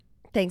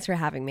Thanks for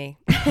having me.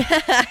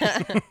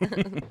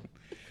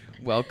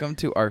 Welcome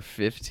to our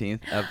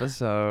 15th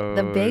episode.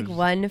 The big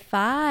 1-5.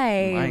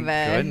 My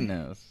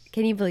goodness.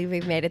 Can you believe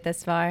we've made it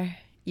this far?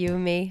 You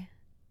and me?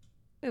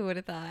 Who would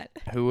have thought?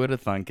 Who would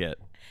have thunk it?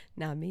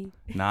 Not me.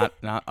 Not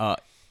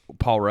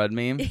Paul Rudd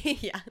meme?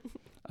 Yeah.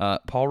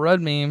 Paul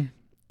Rudd meme.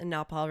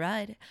 Not Paul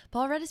Rudd.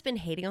 Paul Rudd has been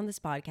hating on this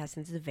podcast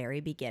since the very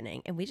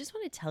beginning. And we just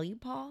want to tell you,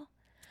 Paul,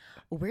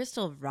 we're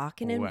still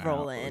rocking and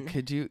rolling.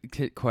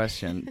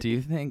 Question. Do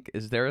you think,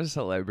 is there a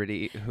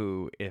celebrity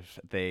who, if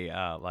they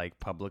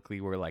publicly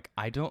were like,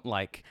 I don't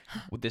like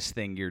this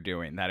thing you're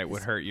doing, that it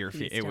would hurt your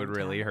it would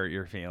really hurt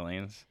your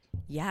feelings?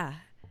 Yeah.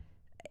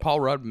 Paul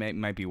Rudd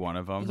might be one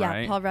of them,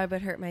 right? Yeah, Paul Rudd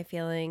would hurt my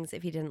feelings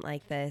if he didn't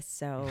like this,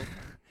 so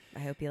I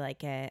hope you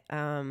like it.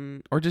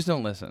 Or just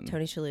don't listen.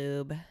 Tony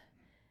Shalhoub.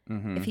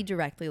 Mm-hmm. If he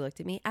directly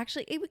looked at me,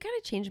 actually, it would kind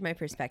of change my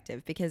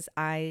perspective because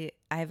I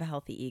have a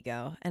healthy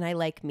ego and I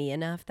like me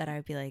enough that I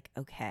would be like,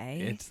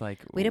 okay. It's like,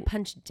 way to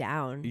punch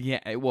down.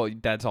 Yeah, well,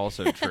 that's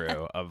also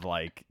true of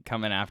like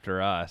coming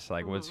after us.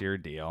 Like, what's your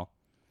deal?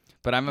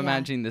 But I'm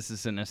imagining this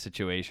is in a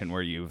situation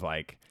where you've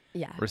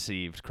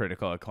received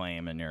critical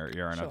acclaim and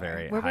you're on a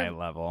very high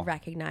level.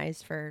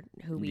 Recognized for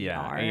who we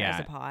are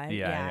as a pod.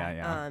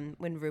 Yeah.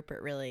 When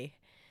Rupert really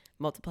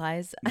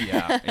multiplies.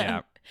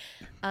 Yeah.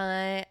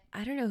 I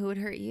don't know who would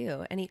hurt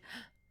you.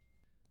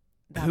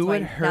 That's why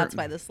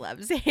the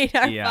celebs hate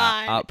our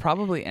pod.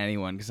 Probably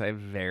anyone, because I have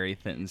very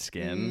thin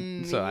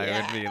skin. So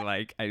I'd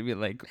be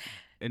like,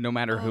 no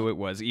matter who it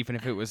was, even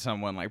if it was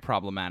someone like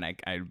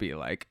problematic, I'd be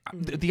like,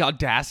 the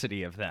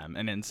audacity of them.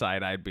 And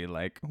inside I'd be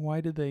like,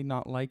 why did they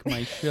not like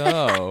my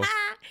show?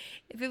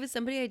 If it was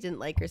somebody I didn't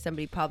like or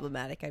somebody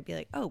problematic, I'd be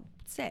like, oh,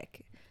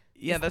 sick.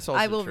 Yeah, that's also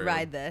I will true.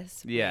 Ride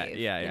this.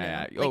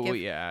 Yeah.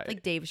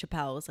 Like Dave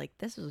Chappelle was like,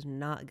 this was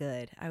not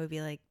good. I would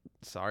be like,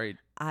 sorry.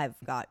 I've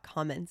got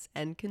comments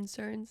and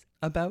concerns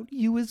about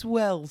you as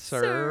well,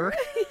 sir.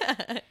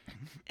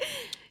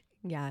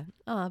 Yeah.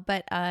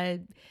 But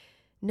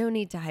no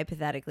need to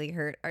hypothetically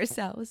hurt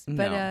ourselves.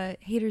 But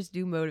haters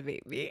do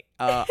motivate me.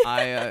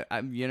 I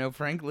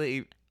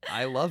frankly,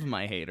 I love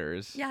my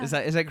haters. Yeah. Is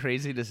that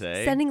crazy to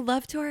say? Sending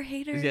love to our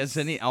haters. Yeah,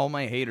 sending all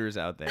my haters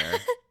out there.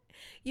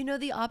 You know,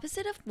 the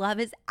opposite of love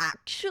is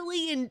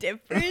actually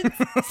indifference.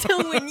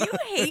 So when you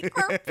hate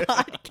our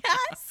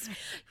podcast,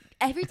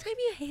 every time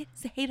you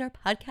hate our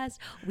podcast,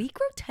 we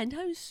grow 10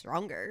 times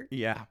stronger.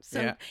 Yeah.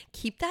 So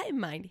keep that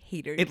in mind,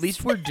 haters. At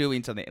least we're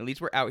doing something. At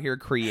least we're out here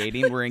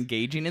creating. We're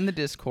engaging in the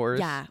discourse.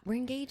 Yeah, we're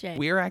engaging.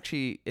 We're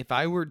actually, if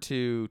I were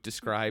to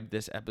describe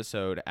this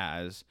episode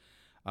as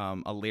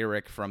a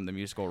lyric from the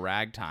musical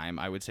Ragtime,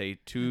 I would say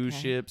two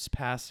ships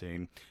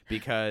passing,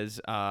 because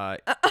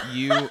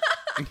you're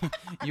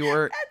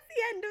That's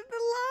the end of the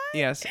line.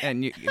 Yes,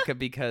 and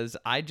because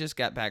I just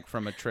got back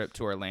from a trip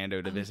to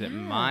Orlando to visit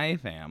my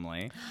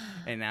family,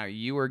 and now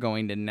you are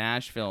going to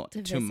Nashville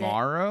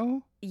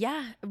tomorrow.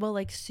 Yeah, well,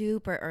 like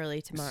super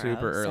early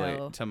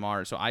tomorrow.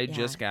 Tomorrow. So I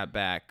just got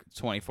back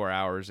 24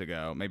 hours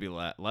ago, maybe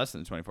less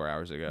than 24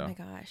 hours ago. Oh my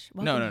gosh!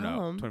 Welcome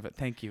No. 25.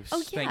 Thank you.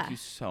 Oh, Thank you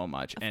so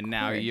much. And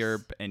now you're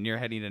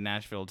heading to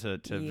Nashville to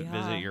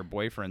visit your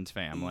boyfriend's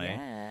family.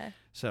 Yeah.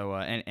 So,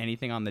 and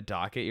anything on the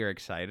docket you're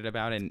excited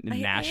about in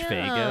Nash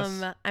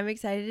Vegas? I'm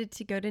excited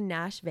to go to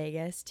Nash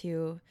Vegas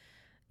to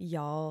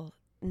y'all.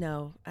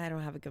 No, I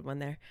don't have a good one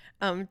there.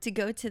 To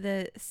go to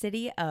the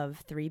city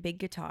of three big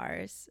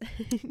guitars.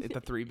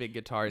 The three big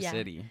guitar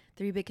city.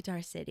 Three big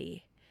guitar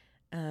city.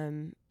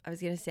 I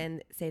was gonna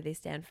say they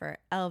stand for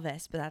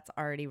Elvis, but that's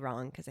already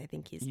wrong because I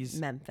think he's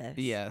Memphis.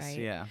 Yes, right?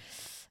 Yeah.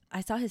 I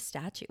saw his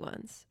statue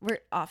once. We're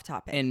off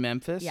topic. In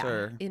Memphis,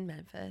 in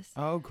Memphis.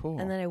 Oh, cool.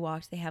 And then I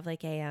walked. They have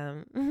like they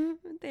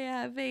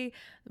have a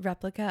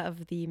replica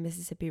of the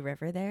Mississippi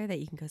River there that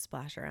you can go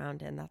splash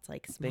around, and that's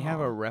like small. They have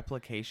a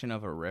replication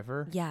of a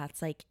river. Yeah,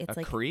 it's like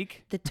a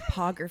creek. The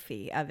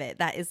topography of it,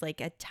 that is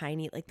like a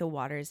tiny, like the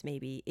water's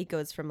maybe it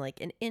goes from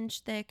like an inch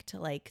thick to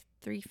like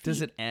 3 feet.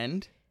 Does it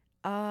end?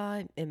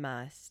 It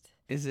must.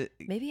 Is it?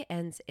 Maybe it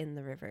ends in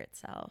the river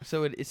itself.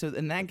 So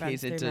in that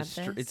case,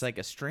 it's like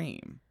a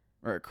stream.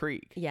 Or a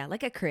creek. Yeah,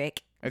 like a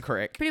creek. A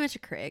creek. Pretty much a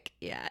creek,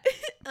 yeah.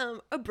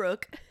 A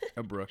brook.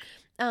 A brook.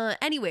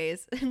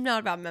 Anyways,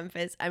 not about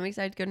Memphis. I'm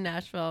excited to go to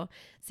Nashville,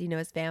 see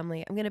Noah's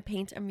family. I'm going to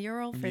paint a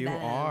mural for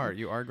them.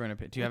 You are going to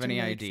paint. Do you have any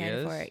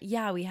ideas? For it.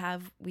 Yeah,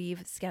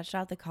 we've sketched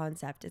out the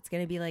concept. It's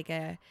going to be like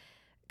a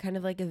kind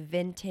of like a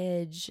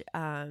vintage,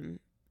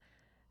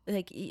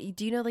 like,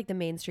 do you know like the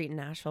main street in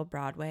Nashville,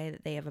 Broadway,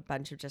 that they have a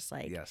bunch of just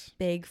like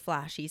big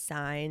flashy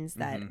signs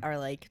that are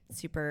like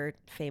super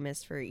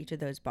famous for each of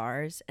those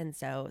bars? And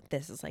so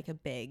this is like a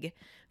big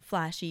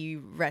flashy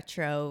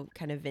retro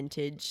kind of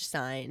vintage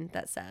sign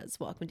that says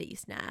welcome to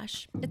East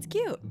Nash. It's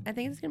cute. I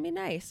think it's gonna be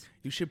nice.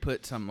 You should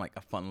put some like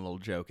a fun little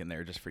joke in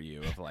there just for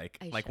you of like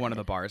one of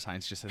the bar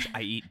signs just says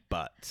I eat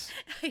butts.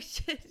 I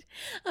should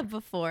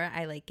before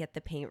I like get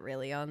the paint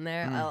really on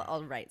there,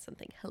 I'll write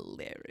something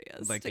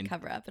hilarious like to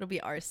cover up. It'll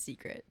be our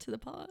secret to the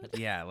pod.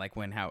 Yeah, like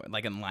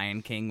like in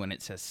Lion King when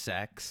it says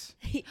sex,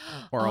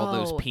 or all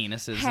those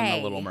penises in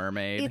The Little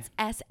Mermaid. It's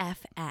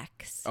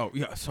SFX. Oh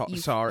yeah, you,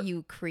 sorry.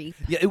 You creep.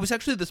 Yeah, it was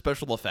actually the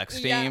special effects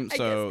team.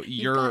 So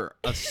you're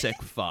a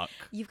sick fuck.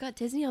 You've got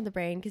Disney on the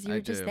brain because you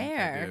were just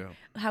there.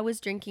 How was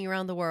drinking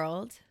around the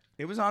world?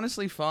 It was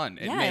honestly fun.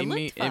 It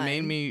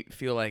made me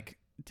feel like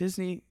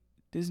Disney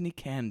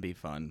can be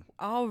fun.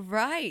 All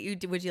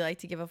right. Would you like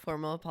to give a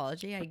formal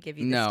apology? I give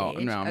you the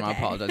stage. No, I'm not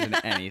apologizing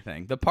to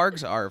anything. The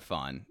parks are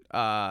fun.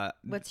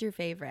 What's your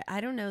favorite?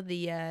 I don't know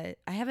I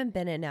haven't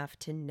been enough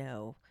to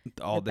know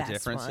all the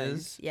differences.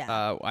 Ones.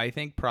 Yeah. I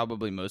think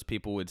probably most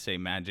people would say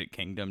Magic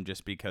Kingdom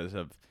just because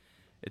of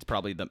it's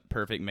probably the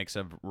perfect mix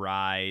of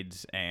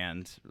rides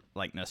and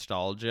like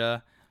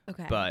nostalgia.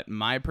 Okay. But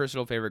my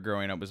personal favorite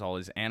growing up was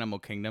always Animal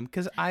Kingdom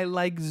because I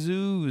like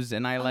zoos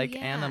and I like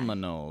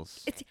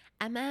animals. It's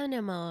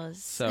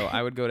animals. So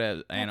I would go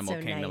to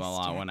Animal Kingdom a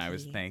lot when I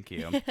was, thank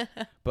you.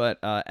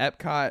 But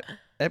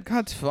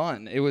Epcot's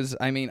fun. It was,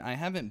 I mean, I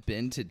haven't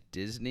been to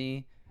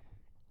Disney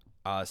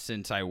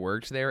since I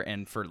worked there,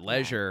 and for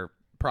leisure,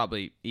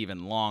 probably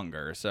even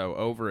longer. So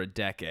over a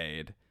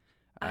decade.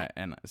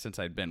 And since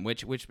I'd been,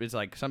 which is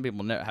like some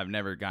people have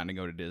never gotten to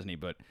go to Disney,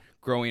 but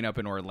growing up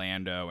in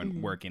Orlando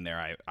and working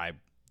there, I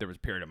there was a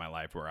period of my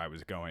life where I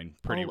was going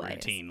pretty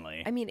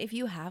routinely. I mean, if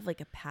you have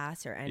like a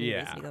pass or any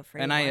reason to go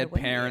free, and I had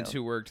parents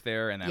who worked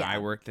there, and then I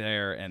worked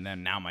there, and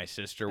then now my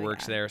sister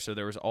works there, so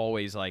there was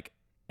always like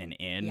an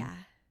in.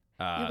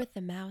 Yeah, you're with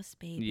the mouse,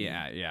 baby.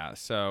 Yeah.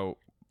 So,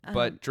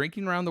 but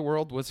drinking around the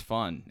world was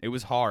fun. It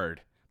was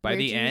hard. By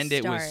the end,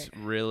 it was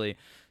really.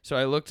 So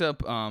I looked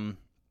up.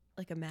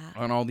 Like a map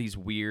on all these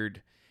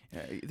weird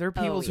there are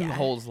people whose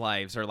whole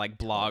lives are like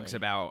blogs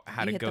about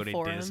how to go to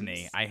forums.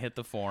 Disney. I hit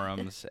the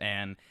forums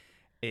and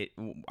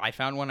I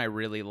found one I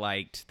really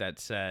liked that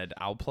said,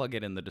 I'll plug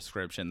it in the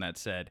description, that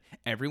said,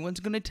 everyone's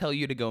going to tell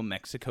you to go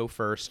Mexico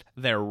first.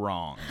 They're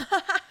wrong.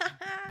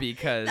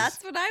 Because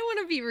that's what I want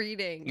to be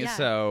reading. Yeah.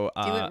 So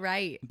do it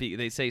right.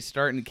 They say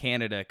start in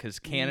Canada because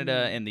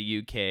Canada and the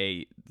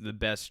UK, the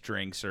best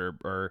drinks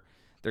are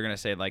they're going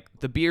to say, like,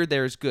 the beer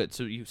there is good.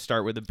 So you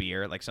start with a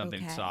beer, like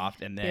something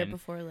soft, and then... Beer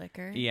before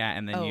liquor? Yeah,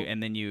 and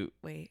then you...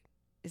 Wait,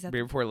 is that...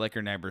 Beer before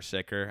liquor, never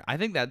sicker. I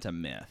think that's a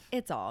myth.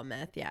 It's all a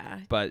myth, yeah.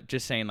 But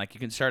just saying, like, you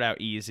can start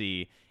out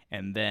easy,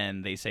 and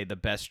then they say the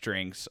best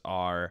drinks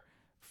are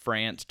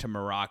France to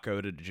Morocco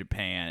to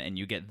Japan, and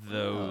you get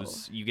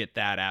those... You get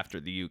that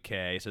after the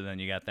UK, so then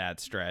you got that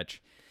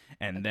stretch.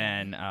 And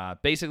then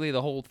basically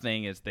the whole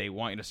thing is they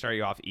want you to start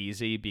you off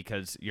easy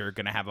because you're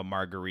going to have a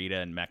margarita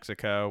in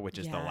Mexico, which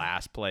is the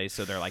last place.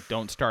 So they're like,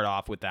 don't start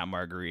off with that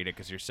margarita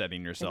because you're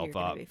setting yourself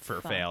up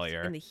for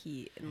failure. In the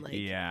heat. And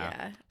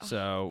like,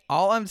 So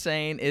all I'm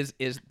saying is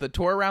the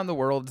tour around the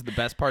world is the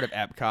best part of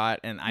Epcot.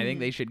 And I think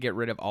they should get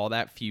rid of all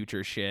that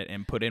future shit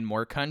and put in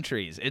more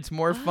countries. It's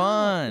more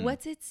fun.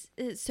 What's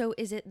so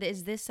is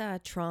this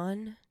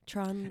Tron?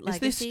 Tron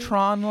Legacy? Is this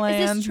Tron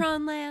Land? Is this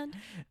Tron Land?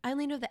 I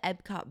only know the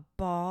Epcot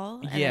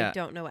Ball, and I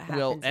don't know what happens.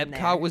 Well,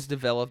 Epcot was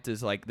developed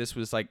as like this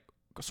was like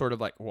sort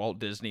of like Walt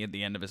Disney at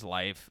the end of his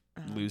life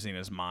losing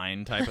his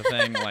mind type of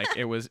thing. Like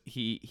it was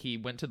he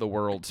went to the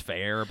World's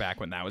Fair back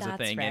when that was a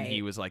thing, and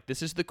he was like,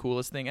 this is the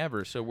coolest thing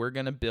ever, so we're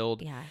gonna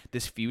build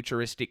this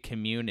futuristic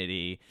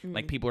community.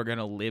 Like people are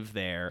gonna live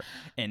there,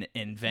 and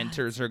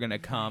inventors are gonna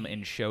come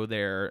and show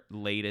their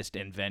latest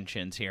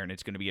inventions here, and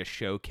it's gonna be a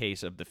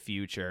showcase of the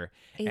future.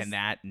 And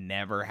that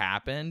never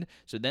happened.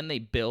 So then they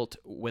built,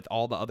 with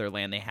all the other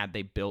land they had,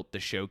 they built the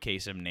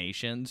Showcase of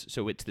Nations.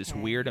 So it's this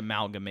weird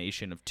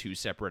amalgamation of two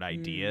separate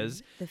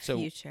ideas. The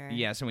future.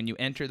 Yeah, so when you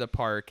enter the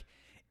park,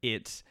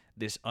 it's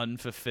this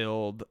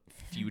unfulfilled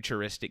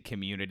futuristic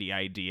community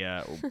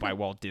idea by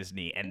Walt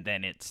Disney, and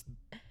then it's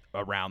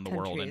around the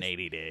world in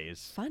 80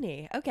 days.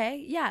 Funny.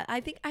 Okay. Yeah,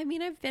 I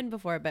mean I've been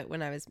before, but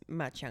when I was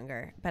much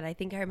younger. But I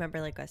think I remember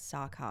like a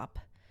sock hop.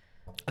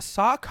 A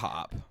sock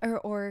hop?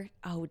 Or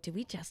did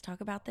we just talk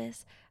about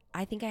this?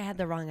 I think I had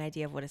the wrong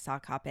idea of what a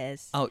sock hop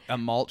is. Oh, a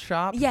malt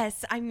shop?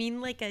 Yes, I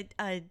mean like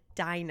a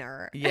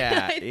diner.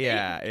 Yeah,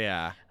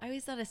 yeah. I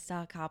always thought a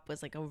sock hop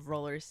was like a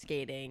roller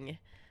skating.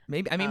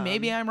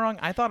 Maybe I'm wrong.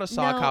 I thought a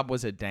sock hop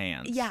was a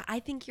dance. Yeah,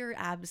 I think you're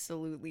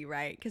absolutely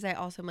right. Because I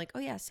also am like, oh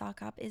yeah, sock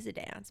hop is a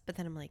dance. But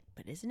then I'm like,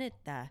 but isn't it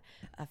a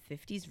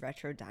 50s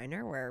retro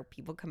diner where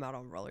people come out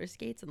on roller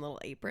skates and little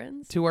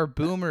aprons? To our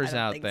boomers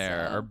out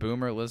there, our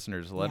boomer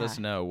listeners, let us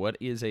know, what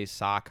is a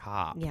sock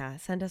hop? Yeah,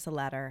 send us a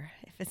letter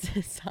if it's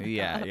a sock hop.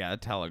 Yeah, a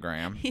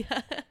telegram.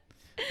 Yeah.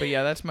 But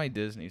yeah, that's my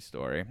Disney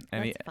story.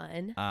 That's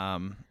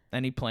fun.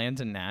 Any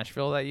plans in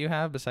Nashville that you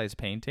have besides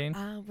painting?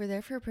 We're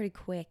there for a pretty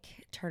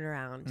quick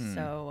turnaround.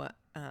 So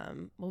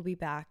we'll be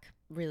back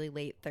really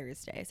late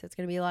Thursday. So it's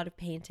going to be a lot of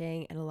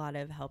painting and a lot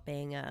of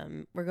helping.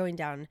 We're going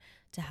down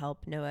to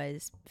help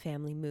Noah's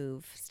family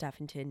move stuff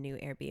into a new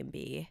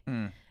Airbnb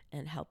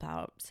and help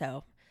out.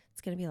 So it's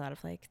going to be a lot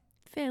of like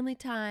family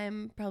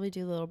time, probably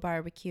do a little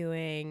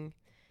barbecuing,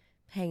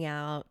 hang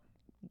out,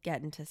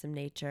 get into some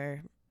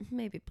nature.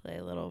 Maybe play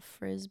a little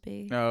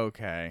frisbee.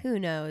 Okay. Who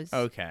knows?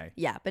 Okay.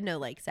 Yeah, but no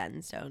like set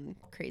in stone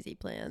crazy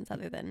plans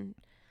other than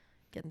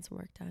getting some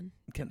work done.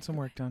 Getting some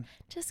work done.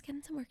 Just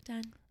getting some work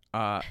done.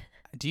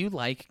 Do you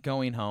like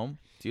going home?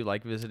 Do you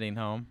like visiting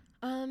home?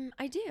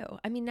 I do.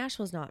 I mean,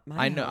 Nashville's not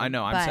my I know.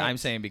 home, I'm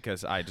saying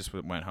because I just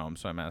went home,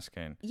 so I'm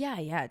asking.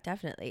 Yeah,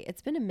 definitely.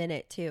 It's been a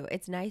minute too.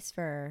 It's nice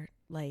for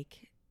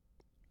like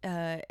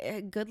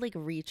a good like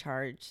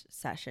recharge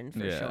session for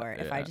sure.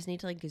 If I just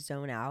need to like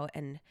zone out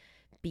and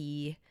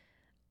be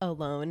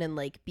alone and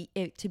like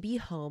to be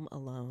home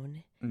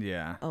alone.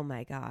 Yeah. Oh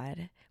my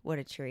God, what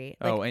a treat.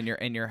 Like,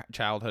 in your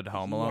childhood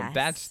home alone.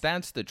 Yes.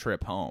 That's the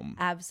trip home.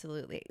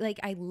 Absolutely. Like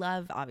I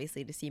love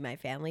obviously to see my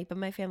family, but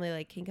my family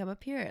like can come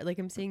up here. Like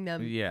I'm seeing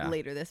them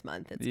later this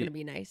month. It's gonna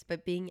be nice.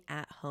 But being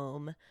at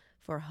home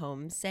for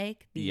home's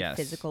sake, the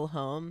physical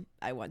home,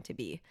 I want to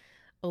be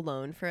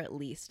alone for at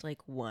least like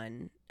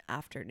one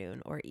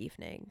afternoon or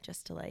evening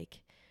just to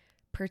like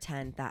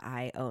pretend that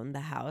I own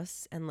the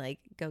house and like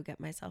go get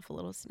myself a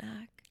little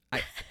snack.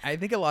 I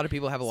think a lot of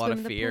people have a lot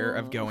of fear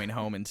of pool. going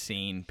home and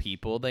seeing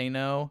people they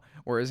know,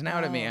 whereas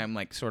now to me, I'm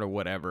like sort of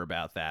whatever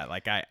about that.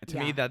 Like to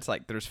me, that's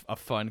like there's a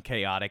fun,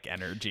 chaotic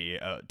energy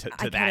to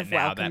that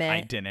now that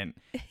I didn't,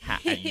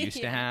 I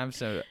used to have.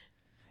 So, yeah.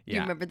 Do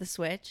you remember the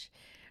switch?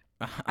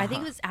 I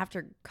think it was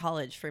after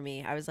college for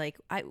me. I was like,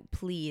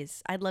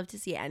 please, I'd love to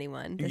see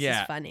anyone. This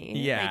is funny.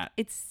 Yeah. Like,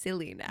 it's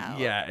silly now.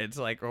 Yeah. It's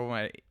like, oh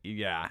my,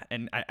 yeah.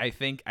 And I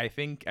think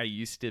I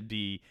used to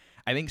be,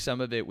 I think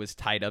some of it was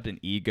tied up in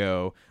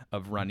ego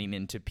of running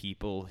into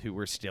people who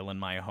were still in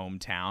my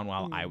hometown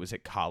while I was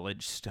at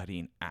college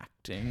studying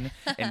acting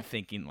and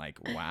thinking like,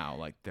 wow,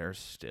 like they're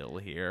still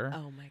here.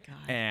 Oh my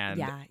God.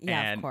 And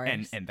of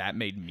course. And that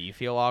made me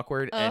feel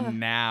awkward. And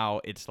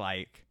now it's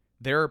like,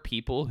 there are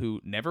people who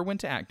never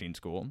went to acting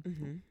school.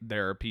 Mm-hmm.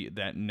 There are people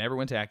that never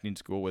went to acting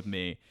school with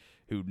me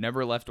who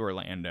never left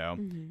Orlando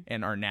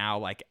and are now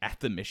like at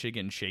the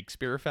Michigan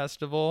Shakespeare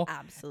Festival.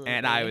 Absolutely.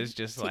 And I was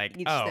just like,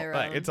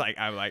 it's like,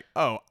 I'm like,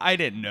 oh, I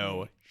didn't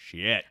know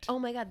shit. Oh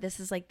my God. This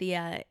is like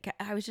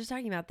I was just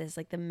talking about this,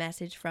 like the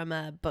message from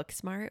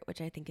Booksmart,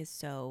 which I think is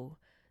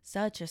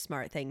such a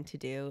smart thing to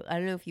do. I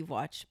don't know if you've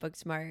watched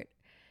Booksmart.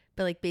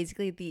 But like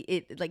basically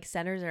it like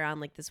centers around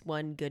like this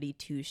one goody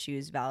two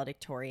shoes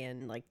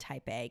valedictorian like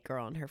type A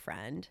girl and her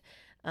friend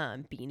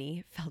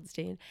Beanie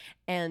Feldstein,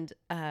 and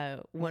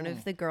one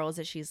of the girls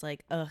that she's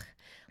like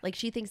like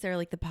she thinks they're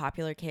like the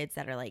popular kids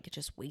that are like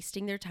just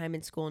wasting their time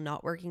in school,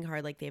 not working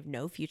hard, like they have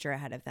no future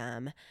ahead of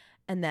them.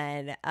 And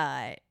then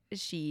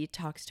she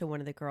talks to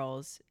one of the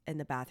girls in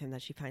the bathroom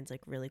that she finds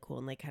like really cool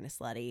and like kind of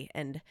slutty.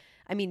 And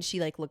I mean, she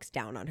like looks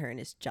down on her and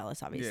is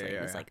jealous, obviously.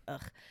 And is like,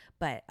 ugh.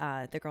 But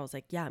the girl's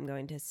like, yeah, I'm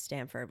going to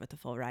Stanford with the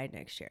full ride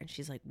next year. And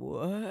she's like,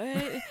 what?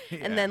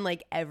 And then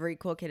like every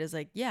cool kid is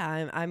like,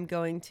 yeah, I'm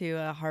going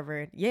to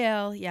Harvard,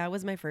 Yale. Yeah, it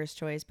was my first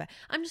choice, but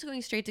I'm just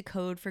going straight to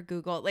code for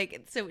Google.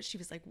 Like, so she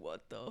was like,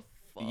 what the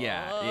fuck?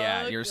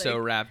 Yeah. You're like, so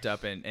wrapped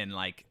up in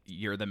like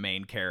you're the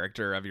main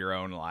character of your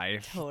own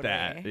life.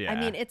 Totally. I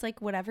mean, it's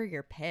like whatever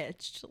you're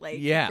pitched,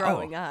 like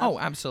growing up. Oh,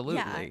 absolutely.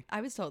 Yeah,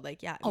 I was told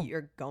like,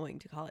 you're going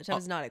to college. That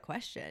was not a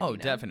question. Oh,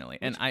 definitely.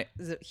 And I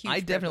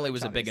definitely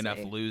was a big enough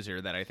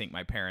loser that I think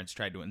my parents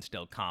tried to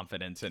instill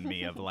confidence in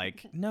me of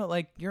like, no,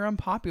 like you're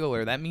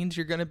unpopular. That means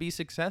you're going to be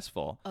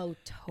successful. Oh,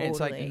 totally. And it's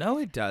like, no,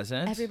 it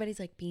doesn't. Everybody's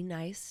like, be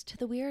nice to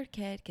the weird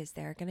kid because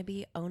they're going to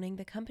be owning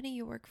the company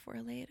you work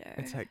for later.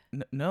 It's like,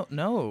 no.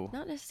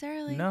 Not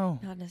necessarily. No.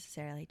 Not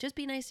necessarily. Just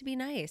be nice to be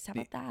nice. How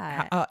about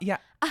that?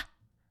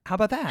 How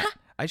about that?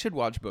 I should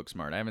watch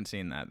Booksmart. I haven't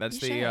seen that. That's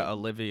the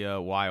Olivia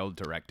Wilde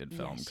directed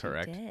film,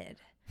 correct? Did.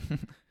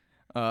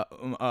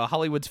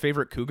 Hollywood's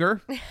favorite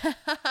cougar?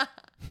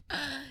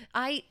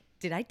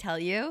 Did I tell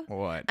you?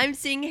 What? I'm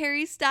seeing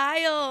Harry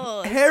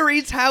Styles.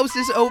 Harry's house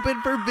is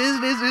open for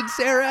business and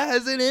Sarah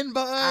has an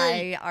invite.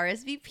 I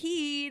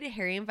RSVP'd.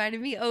 Harry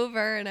invited me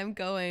over and I'm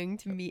going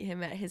to meet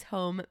him at his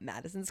home,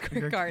 Madison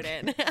Square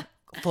Garden.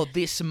 For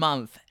this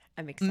month.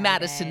 I'm excited.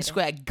 Madison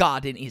Square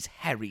Garden is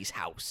Harry's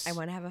house. I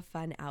want to have a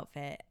fun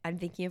outfit. I'm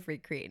thinking of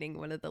recreating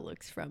one of the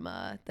looks from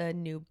the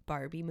new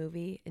Barbie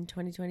movie in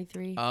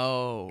 2023.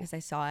 Oh. Because I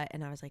saw it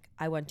and I was like,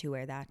 I want to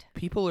wear that.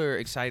 People are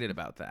excited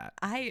about that.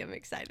 I am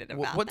excited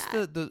about that.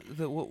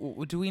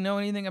 What's do we know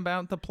anything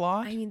about the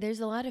plot? I mean, there's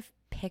a lot of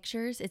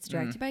pictures. It's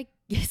directed by,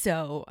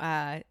 so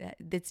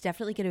it's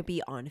definitely going to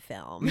be on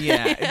film.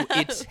 Yeah,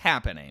 it's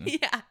happening.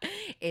 Yeah,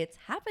 it's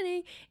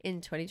happening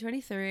in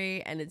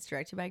 2023 and it's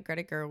directed by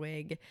Greta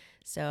Gerwig.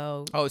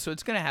 So so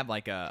it's going to have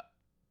like a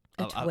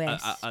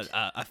twist,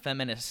 a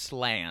feminist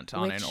slant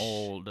on an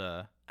old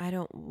I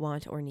don't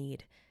want or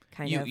need.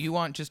 You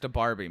want just a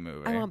Barbie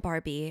movie. I want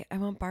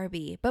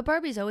Barbie. But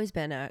Barbie's always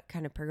been a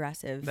kind of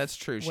progressive. That's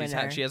true.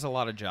 Winner. She has a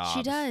lot of jobs.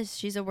 She does.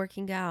 She's a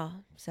working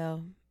gal.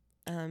 So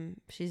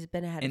she's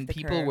been ahead of the curve.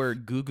 And people were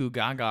goo goo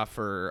gaga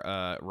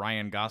for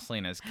Ryan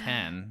Gosling as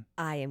Ken.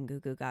 I am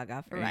goo goo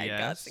gaga for Ryan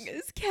Gosling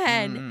as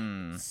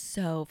Ken.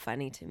 So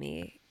funny to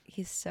me.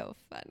 He's so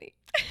funny.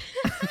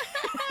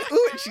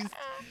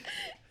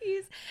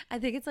 I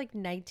think it's like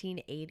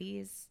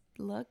 1980s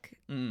look,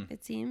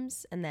 it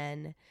seems. And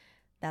then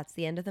that's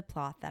the end of the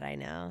plot that I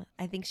know.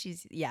 I think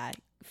she's,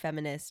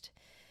 feminist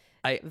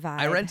I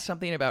vibe. read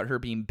something about her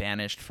being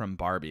banished from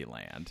Barbie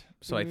Land,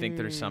 so I think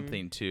there's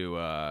something to.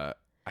 I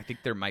think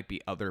there might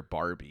be other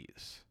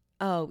Barbies.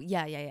 Oh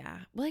yeah.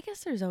 Well, I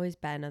guess there's always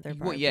been other Barbies,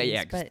 Well,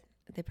 yeah, but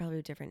they probably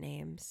have different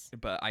names.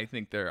 But I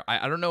think they're.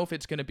 I don't know if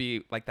it's gonna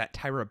be like that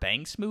Tyra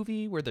Banks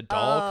movie where the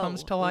doll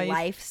comes to life.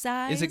 Life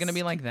size. Is it gonna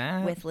be like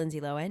that with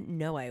Lindsay Lohan?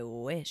 No, I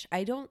wish.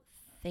 I don't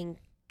think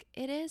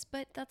it is,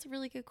 but that's a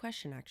really good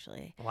question,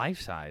 actually.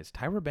 Life size.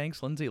 Tyra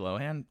Banks, Lindsay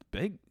Lohan,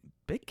 big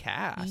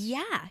cast.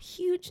 Yeah,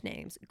 huge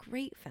names.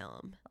 Great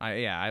film.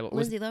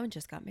 Lindsay Lohan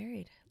just got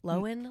married.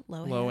 Lohan.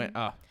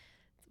 Oh,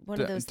 One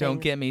of those. Don't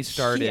things. get me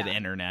started,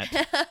 internet.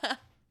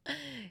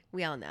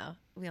 We all know.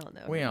 We all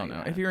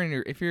know. If you're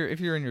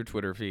in your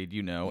Twitter feed,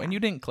 you know, and you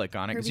didn't click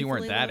on it because you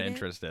weren't that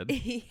interested.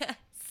 Yes.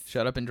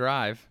 Shut Up and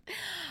Drive.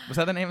 Was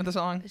that the name of the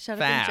song? Shut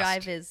Fast. Up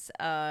and Drive is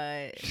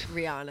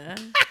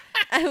Rihanna.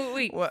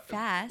 Wait,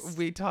 Fast.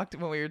 We talked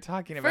when we were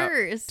talking about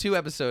first 2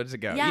 episodes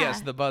ago. Yeah.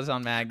 Yes, the buzz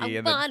on Maggie.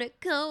 I wanna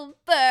come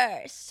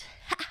first.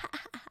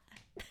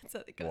 That's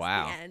how it goes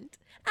Wow. at the end.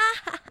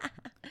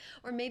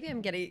 Or maybe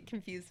I'm getting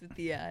confused with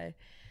the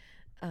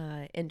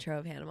intro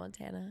of Hannah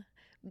Montana.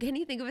 Can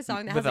you think of a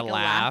song that with has like a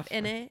laugh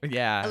in it?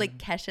 Yeah. Like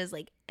Kesha's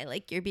like, I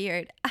like your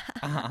beard.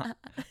 I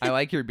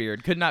like your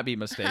beard. Could not be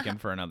mistaken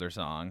for another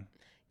song.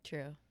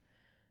 True.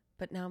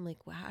 But now I'm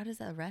like, wow, how does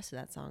the rest of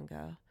that song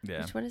go?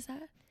 Yeah. Which one is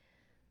that?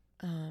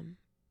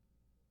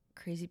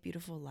 Crazy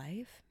Beautiful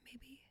Life,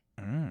 maybe?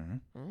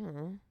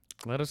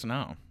 Let us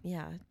know.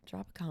 Yeah,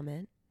 drop a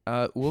comment.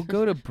 We'll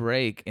go to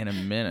break in a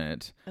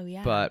minute. Oh,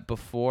 yeah. But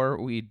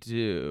before we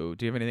do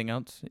you have anything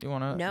else you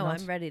want to No,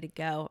 announce? I'm ready to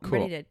go. Cool.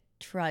 I'm ready to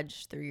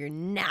trudge through your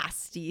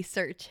nasty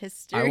search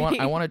history.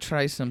 I want to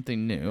try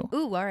something new.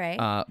 Ooh, all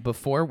right.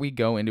 Before we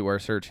go into our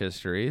search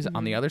histories,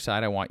 on the other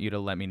side, I want you to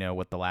let me know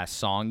what the last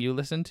song you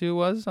listened to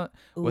was,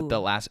 what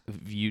the last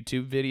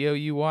YouTube video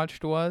you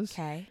watched was,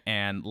 Okay.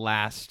 and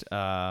last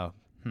last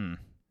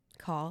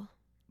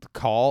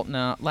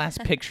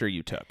picture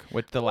you took.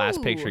 What the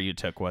last picture you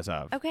took was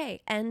of.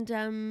 Okay, and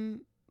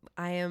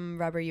I am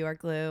rubber, you are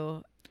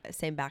glue.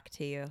 Same back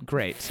to you.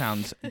 Great.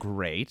 Sounds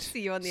great.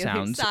 See you on the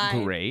Sounds other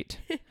side. Great.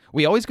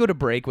 We always go to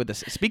break with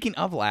this. Speaking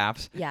of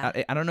laughs, Yeah.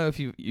 I don't know if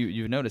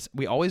you've noticed,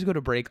 we always go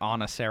to break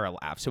on a Sarah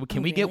laugh. So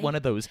can we get really? one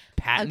of those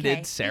patented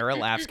Okay. Sarah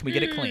laughs? Can we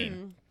get it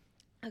clean?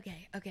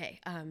 Okay.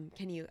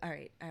 Can you? All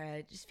right.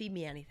 Just feed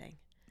me anything.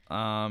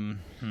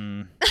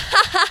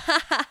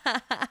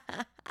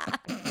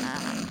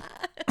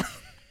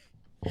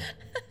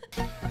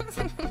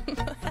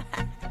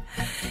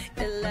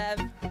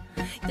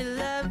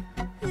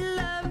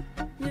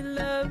 You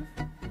love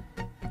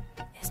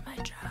is my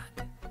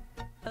drug.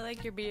 I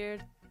like your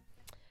beard.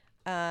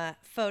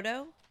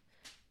 Photo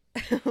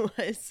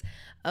was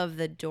of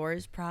the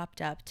doors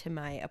propped up to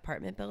my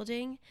apartment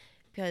building.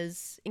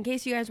 Because in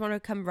case you guys want to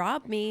come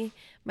rob me,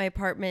 my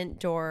apartment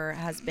door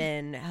has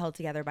been held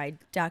together by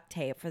duct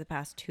tape for the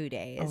past 2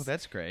 days. Oh,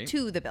 that's great.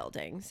 To the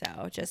building.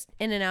 So just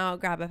in and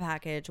out, grab a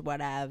package,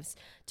 whatevs.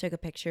 Took a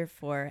picture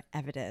for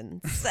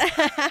evidence.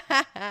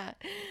 The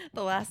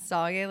last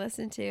song I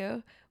listened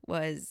to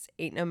was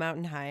Ain't No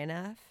Mountain High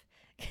Enough.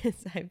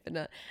 Because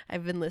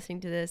I've been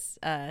listening to this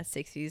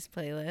 60s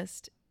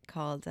playlist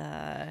called...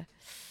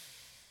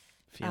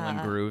 Feeling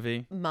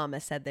groovy. Mama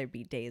said there'd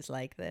be days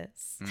like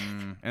this.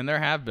 And there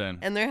have been.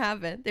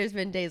 There's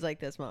been days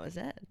like this, Mama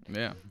said.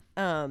 Yeah.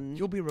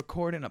 You'll be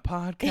recording a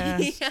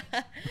podcast. Yeah,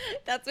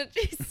 that's what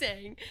she's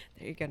saying.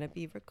 They're going to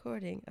be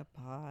recording a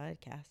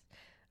podcast.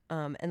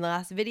 And the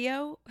last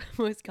video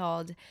was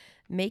called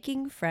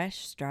Making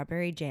Fresh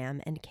Strawberry Jam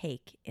and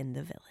Cake in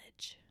the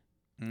Village.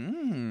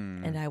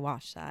 And I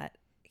watched that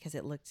because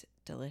it looked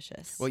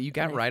delicious. Well, you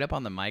got right up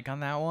on the mic on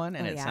that one,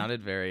 and it yeah?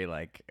 sounded very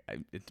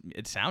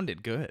it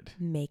sounded good.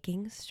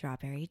 Making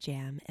strawberry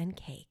jam and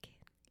cake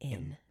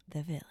in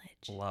the village.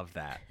 Love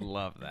that.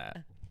 Love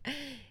that.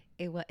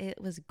 It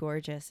was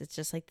gorgeous. It's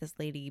just like this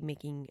lady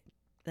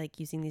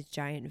using these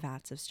giant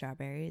vats of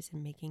strawberries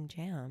and making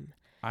jam.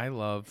 I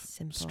love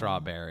Simple.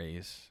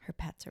 Strawberries. Her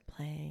pets are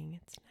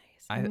playing. It's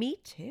nice. Me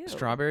too.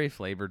 Strawberry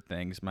flavored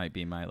things might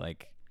be my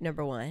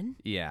number one.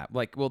 Yeah,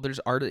 there's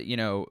art.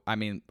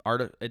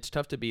 It's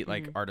tough to beat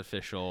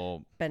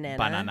artificial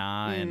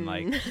banana and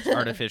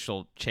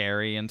artificial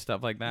cherry and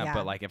stuff like that. Yeah.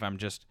 But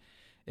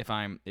if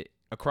I'm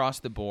across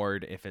the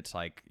board, if it's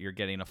like you're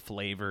getting a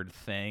flavored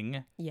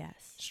thing,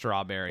 yes,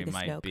 strawberry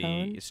like might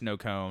be snow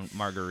cone,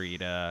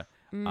 margarita,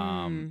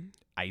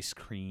 ice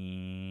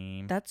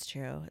cream. That's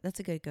true. That's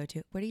a good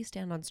go-to. Where do you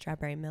stand on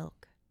strawberry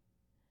milk?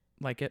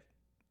 Like it.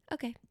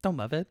 Okay. Don't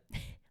love it.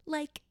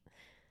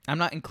 I'm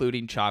not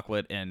including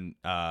chocolate and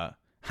I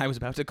was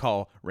about to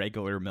call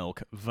regular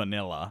milk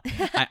vanilla.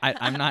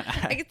 I'm not.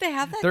 I guess they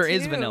have that. There too.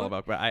 is vanilla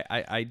milk, but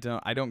I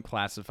don't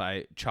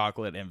classify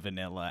chocolate and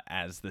vanilla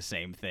as the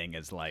same thing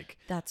as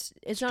it's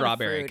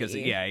strawberry because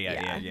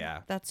yeah.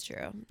 That's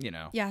true.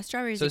 Yeah,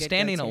 strawberries. So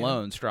standing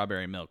alone,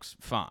 strawberry milk's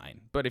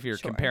fine. But if you're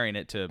comparing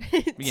it to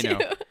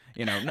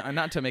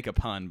not to make a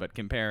pun, but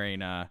comparing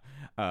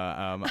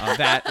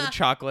that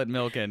chocolate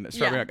milk and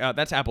strawberry milk,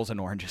 that's apples and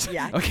oranges.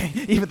 Yeah. Okay,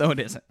 even though it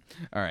isn't.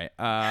 All right.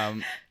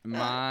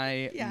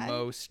 My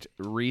most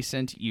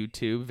recent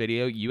YouTube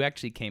video, you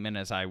actually came in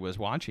as I was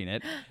watching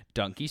it.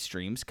 Donkey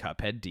streams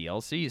Cuphead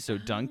DLC. So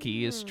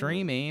Donkey is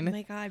streaming Oh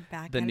my God,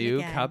 back the at it new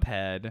again.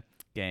 Cuphead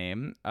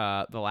game.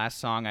 The last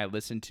song I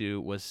listened to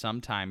was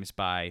Sometimes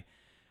by...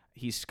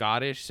 He's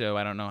Scottish, so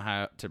I don't know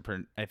how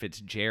to if it's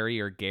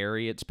Jerry or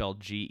Gary. It's spelled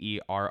Gerry.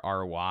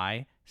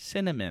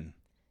 Cinnamon.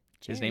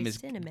 His name is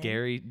Cinnamon.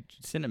 Gary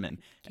Cinnamon,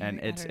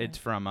 and Gary, it's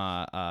from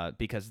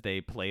because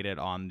they played it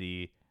on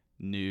the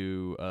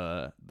new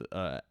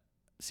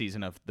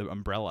season of the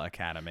Umbrella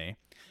Academy,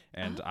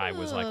 and I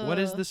was like, "What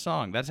is this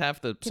song?" That's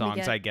half the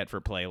songs I get for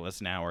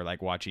playlists now, or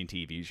like watching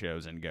TV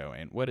shows and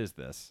going, "What is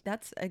this?"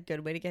 That's a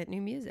good way to get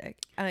new music.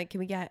 Can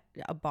we get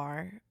a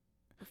bar?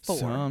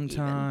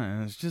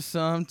 Sometimes, just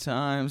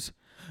sometimes.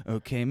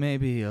 Okay,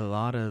 maybe a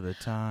lot of the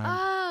time.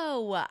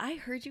 Oh, I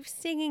heard you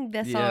singing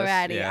this Yes,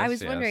 already. yes, I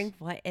was yes. wondering,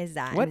 what is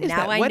that? What is now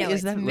that? I What know is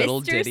it's that Mr.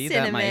 little ditty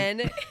Cinnamon.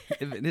 that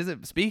might... Is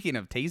it, speaking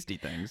of tasty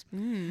things,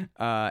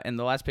 and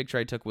the last picture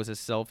I took was a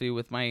selfie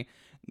with my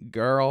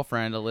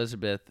girlfriend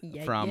Elizabeth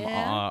from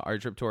our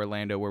trip to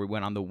Orlando, where we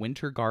went on the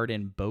Winter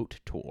Garden boat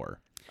tour.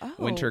 Oh.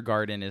 Winter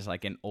Garden is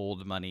like an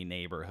old money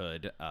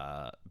neighborhood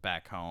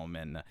back home,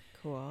 and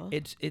Cool.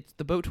 It's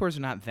the boat tours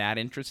are not that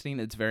interesting.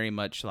 It's very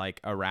much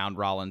like around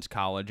Rollins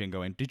College and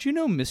going, "Did you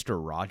know Mr.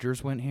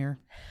 Rogers went here?"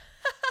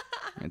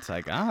 It's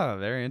like,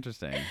 very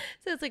interesting.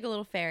 So it's like a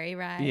little ferry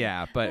ride.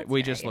 Yeah, but That's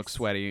we just nice. look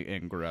sweaty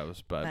and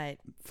gross, but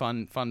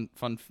fun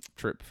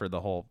trip for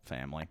the whole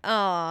family.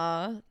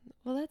 Aw,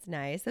 well, that's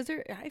nice.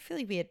 I feel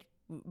like we had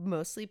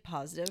mostly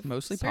positive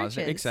searches.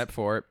 Except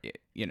for,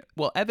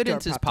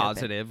 evidence is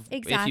positive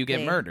if you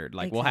get murdered.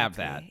 Like, we'll have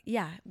that.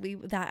 Yeah,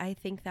 I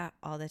think that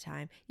all the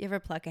time. You ever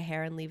pluck a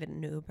hair and leave it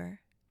in an Uber?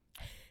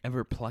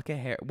 Ever pluck a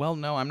hair? Well,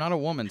 no, I'm not a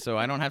woman, so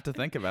I don't have to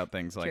think about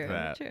things like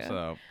that. True.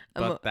 So,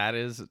 but that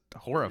is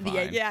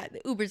horrifying. Yeah,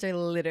 the Ubers are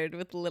littered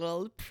with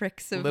little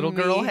pricks of little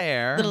girl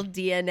hair, little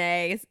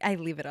DNA. I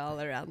leave it all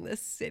around this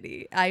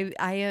city. I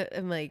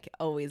am like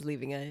always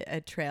leaving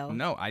a trail.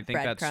 No, I think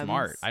that's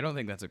smart. I don't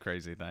think that's a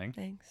crazy thing.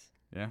 Thanks.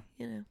 Yeah.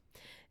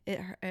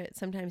 It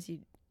sometimes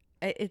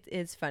it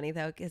is funny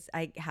though, because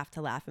I have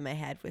to laugh in my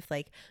head with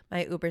like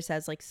my Uber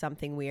says like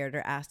something weird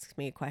or asks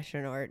me a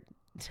question or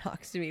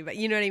talks to me, but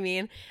you know what I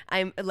mean?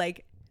 I'm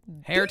like,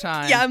 hair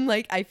time. Yeah, I'm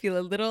like, I feel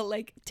a little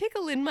like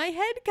tickle in my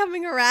head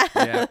coming around.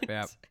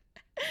 Yeah.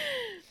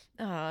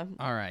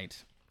 All right,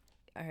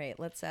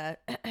 let's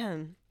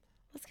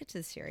get to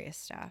the serious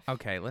stuff.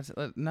 Okay, let's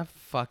enough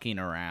fucking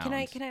around.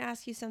 Can I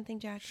ask you something,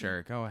 Jackie?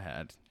 Sure, go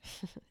ahead.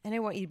 And I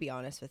want you to be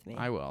honest with me.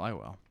 I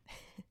will.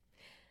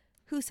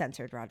 Who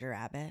censored Roger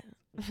Rabbit?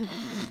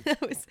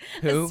 That was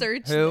Who? a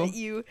search Who? that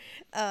you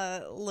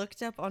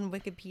looked up on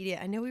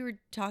Wikipedia. I know we were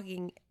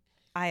talking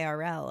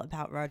IRL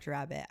about Roger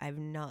Rabbit. I've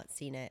not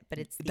seen it, but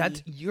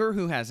that's you're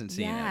who hasn't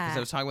seen it, because Yeah. I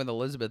was talking with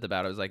Elizabeth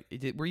about it. I was like,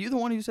 were you the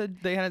one who said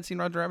they hadn't seen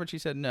Roger Rabbit? She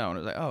said no, and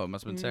I was like, oh, it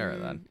must have been Sarah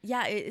then.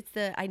 Yeah,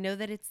 I know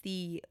that it's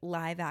the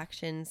live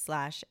action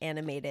 /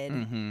 animated.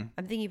 Mm-hmm.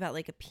 I'm thinking about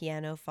like a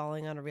piano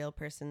falling on a real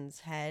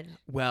person's head.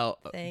 Well,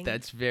 thing.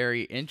 that's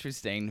very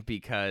interesting,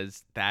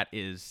 because that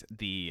is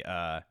the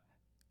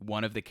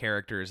one of the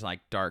characters' like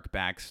dark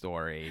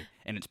backstory,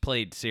 and it's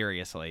played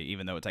seriously,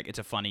 even though it's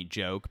a funny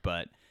joke,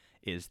 but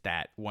is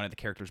that one of the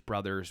character's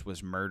brothers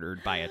was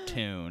murdered by a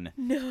tune.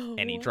 No.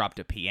 And he dropped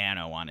a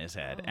piano on his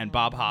head. And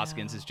Bob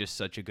Hoskins is just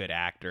such a good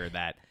actor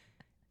that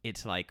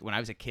it's like, when I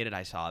was a kid and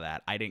I saw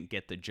that, I didn't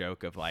get the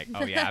joke of like,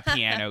 oh yeah, a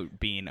piano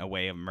being a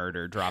way of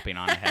murder dropping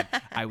on a head.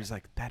 I was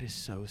like, that is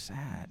so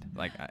sad.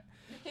 Like,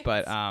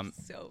 but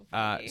so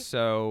funny.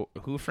 So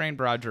Who Framed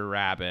Roger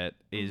Rabbit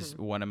is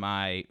one of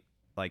my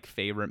like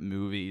favorite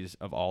movies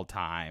of all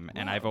time.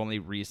 Whoa. And I've only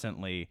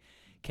recently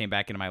came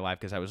back into my life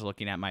because I was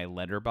looking at my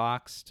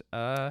Letterboxd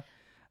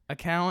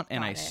account,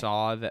 and I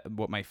saw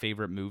what my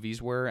favorite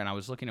movies were, and I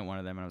was looking at one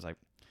of them and I was like,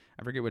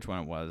 I forget which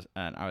one it was,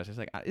 and I was just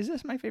like, is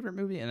this my favorite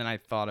movie? And then I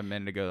thought a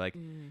minute ago, like,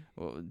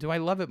 well, do I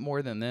love it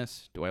more than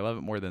this? Do I love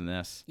it more than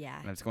this? Yeah.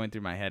 And it's going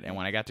through my head, and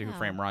when I got to Who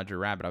Framed Roger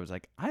Rabbit, I was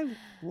like, I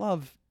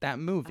love that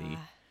movie.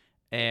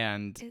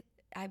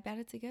 I bet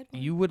it's a good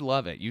one. You would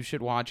love it. You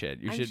should watch it.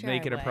 You should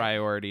make it a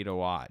priority to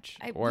watch.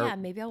 Yeah,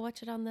 maybe I'll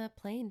watch it on the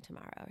plane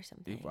tomorrow or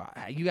something.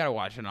 You got to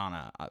watch it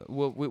on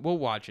we'll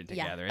watch it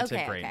together. Yeah. It's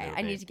a great movie.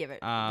 I need to give it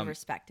the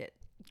respect it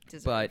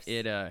deserves.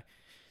 But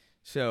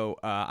so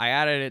I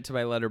added it to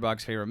my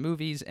Letterboxd favorite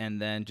movies, and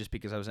then just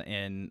because I was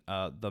in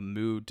the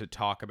mood to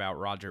talk about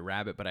Roger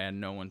Rabbit, but I had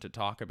no one to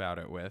talk about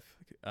it with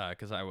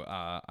because I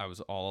was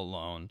all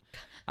alone.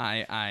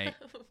 I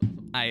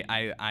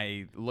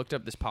looked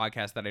up this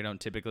podcast that I don't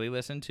typically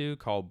listen to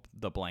called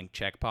the Blank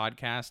Check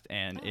Podcast,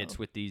 and it's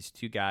with these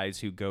two guys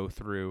who go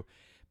through,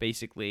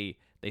 basically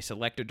they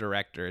select a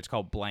director. It's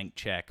called Blank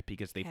Check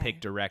because they pick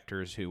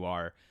directors who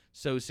are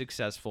so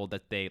successful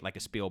that they, like a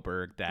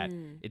Spielberg, that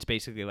it's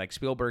basically like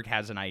Spielberg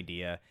has an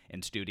idea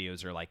and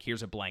studios are like,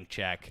 here's a blank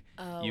check.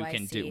 You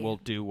can we'll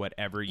do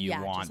whatever you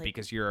want like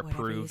because you're a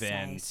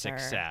proven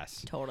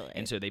success. Totally.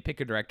 And so they pick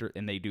a director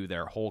and they do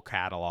their whole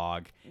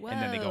catalog. Whoa.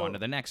 And then they go on to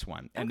the next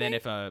one. Okay. And then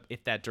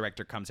if that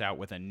director comes out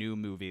with a new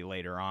movie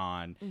later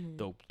on,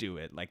 they'll do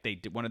it. Like they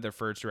did, one of their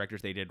first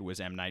directors they did was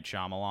M. Night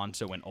Shyamalan.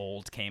 So when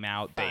Old came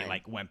out, they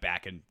like went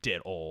back and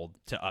did Old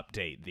to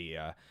update the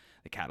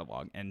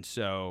catalog. And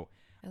so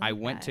I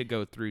went to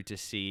go through to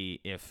see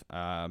if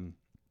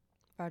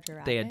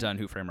they had done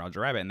Who Framed Roger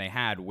Rabbit, and they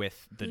had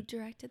with the who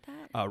directed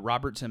that?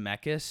 Robert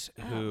Zemeckis,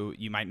 who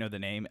you might know the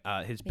name.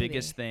 His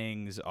biggest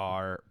things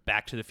are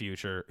Back to the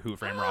Future, Who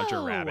Framed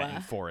Roger Rabbit,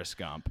 and Forrest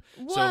Gump.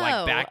 Whoa, so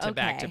like back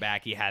to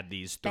back, he had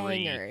these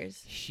three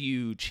bangers.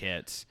 Huge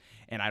hits.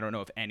 And I don't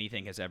know if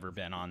anything has ever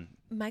been on.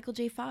 Michael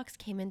J. Fox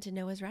came into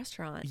Noah's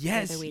Restaurant.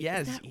 Yes, the other week.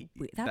 yes,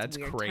 that's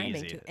weird crazy.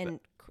 Timing too. And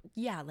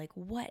yeah, like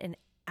what an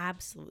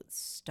absolute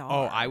star.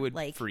 Oh, I would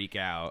like, freak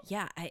out.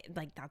 Yeah,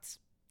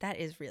 that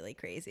is really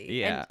crazy.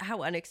 Yeah, and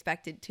how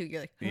unexpected too.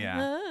 You're like,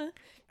 yeah.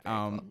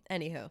 Cool.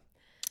 Anywho,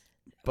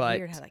 but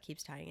weird how that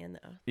keeps tying in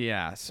though.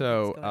 Yeah,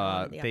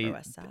 so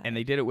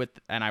they did it with,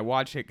 and I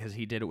watched it because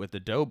he did it with the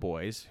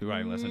Doughboys, who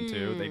I listened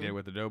to. They did it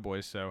with the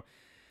Doughboys, so.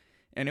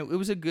 And it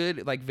was a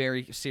good, like,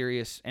 very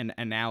serious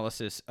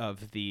analysis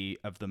of the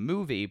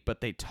movie, but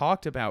they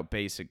talked about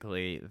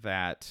basically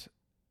that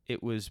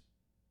it was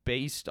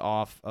based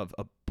off of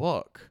a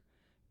book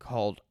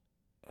called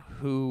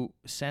Who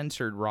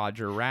Censored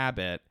Roger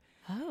Rabbit.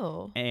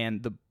 Oh.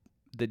 And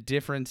the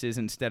difference is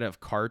instead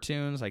of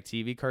cartoons, like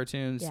TV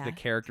cartoons, the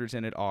characters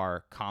in it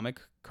are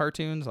comic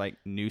cartoons, like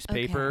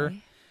newspaper.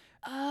 Okay.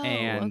 Oh,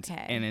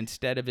 and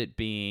instead of it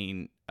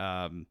being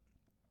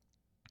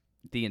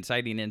the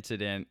inciting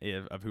incident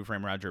of Who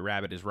Framed Roger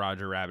Rabbit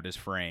is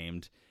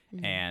framed,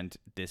 and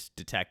this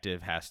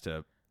detective has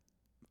to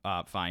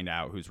find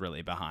out who's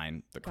really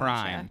behind the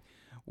crime.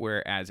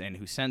 Whereas in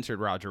Who Censored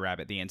Roger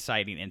Rabbit, the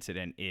inciting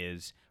incident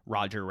is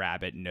Roger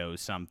Rabbit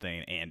knows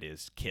something and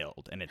is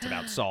killed, and it's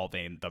about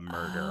solving the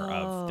murder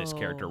of this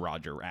character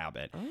Roger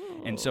Rabbit.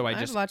 Oh, and so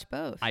I'd watch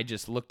both. I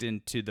just looked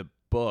into the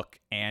book,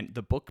 and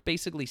the book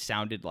basically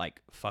sounded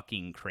like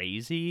fucking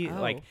crazy.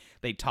 Like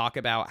they talk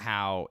about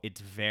how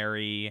it's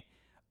very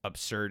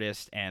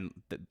absurdist, and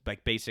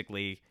like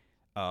basically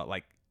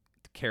like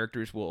the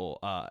characters will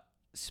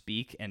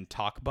speak and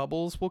talk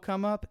bubbles will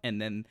come up, and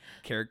then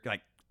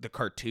like the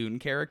cartoon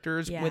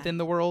characters within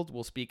the world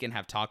will speak and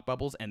have talk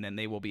bubbles, and then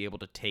they will be able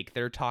to take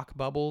their talk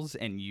bubbles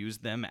and use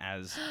them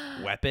as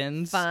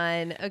weapons.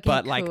 Fun. Okay,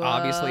 but like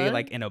obviously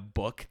like in a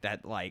book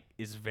that like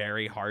is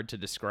very hard to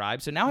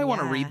describe. So now I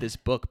want to read this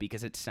book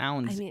because it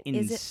sounds insane.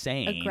 Is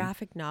it a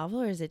graphic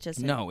novel or is it just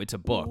No, it's a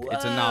book. Whoa.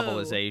 It's a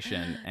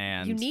novelization,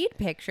 and you need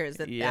pictures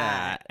of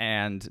that.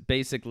 And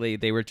basically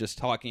they were just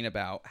talking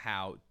about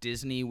how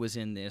Disney was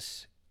in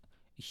this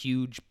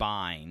huge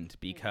bind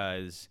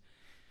because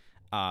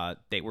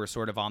they were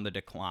sort of on the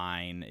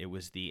decline. It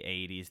was the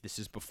 80s. This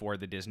is before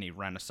the Disney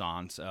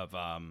Renaissance of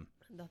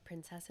the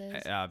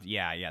princesses.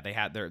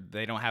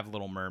 They don't have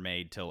Little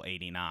Mermaid till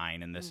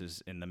 89, and this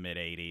is in the mid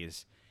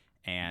 80s.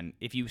 And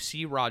if you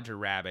see Roger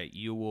Rabbit,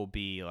 you will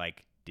be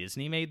like,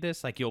 Disney made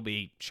this? Like, you'll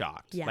be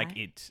shocked. Yeah. Like,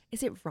 it's...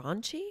 Is it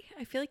raunchy?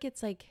 I feel like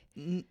it's like...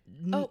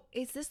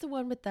 is this the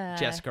one with the...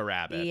 Jessica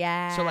Rabbit.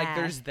 Yeah. So, like,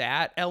 there's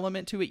that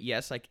element to it.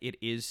 Yes, like, it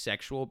is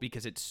sexual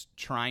because it's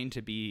trying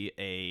to be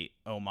a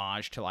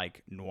homage to,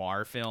 like,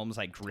 noir films,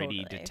 like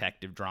gritty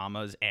detective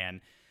dramas. And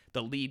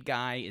the lead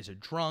guy is a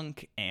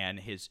drunk, and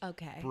his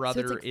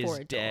brother is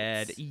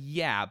dead.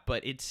 Yeah,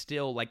 but it's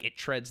still, like, it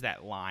treads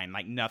that line.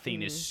 Like,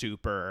 nothing is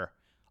super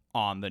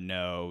on the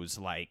nose,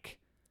 like...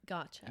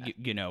 Gotcha.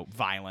 You know,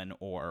 violent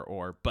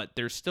but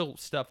there's still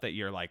stuff that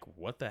you're like,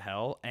 what the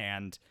hell?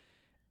 And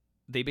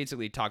they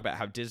basically talk about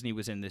how Disney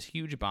was in this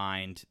huge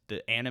bind.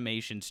 The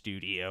animation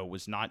studio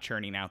was not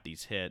churning out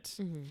these hits.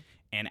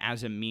 And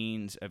as a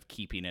means of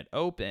keeping it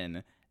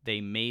open,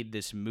 they made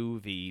this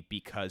movie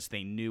because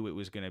they knew it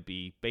was going to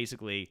be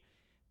basically,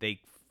 they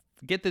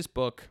get this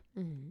book.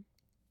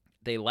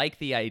 They like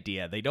the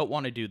idea. They don't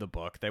want to do the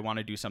book. They want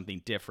to do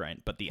something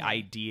different. But the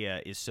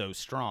idea is so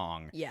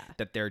strong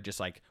that they're just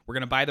like, we're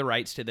going to buy the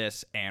rights to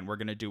this, and we're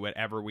going to do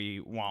whatever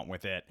we want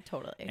with it.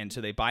 Totally. And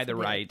so they buy the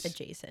rights.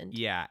 Adjacent.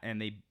 Yeah.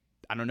 And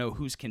I don't know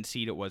whose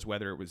conceit it was,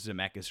 whether it was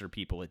Zemeckis or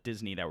people at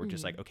Disney that were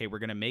just like, okay, we're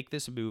going to make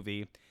this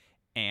movie,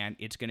 and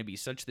it's going to be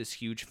such this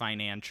huge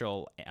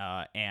financial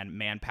and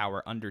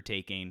manpower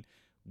undertaking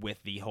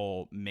with the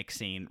whole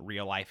mixing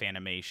real life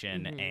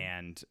animation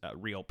and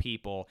real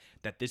people,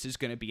 that this is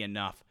going to be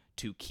enough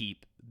to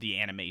keep the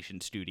animation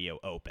studio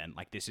open.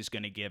 Like, this is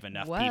going to give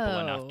enough people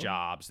enough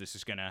jobs. This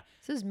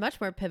is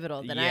much more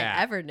pivotal than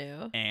I ever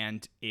knew.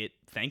 And it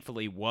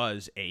thankfully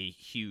was a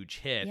huge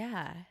hit.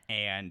 Yeah.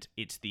 And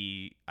it's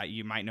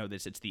you might know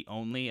this, it's the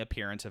only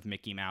appearance of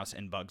Mickey Mouse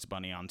and Bugs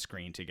Bunny on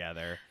screen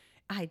together.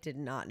 I did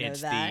not know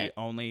It's that. the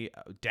only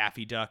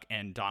Daffy Duck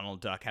and Donald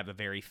Duck have a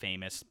very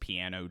famous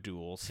piano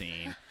duel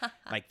scene,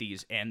 like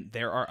these, and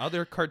there are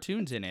other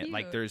cartoons in it.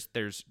 Like there's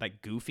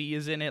like Goofy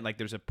is in it. Like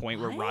there's a point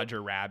where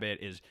Roger Rabbit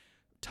is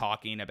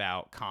talking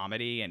about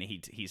comedy, and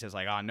he says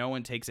like, "Oh, no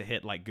one takes a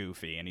hit like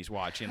Goofy," and he's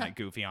watching like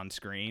Goofy on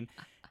screen,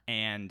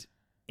 and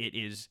it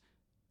is.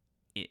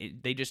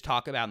 They just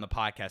talk about in the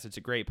podcast. It's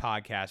a great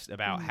podcast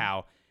about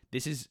how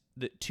this is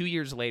 2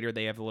 years later.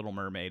 They have The Little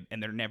Mermaid,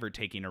 and they're never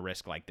taking a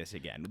risk like this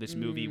again. This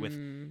movie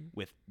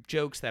with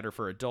jokes that are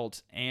for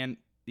adults and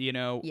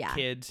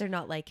kids. They're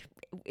not like,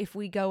 if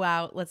we go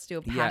out, let's do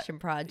a passion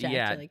project.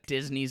 Yeah, like,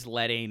 Disney's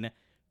letting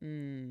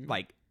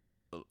like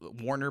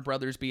Warner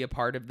Brothers be a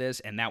part of this,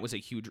 and that was a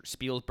huge.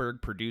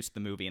 Spielberg produced the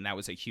movie, and that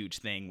was a huge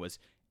thing. Was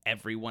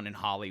everyone in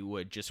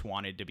Hollywood just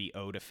wanted to be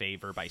owed a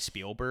favor by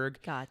Spielberg?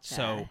 Gotcha.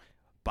 So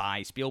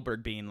by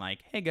Spielberg being like,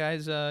 "Hey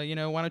guys, why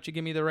don't you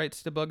give me the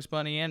rights to Bugs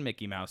Bunny and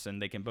Mickey Mouse,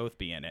 and they can both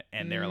be in it?"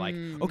 And they're like,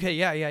 "Okay,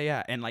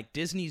 yeah." And like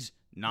Disney's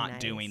not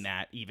doing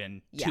that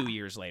even 2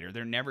 years later.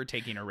 They're never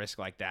taking a risk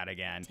like that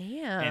again.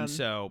 Damn. And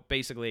so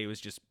basically, it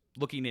was just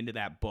looking into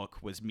that book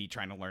was me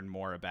trying to learn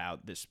more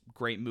about this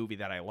great movie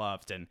that I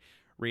loved and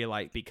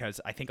realize,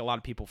 because I think a lot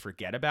of people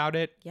forget about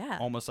it,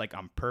 almost like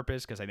on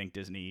purpose, because I think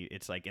Disney,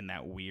 it's like in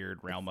that weird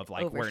realm of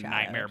like where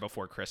Nightmare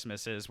Before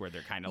Christmas is, where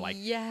they're kind of like,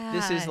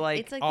 this is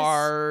like, it's like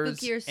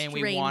ours, and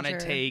we want to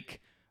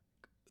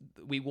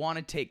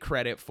take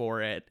credit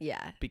for it,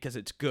 because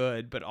it's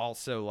good, but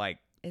also like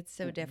it's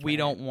so different. We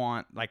don't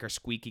want like our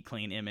squeaky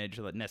clean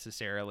image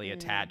necessarily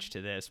attached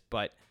to this,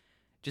 but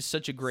just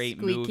such a great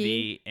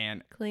movie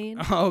and clean.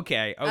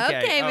 Okay,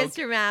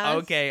 Mr.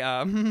 Mouse.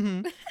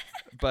 Okay,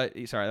 but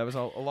sorry, that was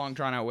a long,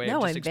 drawn-out way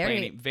of just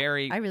explaining.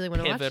 I really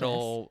want to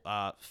pivotal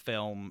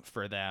film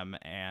for them,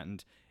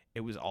 and it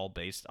was all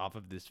based off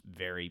of this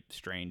very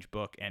strange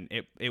book, and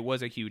it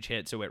was a huge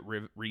hit, so it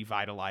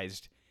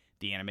revitalized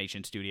the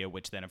animation studio,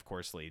 which then, of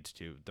course, leads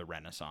to the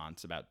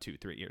Renaissance about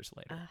 2-3 years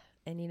later.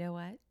 And you know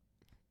what?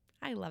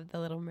 I love The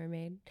Little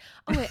Mermaid.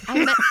 Oh, wait,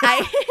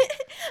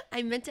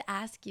 I meant to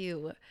ask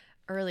you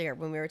earlier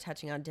when we were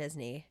touching on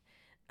Disney.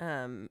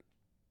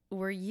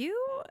 Were you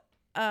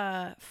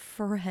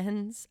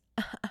friends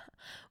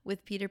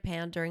with Peter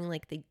Pan during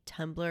like the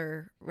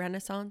Tumblr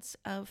renaissance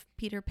of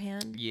Peter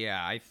Pan?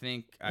 Yeah, I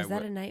think is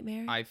that a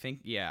nightmare? I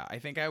think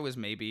I was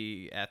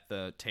maybe at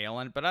the tail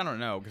end, but I don't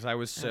know, because I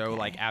was so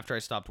like, after I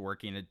stopped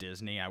working at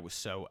Disney, I was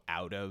so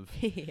out of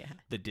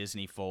the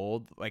Disney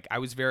fold. Like I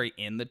was very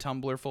in the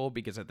Tumblr fold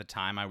because at the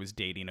time I was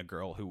dating a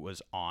girl who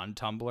was on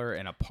Tumblr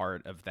and a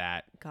part of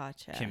that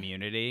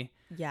community.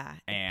 Yeah,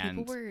 and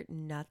people were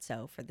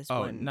nutso for this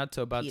one. Oh,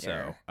 nutso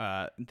butso.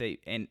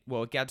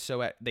 It got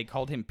so they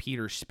called him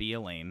Peter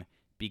Spieling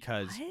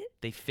because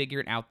they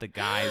figured out the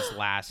guy's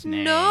last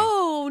name.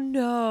 No.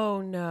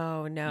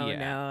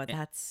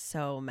 That's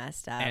so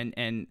messed up.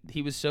 And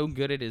he was so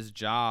good at his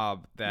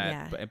job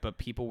that, but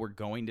people were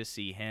going to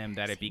see him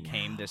that it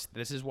became this.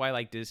 This is why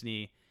like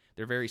Disney,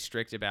 they're very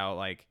strict about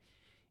like,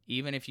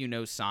 even if you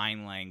know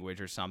sign language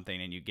or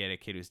something and you get a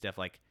kid who's deaf,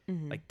 like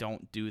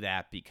don't do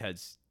that,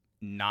 because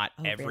not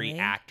every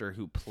actor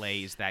who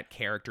plays that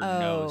character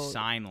knows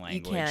sign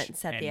language. You can't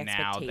set the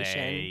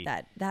expectation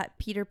that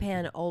Peter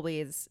Pan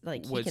always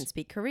he can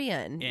speak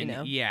Korean.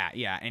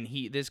 Yeah. And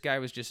this guy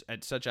was just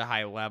at such a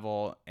high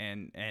level,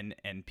 and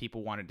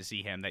people wanted to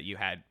see him that you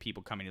had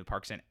people coming to the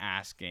parks and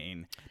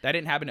asking. That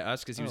didn't happen to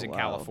us because he was in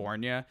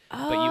California,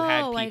 but you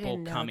had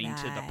people coming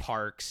to the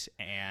parks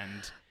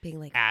and being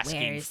like,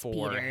 asking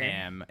for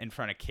him in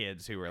front of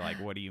kids who were like,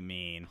 "What do you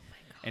mean?"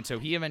 And so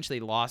he eventually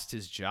lost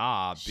his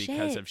job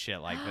because of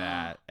shit like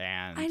that.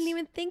 And I didn't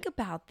even think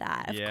about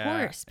that. Of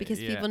course, because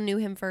people knew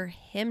him for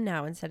him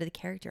now instead of the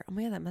character. Oh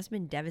my God, that must have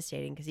been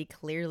devastating, because he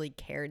clearly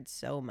cared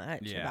so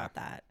much about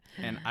that.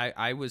 And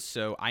I was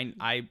so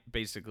I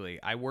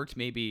basically I worked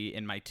maybe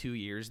in my 2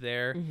 years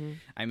there.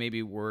 I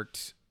maybe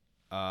worked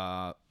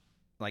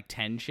like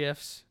 10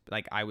 shifts.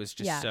 Like I was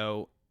just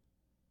so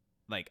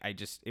like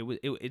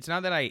it's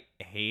not that I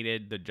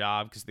hated the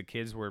job, because the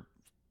kids were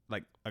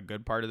like a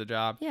good part of the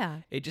job. Yeah.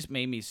 It just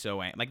made me so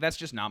like, that's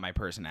just not my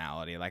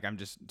personality. Like I'm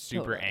just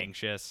super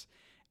anxious.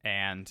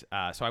 And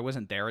so I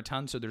wasn't there a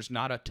ton. So there's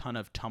not a ton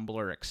of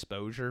Tumblr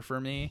exposure for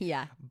me.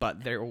 Yeah.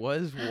 But there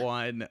was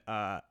one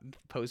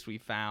post we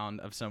found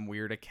of some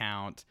weird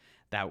account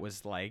that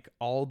was like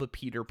all the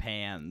Peter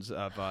Pans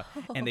of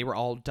and they were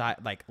all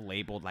like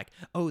labeled like,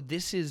 oh,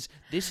 this is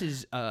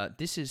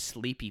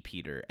Sleepy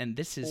Peter, and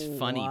this is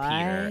Funny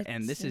Peter,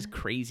 and this is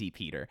Crazy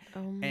Peter.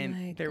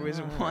 And there was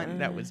one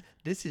that was,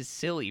 this is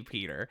Silly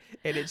Peter,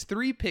 and it's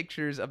 3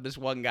 pictures of this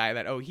one guy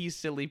that, oh, he's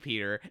Silly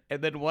Peter,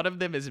 and then one of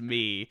them is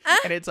me,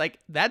 and it's like,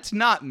 that's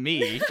not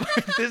me.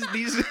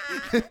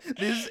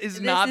 this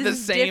is not the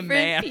same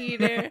man.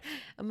 Peter.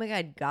 Oh my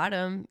God, got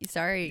him.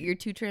 Sorry, you're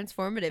too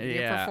transformative in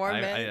your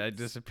performance.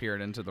 I disappeared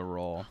into the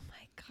role. Oh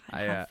my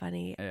God, how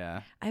funny.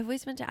 Yeah. I've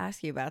always meant to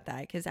ask you about that,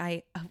 because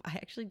I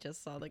actually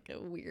just saw like a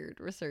weird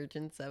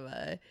resurgence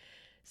of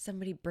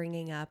somebody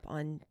bringing up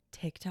on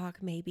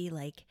TikTok maybe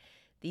like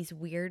these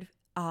weird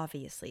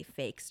obviously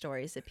fake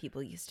stories that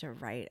people used to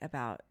write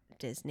about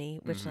Disney,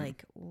 which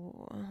like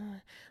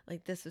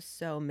this is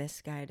so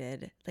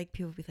misguided. Like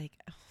people be like,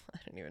 oh, I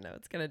don't even know,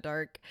 it's kind of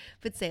dark,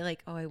 but say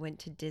like, oh, I went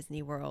to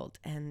Disney World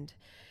and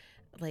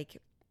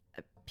like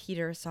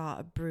Peter saw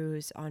a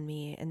bruise on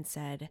me and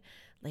said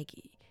like,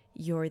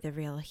 you're the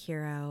real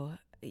hero.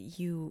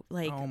 You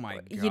like, oh my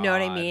God. You know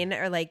what I mean?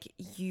 Or like,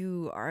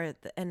 you are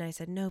and I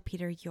said, no,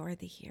 Peter, you're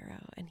the hero.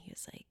 And he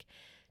was like,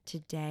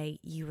 today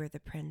you were the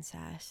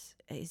princess,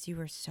 as you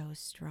were so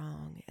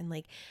strong. And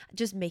like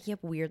just making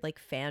up weird like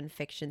fan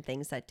fiction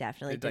things that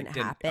definitely didn't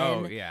happen.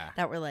 Oh yeah,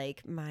 that were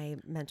like, my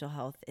mental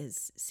health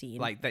is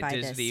seen like that by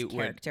Disney this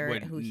character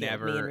would who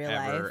never healed me in real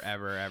ever,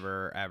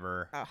 life.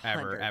 ever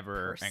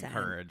 100%.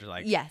 encourage.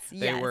 Like yes,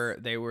 they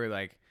were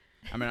like,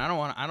 I mean, I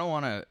don't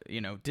want to,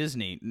 you know,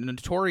 Disney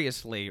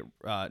notoriously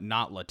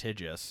not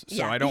litigious,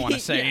 so I don't want to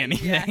say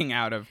anything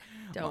out of.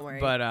 Don't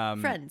worry. But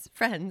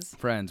friends.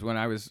 When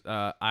I was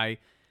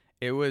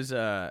it was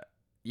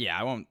yeah,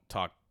 I won't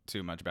talk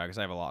too much about it because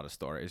I have a lot of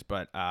stories,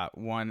 but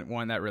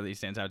one that really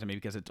stands out to me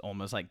because it's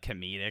almost like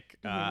comedic,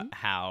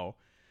 how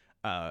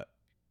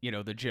you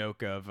know, the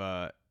joke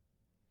of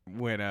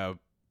when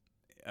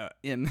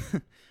in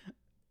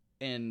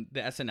in the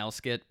SNL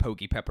skit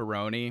Pokey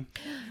Pepperoni,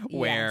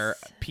 where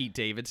Pete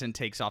Davidson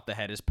takes off the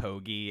head as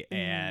Poggy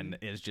and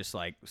is just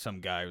like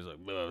some guy who's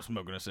like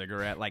smoking a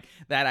cigarette. Like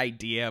that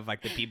idea of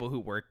like the people who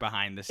work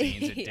behind the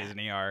scenes at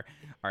Disney are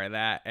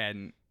that,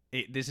 and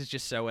this is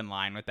just so in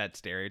line with that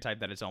stereotype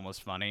that it's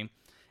almost funny.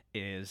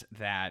 Is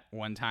that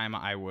one time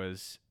I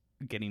was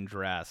getting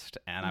dressed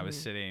and I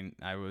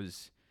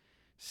was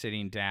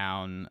sitting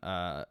down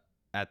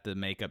at the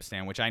makeup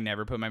stand, which I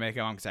never put my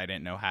makeup on because I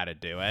didn't know how to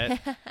do it.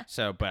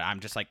 So, but I'm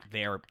just like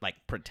there, like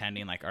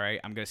pretending like, all right,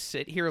 I'm going to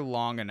sit here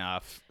long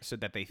enough so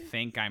that they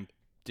think I'm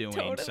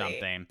doing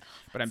something.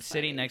 But I'm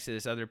sitting next to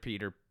this other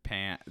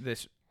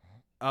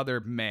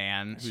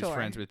man who's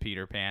friends with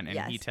Peter Pan.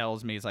 And he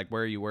tells me, he's like,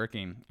 where are you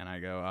working? And I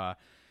go,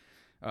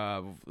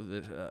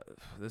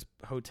 this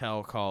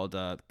hotel called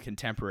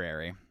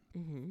Contemporary.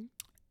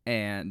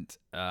 And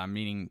I'm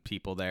meeting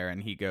people there.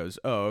 And he goes,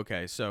 oh,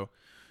 okay. So,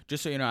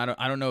 just so you know,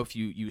 I don't know if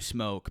you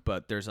smoke,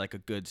 but there's like a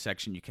good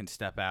section you can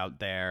step out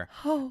there.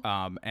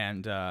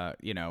 And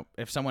you know,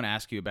 if someone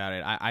asks you about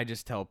it, I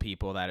just tell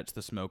people that it's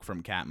the smoke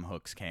from Captain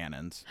Hook's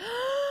cannons.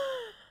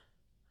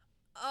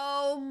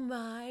 Oh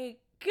my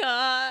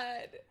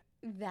God.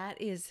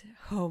 That is,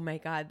 oh my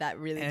God, that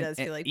really does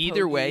feel like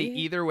either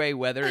way,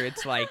 whether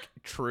it's like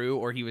true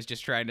or he was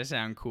just trying to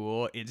sound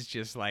cool, it's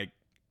just like,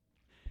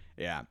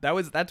 yeah,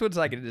 that's what's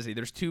like at Disney.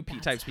 There's two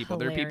types of people.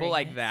 There are people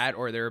like that,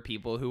 or there are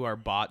people who are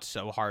bought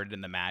so hard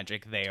in the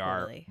magic they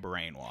are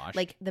brainwashed.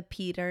 Like the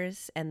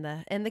Peters and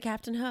the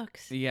Captain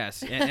Hooks.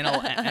 Yes,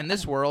 in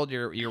this world,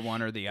 you're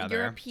one or the other.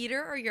 You're a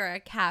Peter or you're a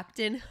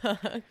Captain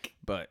Hook.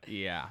 But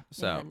yeah,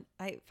 so man,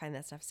 I find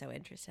that stuff so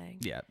interesting.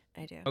 Yeah,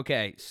 I do.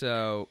 Okay,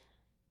 so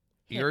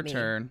your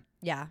turn.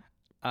 Yeah.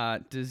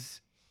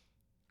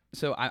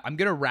 So I'm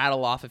gonna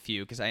rattle off a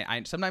few because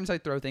I sometimes I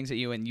throw things at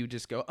you and you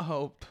just go,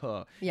 oh,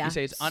 puh. Yeah. You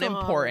say it's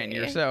unimportant.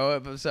 You're so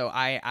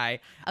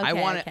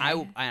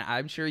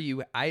I'm sure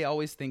you. I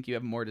always think you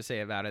have more to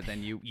say about it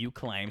than you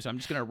claim. So I'm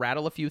just gonna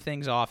rattle a few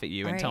things off at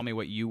you and tell me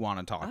what you want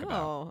to talk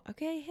about. Oh,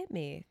 okay, hit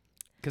me.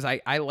 Because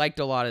I liked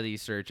a lot of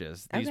these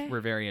searches. These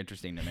were very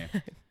interesting to me.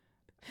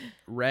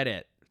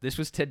 Reddit. This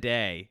was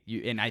today,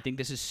 and I think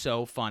this is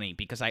so funny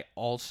because I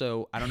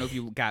don't know if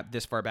you got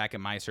this far back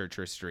in my search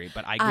history,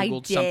 but I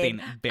Googled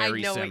something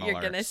very similar. What you're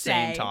gonna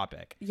same say.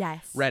 topic.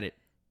 Yes. Reddit.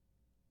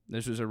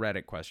 This was a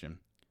Reddit question.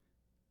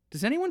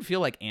 Does anyone feel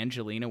like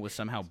Angelina was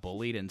somehow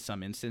bullied in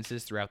some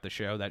instances throughout the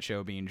show, that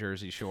show being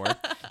Jersey Shore?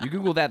 You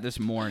Googled that this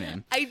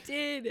morning. I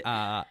did.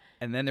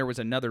 And then there was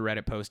another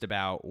Reddit post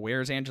about,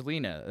 where's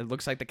Angelina? It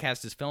looks like the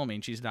cast is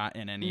filming. She's not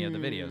in any of the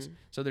videos.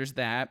 So there's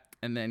that.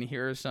 And then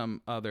here are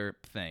some other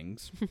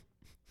things.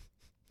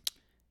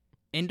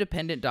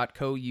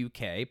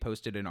 Independent.co.uk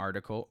posted an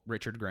article.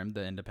 Richard Grimm,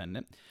 the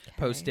Independent,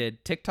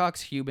 posted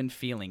TikTok's human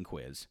feeling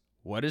quiz.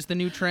 What is the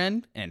new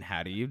trend and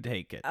how do you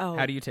take it? Oh,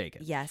 how do you take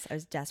it? Yes, I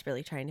was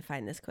desperately trying to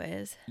find this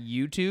quiz.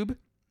 YouTube.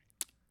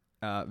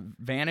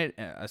 Vanity,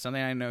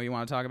 something I know you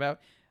want to talk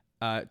about.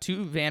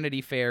 2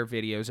 Vanity Fair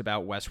videos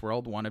about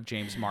Westworld, one of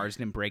James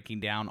Marsden breaking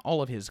down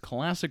all of his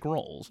classic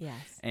roles.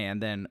 Yes.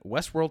 And then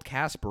Westworld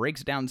cast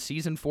breaks down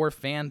season 4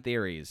 fan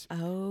theories.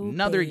 Oh,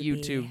 Another baby.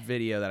 YouTube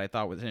video that I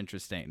thought was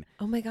interesting.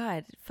 Oh my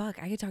God.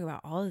 Fuck, I could talk about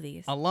all of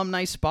these.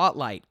 Alumni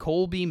Spotlight,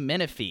 Colby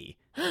Menifee,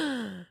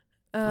 who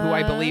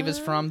I believe is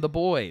from The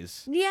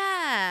Boys.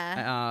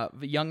 Yeah.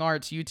 Young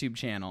Arts YouTube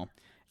channel.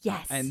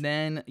 Yes. And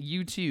then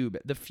YouTube,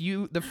 The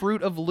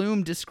Fruit of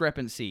Loom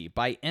Discrepancy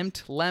by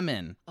Empt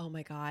Lemon. Oh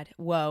my God.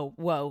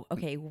 Whoa.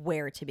 Okay,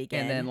 where to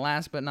begin? And then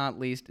last but not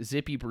least,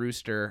 Zippy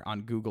Brewster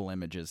on Google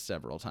Images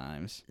several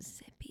times.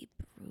 Zippy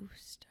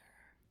Brewster.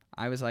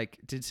 I was like,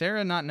 did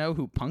Sarah not know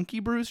who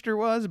Punky Brewster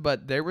was?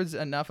 But there was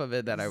enough of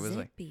it that I was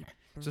Zippy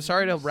like, so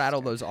sorry to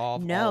rattle those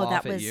off. No,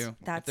 at you.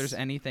 That's if there's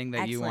anything that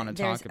excellent. you want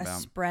to There's talk about.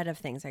 a spread of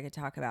things I could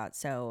talk about.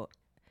 So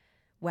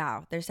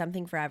wow, there's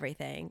something for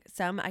everything.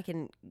 Some I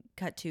can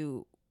cut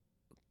to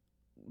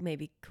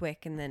maybe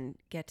quick and then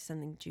get to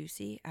something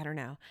juicy. I don't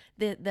know.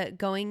 The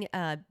going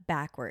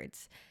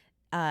backwards.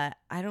 I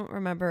don't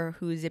remember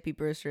who Zippy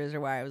Brewster is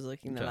or why I was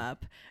looking them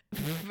up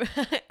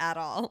at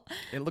all.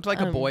 It looked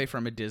like a boy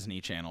from a Disney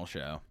Channel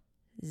show.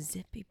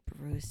 Zippy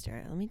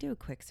Brewster. Let me do a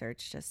quick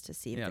search just to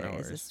see if there no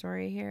is a worries.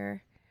 story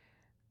here.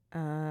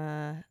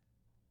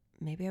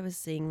 Maybe I was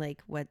seeing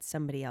like what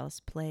somebody else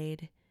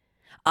played.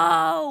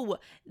 Oh,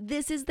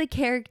 this is the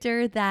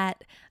character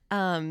that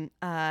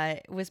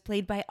was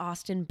played by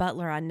Austin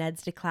Butler on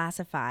Ned's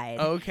Declassified.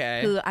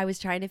 Okay. Who I was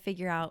trying to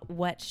figure out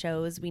what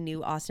shows we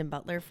knew Austin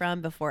Butler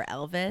from before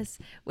Elvis,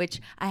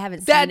 which I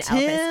haven't That's seen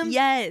Elvis. him?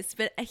 Yes,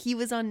 but he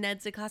was on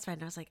Ned's Declassified,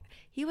 and I was like,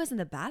 he wasn't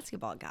the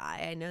basketball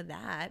guy. I know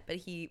that, but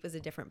he was a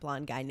different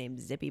blonde guy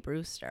named Zippy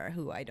Brewster,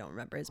 who I don't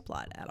remember his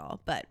plot at all.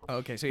 But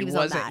Okay, so he was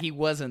on that. he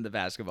wasn't the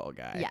basketball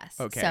guy. Yes.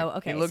 Okay. So,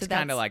 okay, He looks so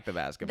kind of that's- like the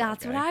basketball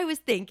that's guy. what I was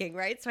thinking,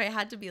 right? So I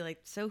had to be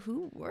like, so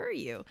who were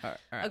you? All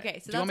right. Okay,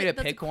 so do you want me to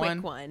that's pick a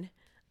quick one.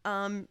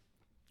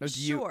 Or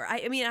do you- Sure.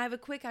 I mean, I have a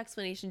quick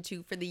explanation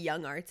too for the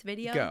Young Arts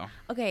video. Go.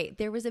 Okay,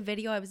 there was a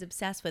video I was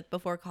obsessed with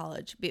before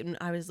college.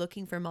 I was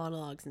looking for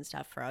monologues and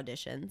stuff for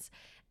auditions.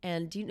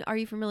 And are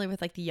you familiar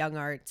with like the Young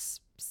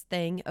Arts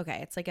thing? Okay,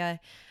 it's like a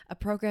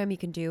program you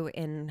can do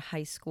in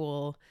high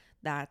school.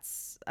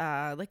 That's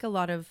like a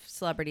lot of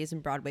celebrities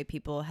and Broadway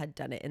people had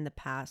done it in the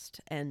past,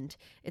 and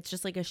it's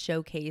just like a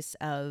showcase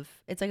of,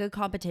 it's like a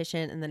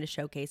competition and then a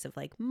showcase of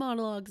like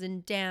monologues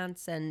and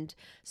dance and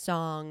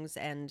songs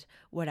and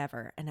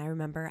whatever. And I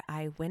remember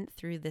I went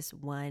through this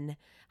one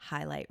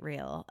highlight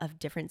reel of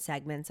different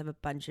segments of a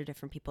bunch of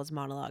different people's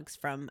monologues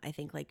from I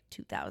think like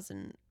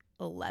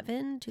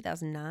 2011,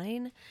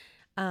 2009.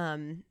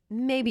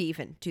 Maybe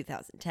even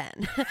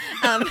 2010.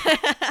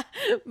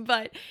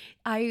 But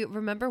I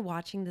remember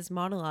watching this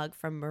monologue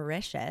from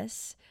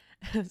Mauritius.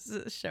 This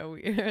is a show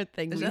weird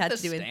thing Is we that had the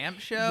to do. stamp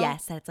show?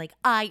 Yes, that's like,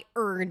 I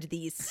earned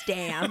these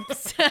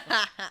stamps.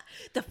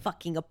 The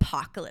fucking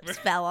apocalypse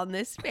fell on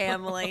this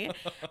family.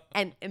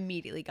 And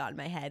immediately got in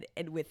my head.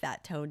 And with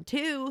that tone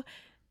too,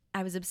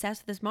 I was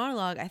obsessed with this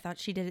monologue. I thought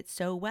she did it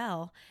so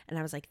well. And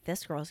I was like,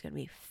 this girl's going to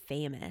be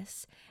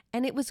famous.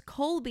 And it was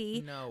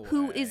Colby, No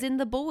who way. is in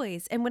The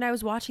Boys. And when I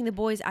was watching The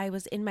Boys, I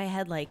was in my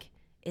head like,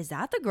 is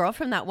that the girl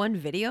from that one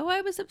video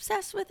I was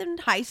obsessed with in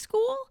high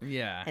school?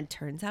 Yeah. And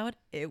turns out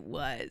it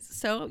was.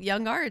 So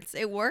Young Arts,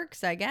 it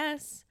works, I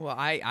guess. Well,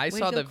 I Way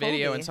saw to the go,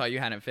 video Colby. and saw you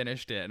hadn't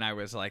finished it, and I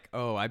was like,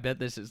 oh, I bet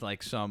this is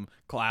like some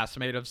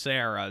classmate of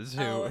Sarah's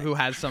Oh. who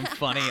has some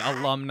funny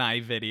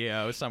alumni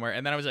video somewhere.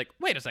 And then I was like,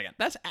 wait a second,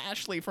 that's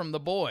Ashley from The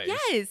Boys.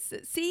 Yes.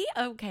 See?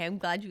 Okay, I'm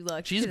glad you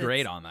looked. She's 'cause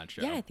great it's- on that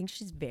show. Yeah, I think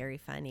she's very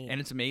funny.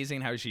 And it's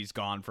amazing how she's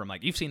gone from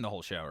like, you've seen the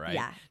whole show, right?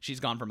 Yeah. She's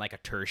gone from like a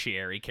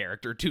tertiary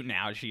character to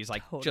now she's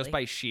like just Totally.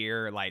 by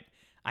sheer like,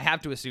 I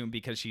have to assume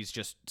because she's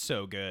just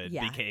so good,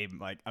 Yeah. became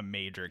like a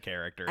major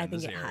character I in the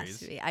think it has series.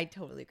 to be. I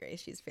totally agree.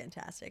 She's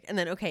fantastic. And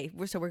then, okay,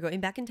 we're going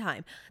back in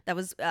time. That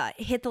was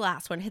hit the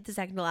last one, hit the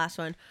second to last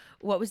one.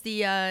 What was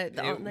the on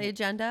the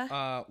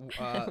agenda?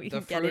 We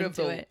The can get fruit of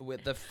into the it.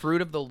 with the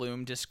fruit of the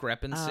loom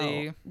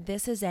discrepancy. Oh,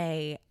 this is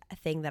a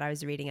thing that I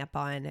was reading up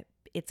on.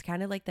 It's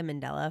kind of like the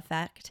Mandela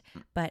effect.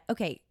 But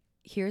okay,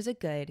 here's a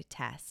good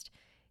test.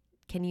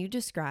 Can you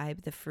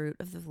describe the Fruit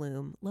of the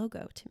Loom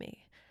logo to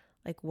me?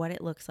 Like what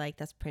it looks like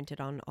that's printed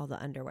on all the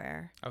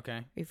underwear. Okay.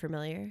 Are you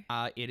familiar?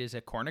 It is a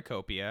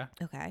cornucopia,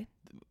 Okay.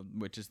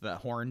 which is the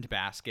horned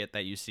basket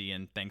that you see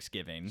in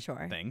Thanksgiving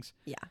Sure. things.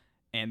 Yeah.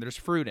 And there's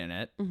fruit in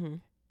it. Mm-hmm.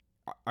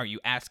 Are you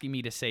asking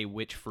me to say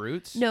which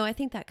fruits? No, I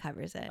think that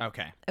covers it.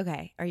 Okay.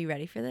 Okay. Are you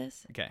ready for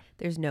this? Okay.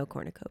 There's no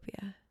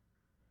cornucopia.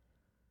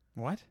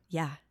 What?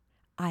 Yeah.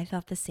 I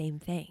thought the same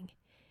thing.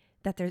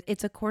 That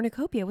it's a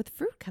cornucopia with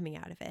fruit coming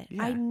out of it.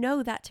 Yeah. I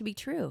know that to be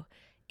true.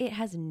 It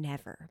has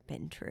never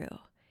been true.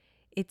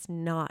 It's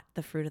not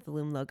the Fruit of the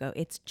Loom logo.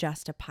 It's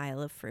just a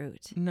pile of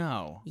fruit.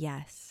 No.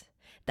 Yes.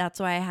 That's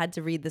why I had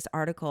to read this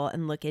article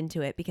and look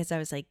into it because I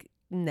was like,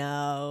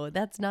 no,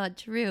 that's not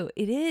true.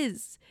 It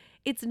is.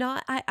 It's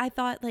not. I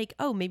thought like,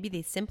 oh, maybe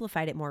they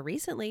simplified it more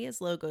recently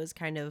as logos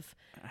kind of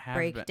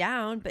break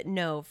down. But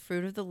no,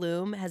 Fruit of the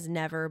Loom has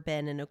never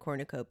been in a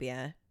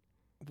cornucopia.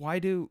 Why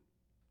do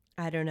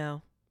I don't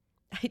know.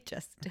 I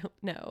just don't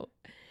know.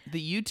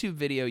 the YouTube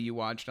video you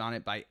watched on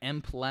it by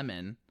M.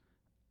 Lemon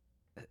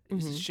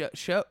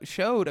Mhm.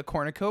 showed a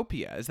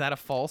cornucopia? Is that a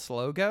false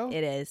logo?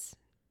 It is.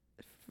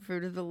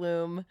 Fruit of the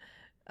Loom.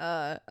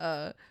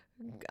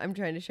 I'm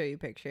trying to show you a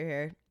picture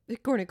here. The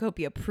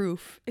cornucopia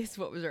proof is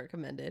what was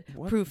recommended.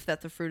 What? Proof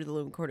that the Fruit of the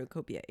Loom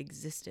cornucopia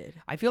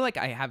existed. I feel like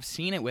I have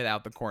seen it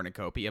without the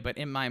cornucopia, but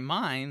in my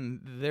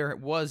mind, there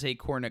was a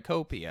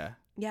cornucopia.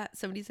 Yeah,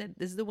 somebody said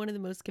this is one of the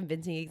most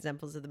convincing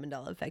examples of the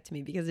Mandela effect to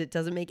me because it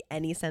doesn't make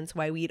any sense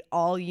why we'd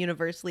all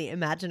universally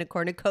imagine a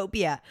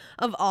cornucopia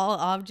of all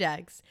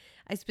objects.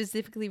 I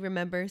specifically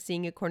remember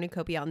seeing a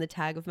cornucopia on the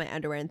tag of my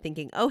underwear and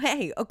thinking, oh,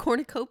 hey, a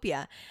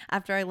cornucopia,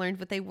 after I learned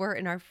what they were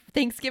in our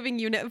Thanksgiving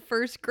unit of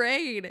first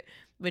grade,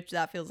 which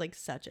that feels like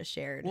such a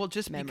shared Well,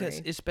 just memory.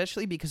 because,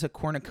 especially because a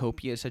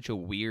cornucopia is such a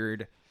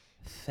weird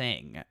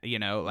thing, you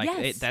know, like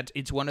Yes.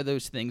 it's one of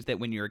those things that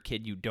when you're a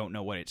kid you don't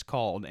know what it's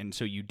called, and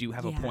so you do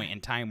have a Yeah. point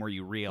in time where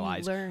you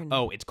realize, learn.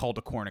 oh, it's called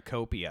a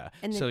cornucopia,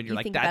 And then so you're you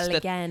like, think that's about it the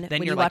again then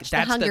when you're you like, watch the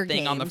that's Hunger the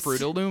thing on the Games.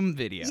 Fruit of Loom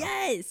video.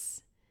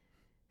 Yes.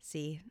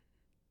 See.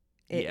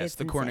 Yes, It's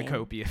the insane.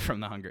 cornucopia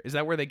from the Hunger. Is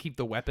that where they keep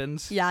the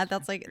weapons? Yeah,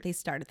 that's like they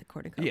started the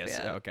cornucopia. Yes.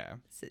 Okay.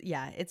 So,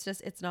 yeah,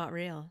 it's not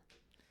real.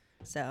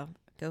 So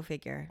go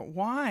figure.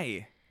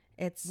 Why?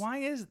 Why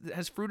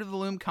Has Fruit of the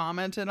Loom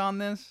commented on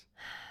this?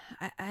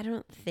 I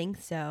don't think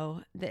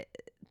so.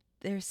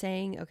 They're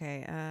saying,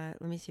 okay,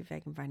 let me see if I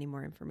can find any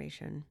more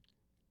information.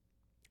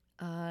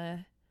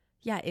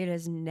 Yeah, it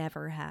has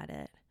never had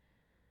it.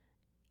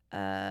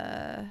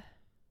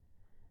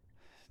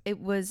 It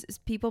was,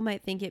 people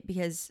might think it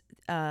because,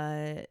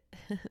 I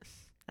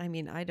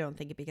mean, I don't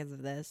think it because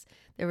of this.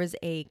 There was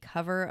a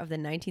cover of the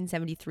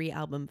 1973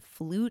 album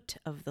Flute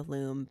of the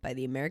Loom by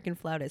the American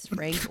flautist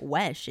Frank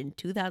Wesh in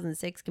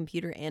 2006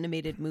 computer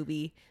animated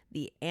movie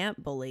The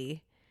Ant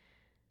Bully.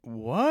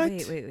 What?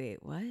 Wait,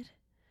 what?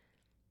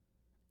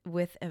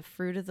 With a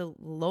Fruit of the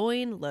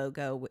Loin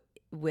logo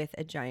with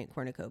a giant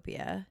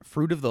cornucopia.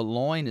 Fruit of the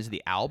Loin is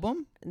the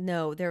album?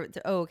 No,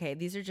 okay.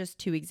 These are just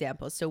two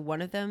examples. So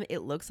one of them, it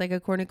looks like a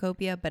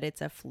cornucopia, but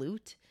it's a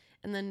flute,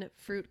 and then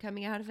fruit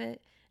coming out of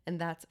it, and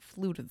that's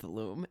Flute of the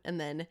Loom. And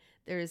then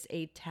there's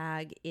a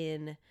tag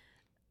in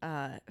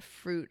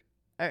fruit,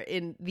 or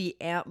in the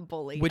Ant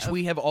Bully, Which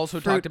we have also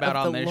Fruit talked about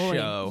of on the this Loin.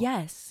 show.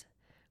 Yes.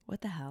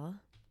 What the hell?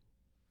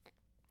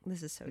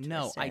 This is so twisted.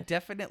 No, I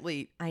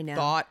definitely I know.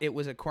 thought it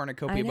was a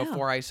cornucopia I know.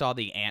 before I saw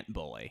the Ant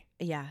Bully.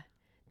 Yeah.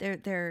 They're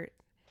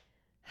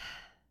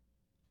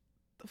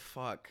The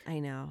fuck? I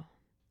know.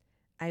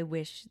 I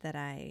wish that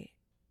I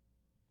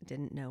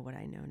didn't know what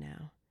I know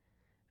now.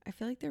 I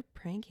feel like they're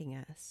pranking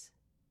us.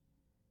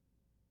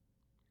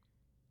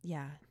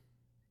 Yeah.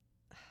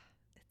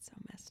 It's so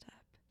messed up.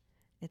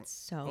 It's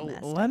so messed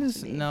up. Let us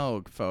to me.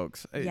 know,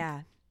 folks.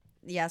 Yeah.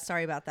 Yeah,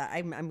 sorry about that.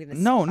 I'm going to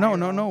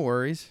No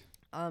worries.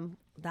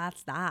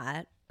 That's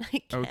that. I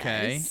guess.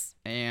 Okay.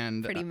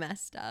 And Pretty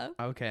messed up.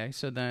 okay,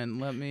 so then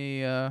let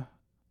me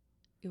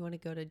You want to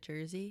go to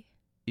Jersey?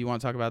 you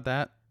want to talk about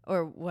that?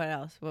 Or what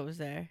else? What was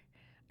there?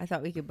 I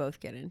thought we could both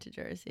get into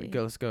Jersey.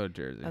 Let's go to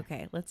Jersey.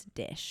 Okay, let's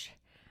dish.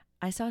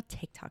 I saw a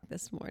TikTok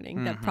this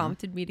morning that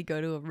prompted me to go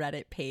to a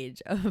Reddit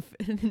page of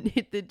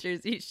the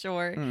Jersey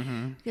Shore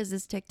because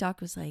this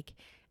TikTok was like,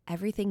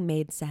 everything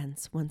made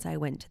sense once I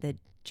went to the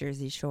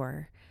Jersey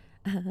Shore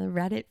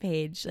Reddit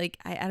page. Like,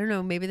 I don't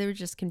know, maybe they were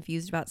just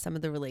confused about some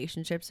of the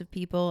relationships of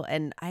people,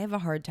 and I have a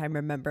hard time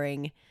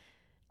remembering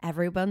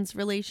everyone's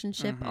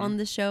relationship on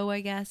the show,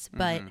 I guess.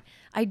 But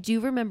I do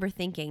remember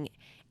thinking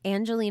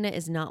Angelina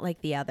is not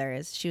like the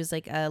others. She was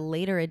like a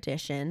later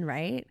edition,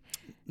 right?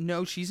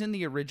 No, she's in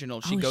the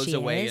original. She Oh, goes she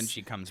away is? and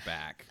she comes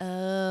back.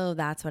 Oh,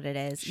 that's what it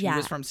is. She yeah.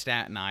 was from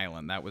Staten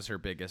Island. That was her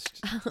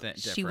biggest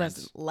difference. She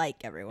wasn't like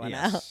everyone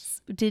Yes.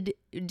 else. Did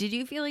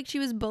you feel like she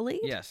was bullied?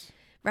 Yes.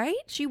 Right?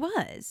 She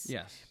was.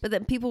 Yes. But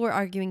then people were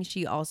arguing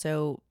she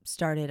also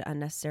started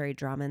unnecessary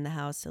drama in the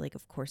house. So, like,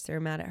 of course they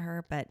were mad at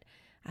her. But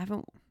I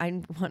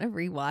want to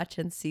rewatch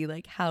and see,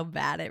 like, how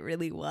bad it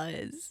really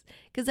was.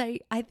 Because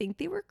I think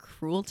they were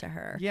cruel to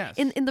her. Yes.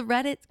 In the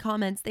Reddit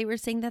comments, they were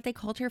saying that they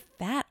called her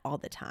fat all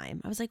the time.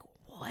 I was like,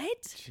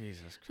 what?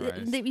 Jesus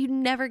Christ. You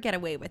never get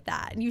away with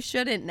that. And you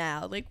shouldn't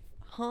now. Like,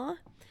 huh?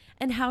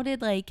 And how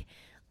did, like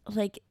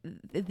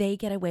they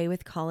get away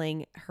with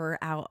calling her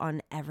out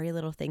on every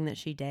little thing that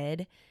she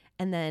did,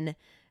 and then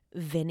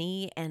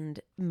Vinny and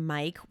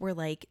Mike were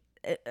like,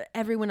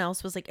 everyone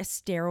else was like a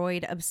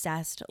steroid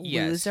obsessed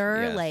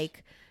loser, yes.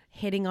 like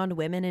hitting on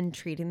women and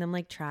treating them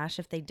like trash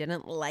if they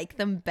didn't like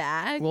them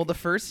back. Well, the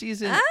first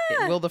season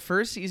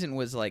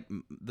was like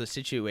the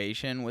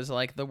situation was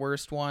like the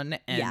worst one,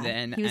 and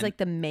then he was like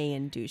the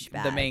main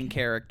douchebag, the main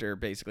character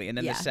basically. And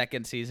then Yeah. the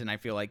second season, I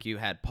feel like you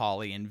had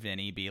Polly and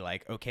Vinny be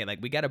like, okay, like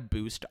we got to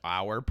boost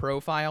our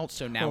profile,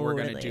 so now we're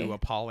gonna do Totally. a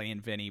Polly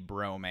and Vinny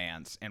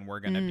bromance, and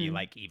we're gonna be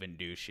like even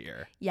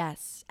douchier.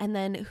 Yes. And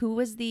then who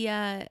was the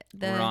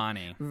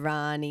Ronnie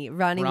Ronnie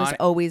was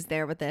always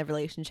there with the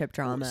relationship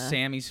drama.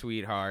 Sammy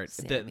Sweetheart,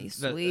 Sammy the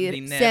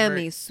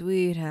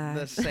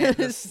Sweetheart.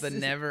 the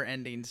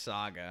never-ending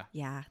saga.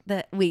 Yeah.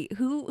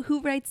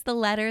 Who writes the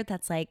letter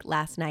that's like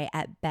last night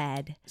at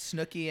bed?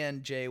 Snooki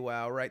and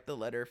JWoww write the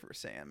letter for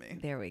Sammy.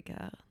 There we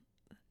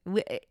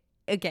go.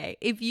 Okay,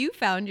 if you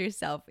found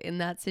yourself in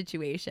that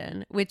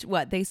situation, which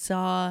they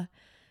saw,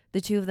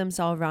 the two of them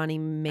saw Ronnie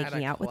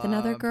making out with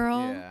another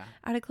girl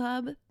at a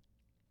club,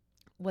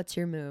 what's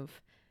your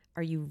move?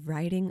 Are you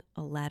writing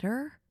a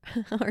letter?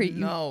 Or are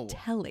you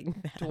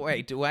telling them?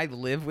 Wait, do I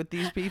live with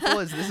these people?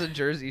 Is this a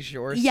Jersey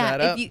Shore Yeah,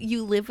 setup? if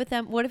you live with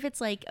them, what if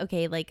it's like,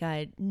 okay, like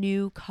a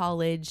new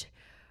college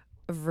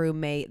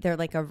roommate, they're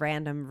like a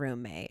random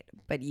roommate,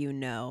 but you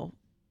know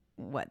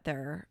what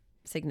their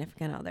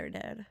significant other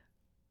did?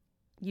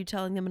 You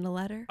telling them in a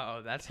letter?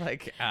 Oh, that's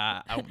like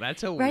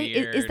that's a Right?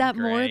 weird. Is that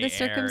more gray the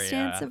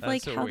circumstance area. of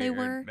like That's a how they weird-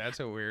 were? That's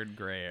a weird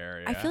gray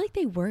area. I feel like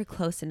they were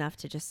close enough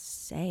to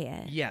just say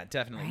it. Yeah,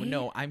 definitely. Right?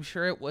 No, I'm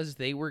sure it was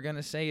they were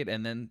gonna say it,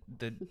 and then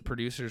the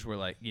producers were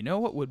like, you know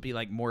what would be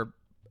like more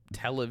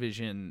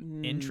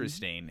television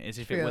interesting is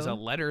if it was a true.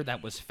 letter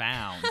that was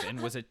found and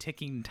was a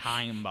ticking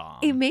time bomb.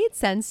 It made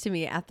sense to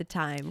me at the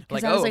time.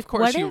 Like, I was of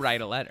course what you if,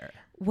 write a letter.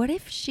 What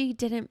if she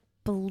didn't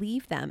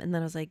believe them? And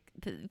then I was like,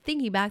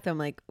 thinking back, I'm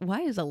like,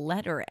 why is a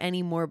letter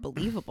any more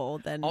believable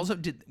than? Also,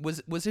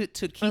 was it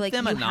to keep like,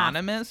 them you have-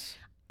 anonymous?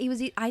 It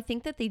was. I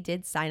think that they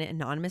did sign it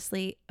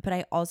anonymously, but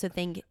I also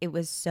think it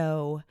was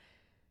so.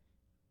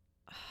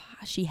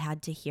 She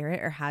had to hear it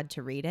or had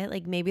to read it.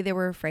 Like maybe they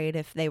were afraid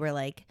if they were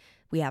like,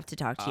 we have to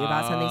talk to you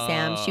about something,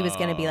 Sam. She was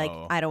gonna be like,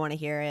 I don't want to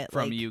hear it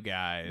From like, you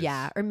guys.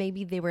 Yeah, or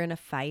maybe they were in a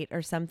fight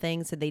or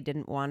something, so they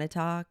didn't want to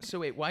talk. So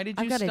wait, why did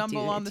I've you gotta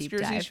stumble do a on this deep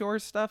Jersey dive. Shore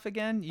stuff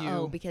again?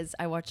 Oh, because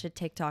I watched a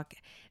TikTok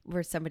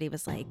where somebody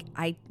was like,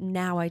 I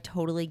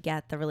totally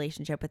get the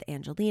relationship with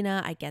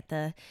Angelina. I get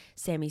the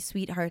Sammy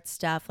Sweetheart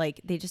stuff.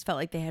 Like they just felt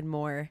like they had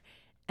more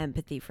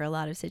empathy for a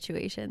lot of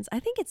situations. I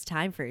think it's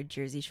time for a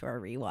Jersey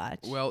Shore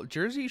rewatch. Well,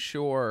 Jersey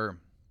Shore,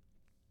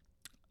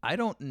 I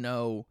don't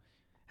know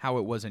how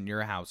it was in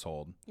your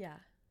household. Yeah.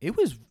 It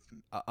was,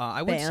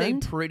 I would say,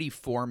 Banned? pretty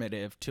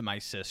formative to my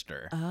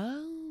sister.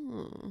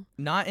 Oh.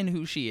 Not in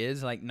who she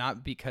is, like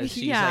not because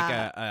she's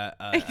Yeah. like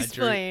a jerk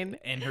Explain.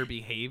 in her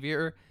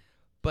behavior,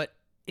 but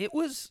it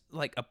was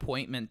like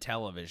appointment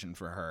television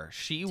for her.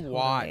 She Totally.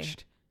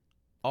 watched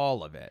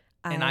all of it.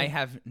 And I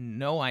have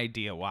no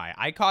idea why.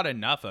 I caught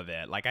enough of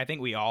it. Like, I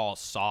think we all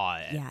saw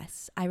it.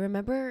 Yes. I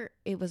remember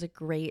it was a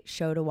great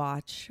show to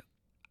watch,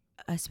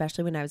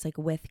 especially when I was like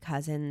with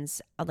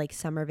cousins, like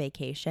summer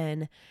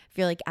vacation. If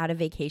you're like at a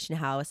vacation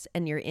house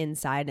and you're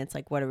inside and it's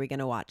like, what are we going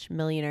to watch?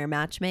 Millionaire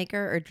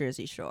Matchmaker or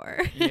Jersey Shore?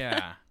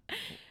 Yeah.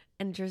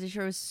 And Jersey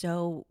Shore was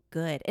so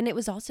good. And it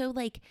was also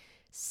like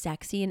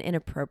sexy and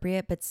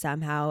inappropriate, but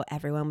somehow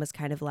everyone was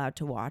kind of allowed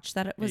to watch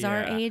that it was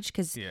our Yeah. age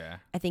because Yeah.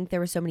 I think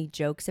there were so many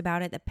jokes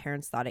about it that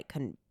parents thought it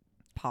couldn't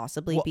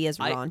possibly Well, be as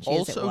raunchy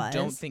I as it also was.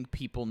 don't think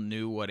people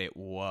knew what it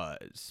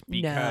was No.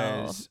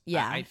 because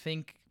Yeah. I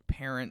think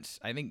parents,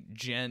 I think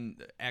Gen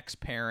X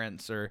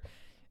parents or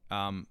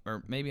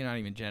maybe not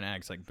even Gen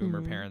X, like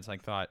boomer Mhm. parents,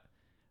 like thought,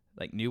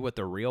 like knew what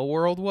the real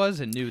world was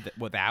and knew that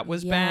what that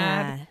was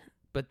bad. Yeah.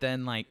 But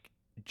then like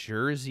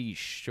Jersey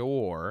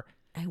Shore,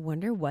 I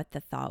wonder what the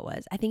thought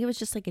was. I think it was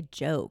just like a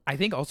joke. I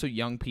think also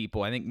young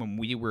people, I think when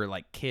we were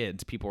like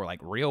kids, people were like,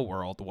 real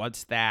world,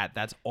 what's that?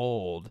 That's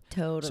old.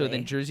 Totally. So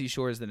then Jersey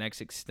Shore is the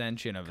next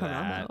extension of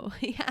that. Konomo.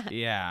 Yeah.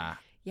 Yeah.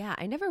 Yeah.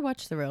 I never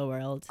watched The Real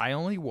World. I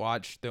only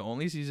watched, the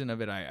only season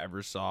of it I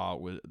ever saw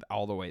was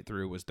all the way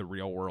through was The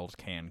Real World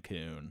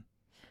Cancun.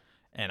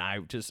 And I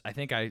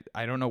think I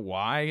don't know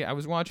why I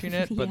was watching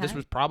it, but this Yeah.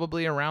 was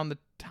probably around the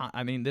time,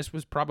 I mean, this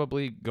was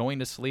probably going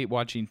to sleep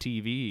watching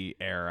TV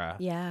era.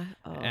 Yeah.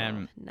 Oh,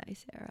 And-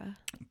 nice era.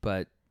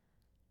 But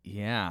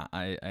yeah,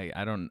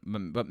 I don't,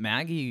 but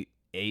Maggie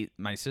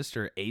my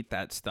sister ate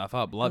that stuff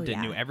up, loved it,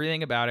 yeah. knew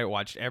everything about it,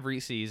 watched every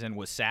season,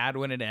 was sad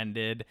when it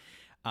ended.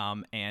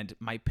 And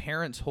my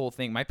parents'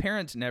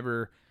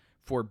 never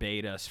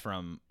forbade us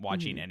from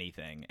watching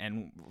anything.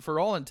 And for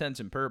all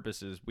intents and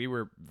purposes, we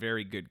were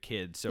very good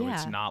kids. So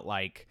it's Yeah. not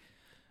like,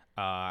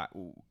 I'm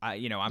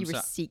You were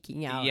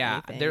seeking out.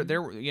 yeah, anything.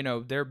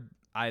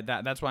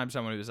 that's why I'm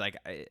someone who's like,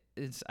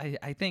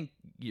 I think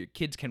your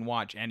kids can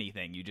watch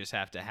anything. You just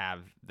have to have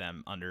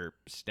them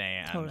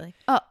understand. Totally.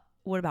 Oh,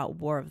 what about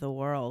War of the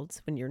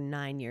Worlds when you're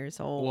 9 years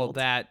old? Well,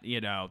 that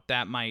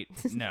might,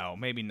 no,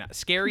 maybe not.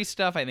 Scary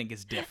stuff I think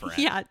is different.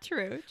 Yeah,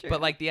 true.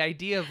 But like the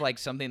idea of like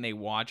something they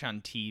watch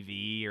on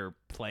TV or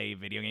play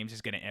video games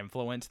is going to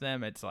influence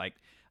them. It's like,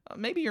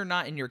 maybe you're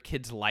not in your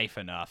kid's life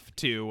enough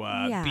to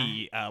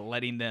be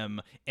letting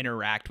them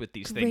interact with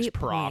these things Great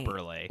point.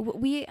 properly.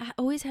 We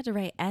always had to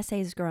write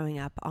essays growing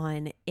up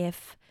on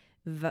if,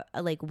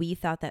 like, we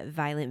thought that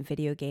violent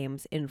video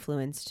games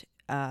influenced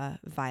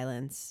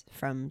violence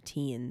from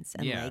teens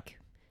and Yeah. like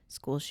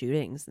school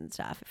shootings and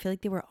stuff. I feel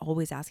like they were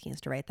always asking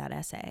us to write that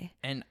essay.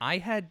 And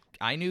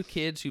I knew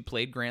kids who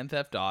played Grand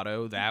Theft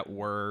Auto that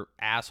were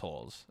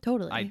assholes.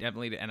 Totally. I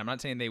definitely, and I'm not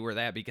saying they were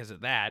that because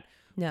of that,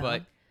 No.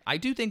 but I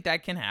do think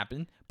that can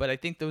happen. But I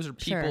think those are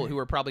people Sure. who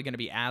are probably going to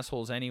be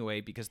assholes anyway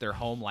because their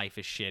home life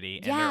is shitty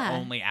and Yeah. their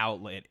only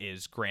outlet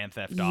is Grand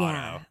Theft Auto.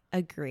 Yeah,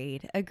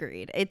 agreed.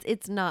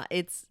 It's not.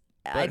 It's.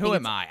 But who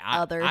am I?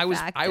 Other I was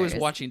factors.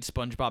 watching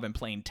SpongeBob and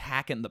playing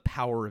Tack and the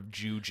Power of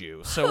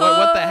Juju. So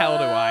what the hell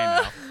do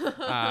I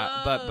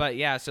know? But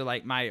yeah. So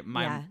like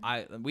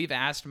we've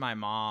asked my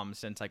mom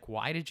since like,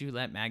 why did you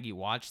let Maggie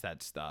watch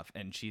that stuff?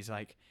 And she's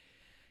like,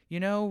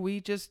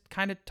 we just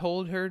kind of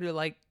told her to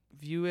like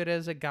view it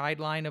as a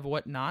guideline of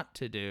what not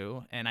to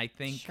do. And I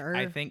think Sure.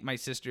 my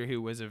sister,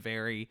 who was a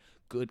very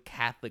good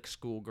Catholic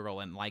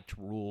schoolgirl and liked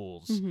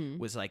rules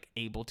was like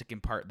able to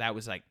compart. That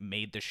was like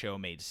made the show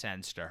made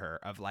sense to her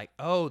of like,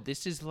 oh,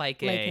 this is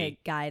like a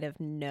guide of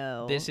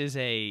no. This is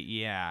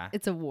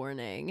it's a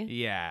warning.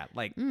 Yeah,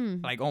 like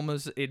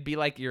almost it'd be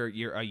like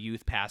you're a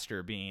youth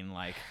pastor being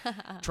like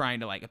trying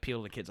to like appeal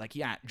to the kids. Like,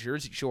 yeah,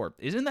 Jersey Shore,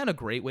 isn't that a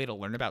great way to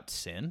learn about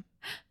sin?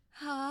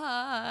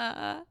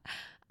 I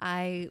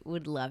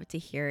would love to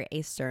hear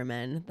a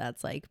sermon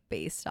that's like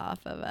based off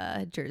of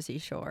a Jersey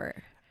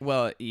Shore.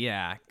 Well,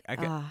 yeah.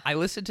 I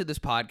listened to this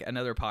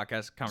another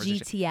podcast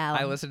conversation. GTL.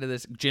 I listened to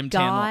this Jim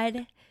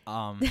God.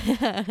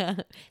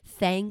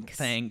 Thanks.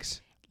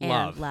 And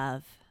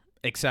love.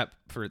 Except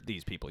for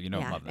these people,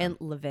 love them. And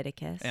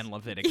Leviticus.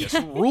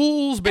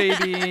 Rules,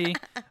 baby.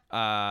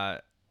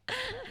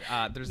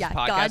 There's this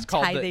podcast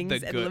called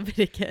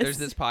There's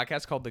this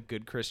podcast called the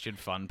Good Christian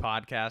Fun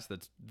Podcast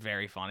that's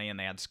very funny, and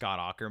they had Scott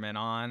Aukerman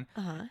on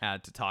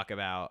to talk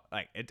about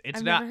like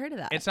I've never heard of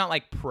that. It's not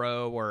like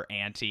pro or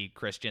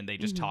anti-Christian. They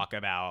just talk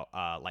about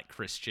like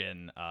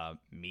Christian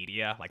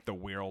media, like the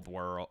weird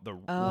world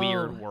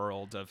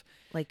of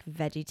like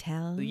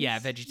VeggieTales. Yeah,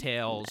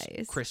 VeggieTales,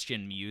 nice.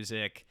 Christian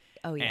music.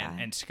 Oh yeah,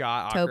 and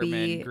Scott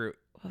Aukerman grew.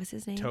 What was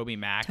his name? Toby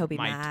Mac.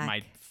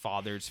 My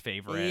father's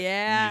favorite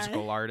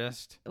musical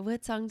artist.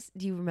 What songs?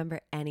 Do you remember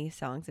any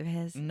songs of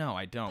his? No,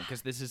 I don't,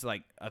 because this is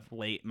like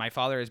my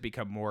father has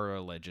become more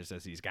religious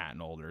as he's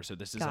gotten older, so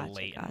this is a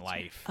late in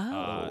life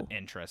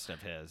interest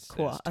of his.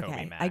 Cool.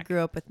 Okay. Mac. I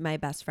grew up with my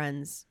best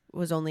friends.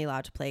 Was only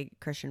allowed to play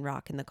Christian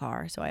rock in the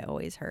car, so I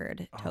always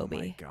heard Toby. Oh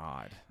my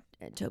God.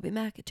 And Toby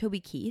Mac. Toby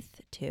Keith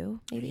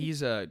too. Maybe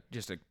he's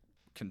just a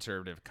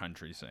conservative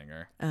country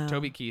singer.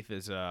 Toby Keith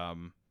is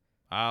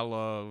I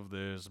love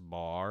this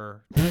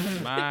bar.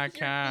 My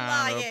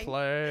kind of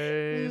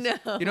place. No.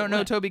 You don't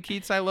know Toby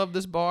Keith's I Love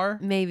This Bar?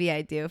 Maybe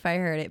I do if I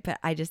heard it, but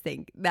I just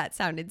think that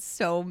sounded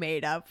so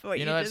made up.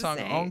 You know that song,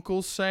 sang.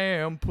 Uncle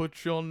Sam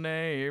put your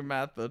name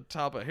at the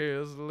top of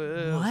his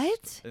list.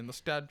 What? And the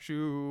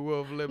Statue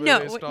of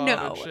Liberty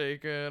started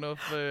shaking a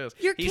fist.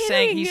 You're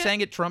kidding. He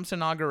sang at Trump's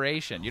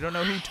inauguration. You don't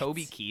know who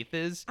Toby Keith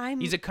is?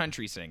 He's a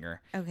country singer.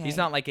 Okay. He's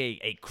not like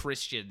a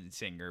Christian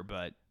singer,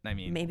 but I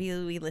mean, maybe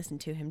we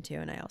listened to him too,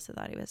 and I also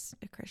thought he was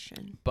a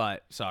Christian.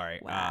 But sorry,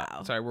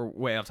 we're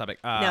way off topic.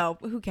 No,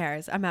 who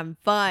cares? I'm having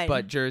fun.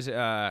 But Jersey,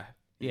 so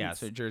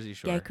Jersey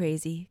Shore. Get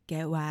crazy,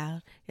 get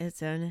wild.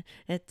 It's on.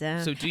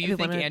 So, do you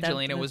think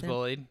Angelina was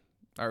bullied?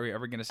 Are we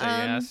gonna say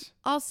yes?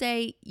 I'll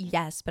say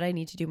yes, but I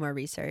need to do more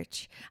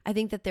research. I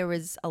think that there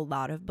was a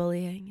lot of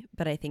bullying,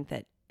 but I think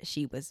that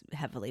she was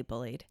heavily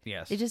bullied.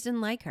 Yes, they just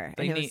didn't like her,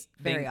 and it was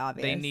very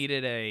obvious. They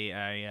needed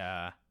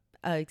a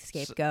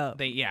scapegoat.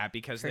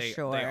 Because they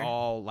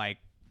all like,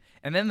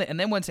 and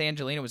then once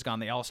Angelina was gone,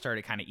 they all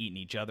started kind of eating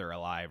each other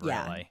alive.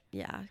 Really.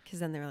 Yeah. Because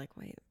then they were like,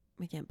 wait,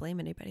 we can't blame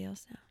anybody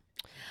else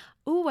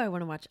now. Ooh, I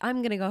want to watch.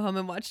 I'm gonna go home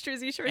and watch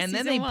Jersey Shore. And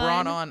then they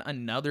brought on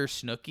another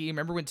Snooki.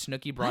 Remember when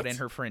Snooki brought in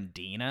her friend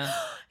Dina?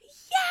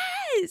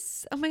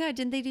 Yes. Oh my God!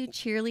 Didn't they do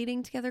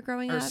cheerleading together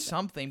growing up or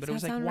something? But it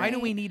was like, why do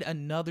we need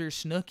another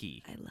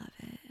Snooki? I love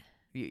it.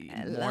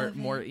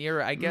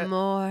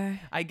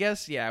 I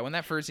guess yeah. When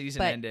that first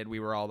season ended, we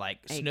were all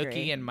like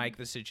Snooki and Mike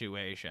the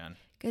Situation.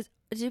 Because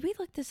did we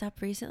look this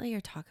up recently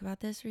or talk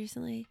about this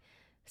recently?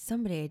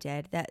 Somebody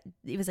did. That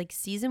it was like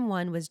season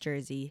 1 was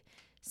Jersey,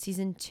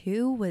 season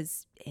 2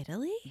 was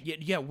Italy.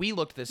 Yeah, we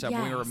looked this up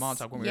when we were at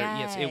Montauk.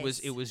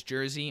 It was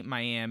Jersey,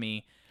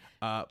 Miami.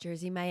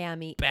 Jersey,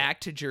 Miami.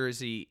 Back to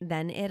Jersey.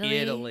 Then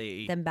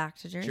Italy. Then back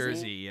to Jersey.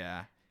 Jersey,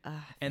 yeah.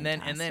 And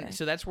then,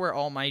 so that's where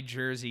all my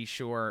Jersey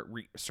Shore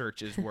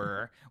researches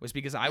was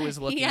because I was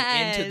looking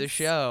into the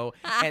show,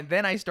 and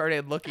then I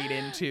stared looking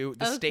into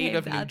the state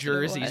of New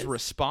Jersey's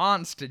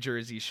response to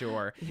Jersey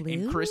Shore.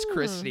 And Chris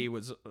Christie who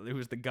was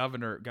the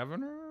governor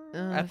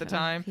at the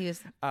time. He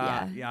was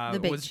the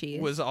big cheese.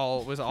 Was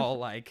all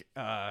like.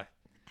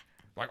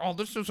 Oh,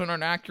 this isn't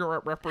an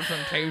accurate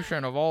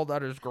representation of all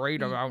that is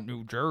great about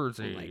New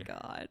Jersey. Oh my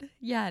God.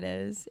 Yeah, it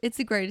is. It's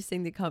the greatest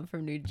thing to come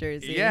from New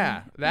Jersey.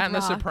 Yeah, that and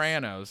The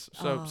Sopranos.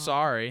 So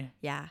sorry.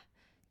 Yeah.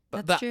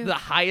 That's true. The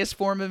highest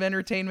form of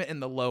entertainment and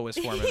the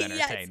lowest form of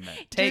entertainment.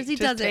 Yes. Jersey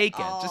does take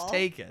it. Just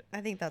take it. I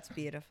think that's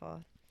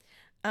beautiful.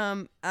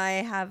 I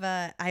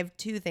have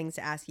 2 things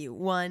to ask you.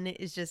 One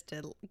is just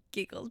to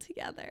giggle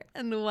together,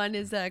 and the one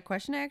is a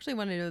question I actually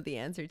want to know the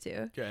answer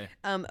to. Okay.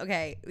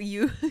 Okay.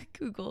 You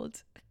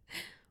Googled,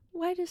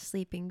 why does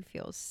sleeping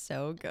feel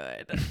so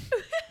good? I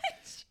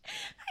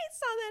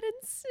saw that and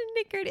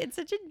snickered. It's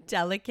such a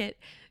delicate,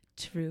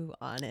 true,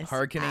 honest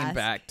Harkening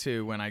back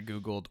to when I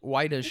Googled,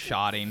 why does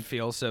shotting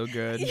feel so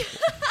good?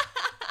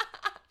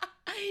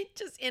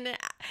 Just in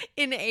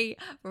a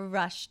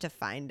rush to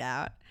find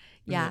out.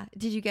 Yeah.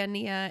 Did you get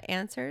any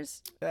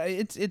answers?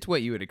 It's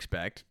what you would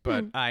expect,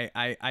 but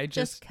I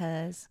just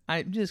cause.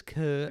 As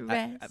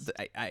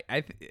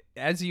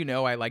you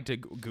know, I like to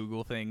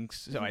Google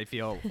things, so I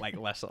feel like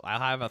less. I'll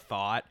have a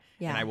thought,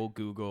 and I will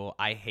Google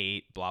I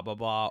hate blah blah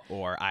blah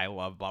or I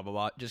love blah blah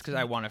blah, just because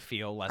I want to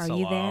feel less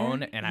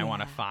alone, and I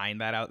want to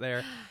find that out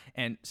there.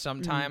 And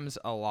sometimes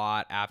a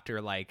lot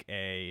after like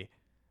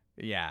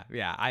Yeah.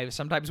 I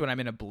sometimes when I'm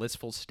in a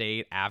blissful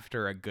state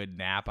after a good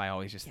nap, I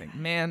always just think,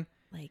 man,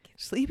 like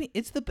sleeping,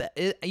 it's the best.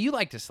 You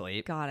like to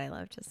sleep. God, I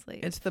love to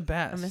sleep. It's the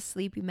best. I'm a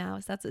sleepy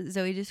mouse. That's what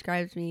Zoe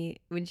describes me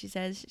when she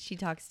says she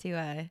talks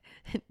to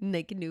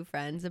like new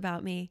friends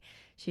about me.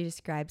 She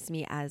describes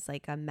me as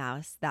like a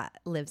mouse that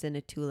lives in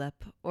a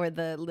tulip, or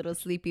the little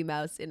sleepy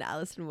mouse in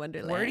Alice in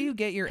Wonderland. Where do you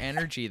get your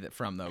energy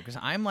from though? Because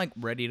I'm like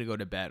ready to go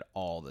to bed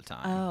all the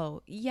time.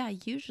 Oh, yeah,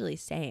 usually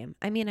same.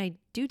 I mean, I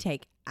do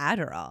take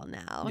Adderall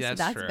now, Yeah, so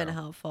that's that's been true.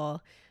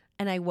 helpful.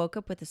 And I woke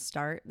up with a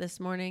start this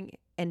morning,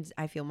 and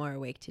I feel more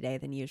awake today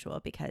than usual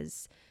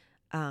because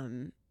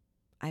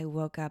I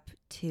woke up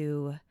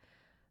to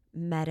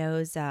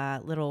Meadow's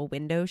little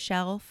window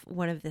shelf.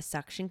 One of the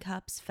suction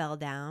cups fell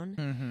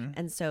down,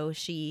 and so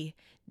she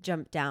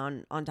jumped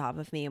down on top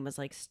of me and was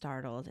like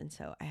startled, and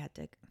so I had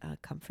to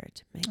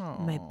comfort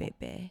my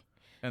baby.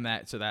 And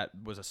that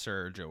was a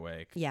surge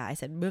awake. Yeah, I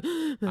said.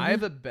 I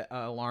have a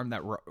alarm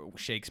that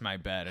shakes my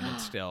bed, and it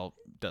still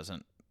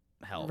doesn't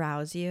help.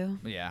 Rouse you.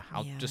 Yeah,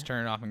 I'll just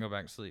turn it off and go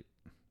back to sleep.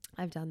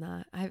 I've done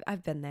that.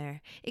 I've been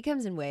there. It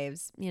comes in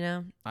waves, you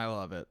know. I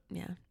love it.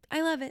 Yeah,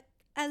 I love it.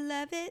 I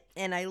love it,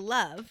 and I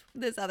love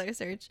this other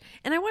search.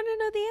 And I want to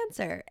know the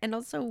answer, and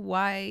also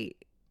why,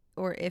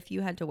 or if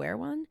you had to wear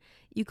one.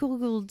 You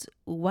googled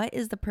what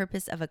is the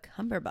purpose of a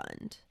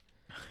cummerbund.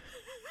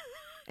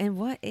 And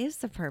what is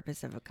the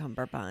purpose of a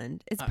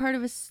cummerbund? It's part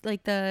of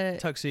like the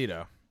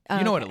tuxedo.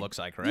 You know what it looks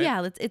like, right?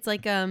 Yeah, it's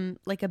like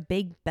a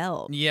big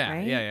belt. Yeah,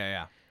 right?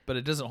 yeah. But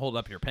it doesn't hold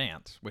up your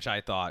pants, which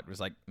I thought was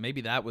like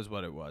maybe that was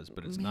what it was,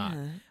 but it's not.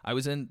 I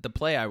was in the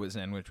play I was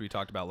in, which we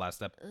talked about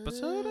last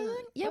episode.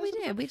 Yeah, we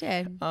did. We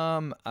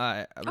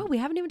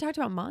haven't even talked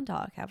about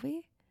Montauk, have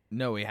we?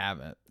 No, we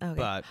haven't. Okay.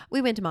 But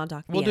we went to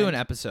Montauk. We'll do an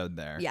episode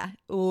there. Yeah.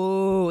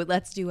 Oh,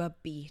 let's do a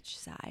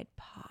beachside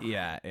pod.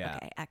 Yeah.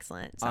 Okay,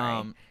 excellent.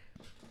 Sorry.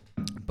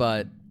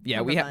 But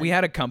yeah, we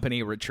had a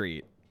company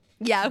retreat.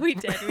 Yeah, we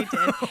did.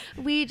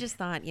 We just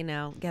thought,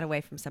 get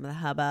away from some of the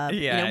hubbub.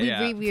 Yeah,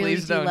 we really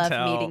do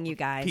love meeting you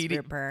guys,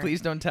 Rupert.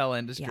 Please don't tell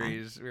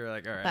Industries. Yeah. We were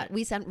like, all right. But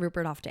we sent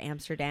Rupert off to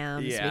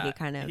Amsterdam so we could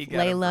kind of got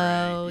lay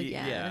low.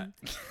 Yeah.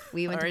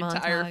 We went to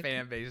Montauk. Our entire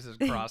fan base is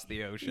across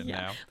the ocean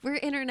now. We're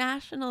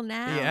international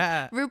now.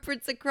 Yeah.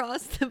 Rupert's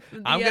across the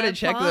I'm going to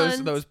check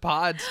pond. those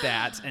pod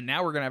stats, and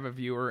now we're going to have a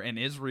viewer in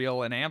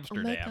Israel and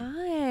Amsterdam. Oh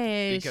my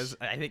gosh. Because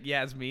I think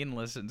Yasmin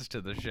listens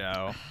to the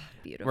show.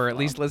 Beautiful. Or at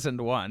least listened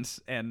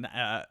once, and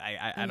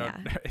I don't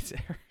know.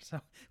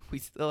 So we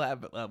still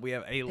have a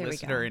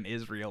listener in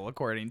Israel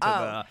according to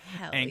the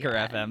Anchor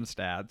FM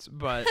stats.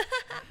 But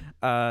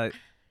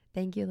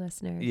thank you,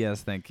 listeners.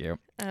 Yes, thank you.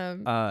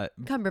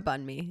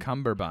 Cummerbund me.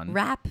 Cummerbund.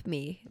 Wrap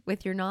me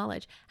with your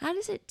knowledge. How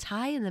does it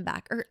tie in the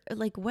back, or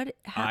like what?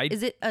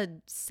 Is it a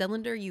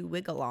cylinder you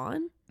wiggle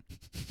on?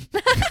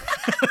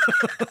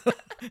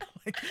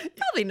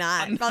 Probably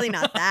not. Probably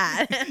not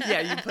that. Yeah,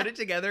 you put it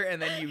together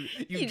and then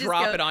you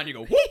drop it on. You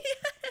go.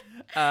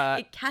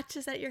 It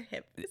catches at your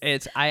hip.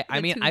 It's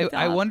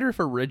I wonder if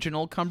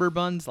original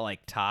cummerbunds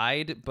like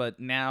tied, but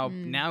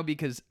now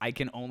because I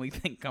can only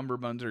think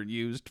cummerbunds are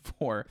used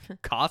for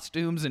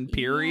costumes and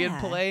period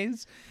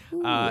plays.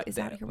 Ooh, is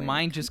that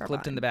mine just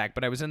clipped in the back,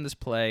 but I was in this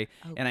play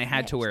and I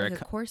had to wear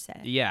like a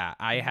corset. Yeah,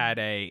 I had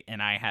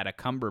a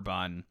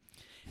cummerbund.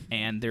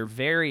 And they're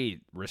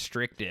very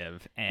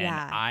restrictive, and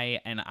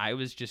I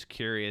was just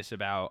curious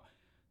about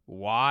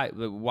why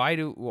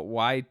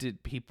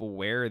did people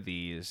wear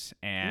these?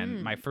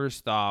 And my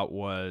first thought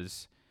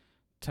was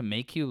to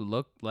make you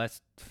look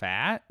less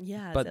fat.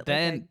 Yeah, but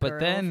then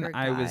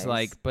I was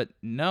like, but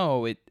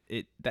no, it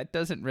that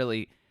doesn't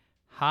really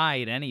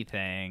hide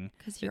anything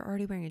because you're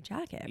already wearing a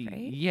jacket,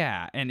 right?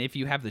 Yeah, and if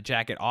you have the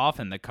jacket off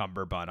and the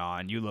cummerbund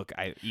on, you look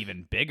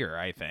even bigger,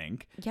 I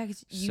think. Yeah,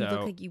 because you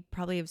look like you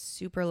probably have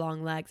super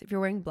long legs. If you're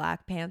wearing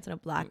black pants and a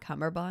black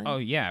cummerbund. Oh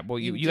yeah, well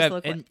you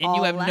have and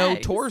you have no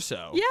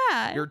torso.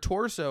 Yeah, your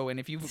torso, and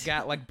if you've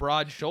got like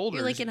broad shoulders,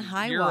 you're like in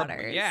high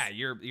waters.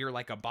 You're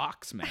like a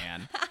box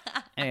man.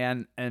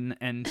 and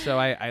so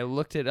I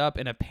looked it up,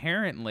 and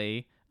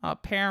apparently,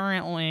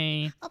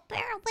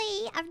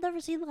 I've never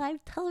seen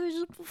live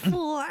television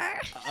before.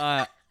 I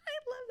love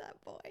that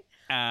boy.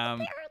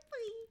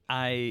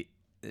 Apparently,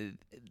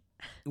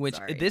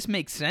 this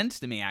makes sense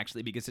to me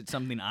actually because it's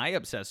something I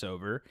obsess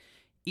over.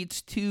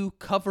 It's to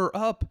cover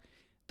up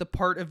the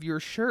part of your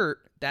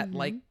shirt that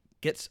like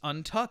gets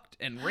untucked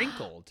and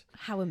wrinkled.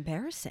 How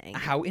embarrassing!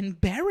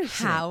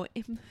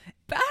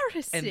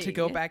 And to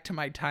go back to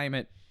my time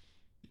at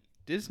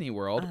Disney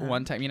World,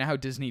 one time, you know how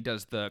Disney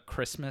does the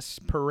Christmas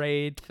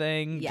parade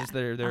thing? Yeah, just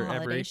their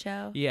holiday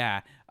show.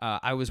 Yeah,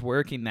 I was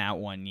working that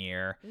one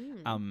year,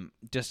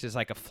 just as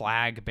like a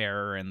flag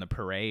bearer in the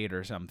parade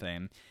or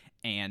something,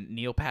 and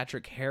Neil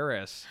Patrick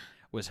Harris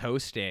was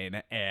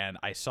hosting, and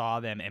I saw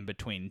them in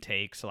between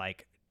takes,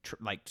 like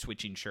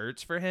switching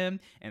shirts for him,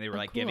 and they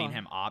were giving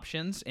him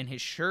options, and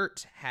his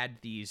shirts had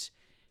these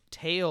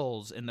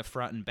tails in the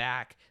front and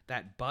back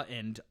that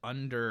buttoned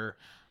under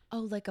Oh,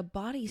 like a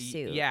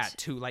bodysuit. Yeah,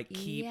 to like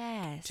keep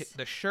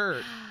the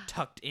shirt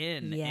tucked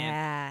in.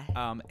 Yeah.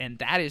 And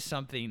that is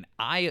something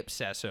I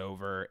obsess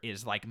over,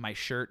 is like my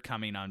shirt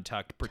coming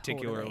untucked,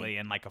 particularly Totally.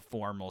 in like a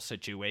formal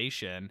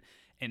situation.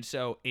 And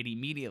so it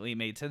immediately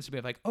made sense to me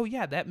of like, oh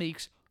yeah, that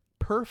makes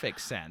perfect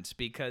sense,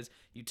 because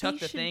you tuck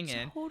the thing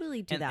in,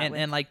 totally do and, that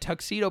and like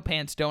tuxedo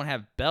pants don't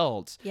have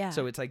belts, Yeah.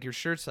 so it's like your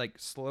shirt's like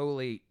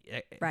slowly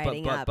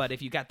riding up. but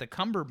if you got the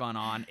cummerbund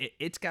on,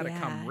 it's got to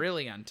come Yeah.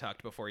 really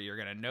untucked before you're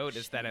gonna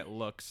notice that it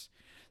looks.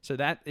 So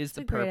that is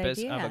the a great purpose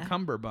of a idea.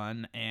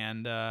 cummerbund.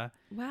 And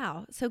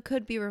Wow. So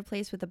could be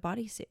replaced with a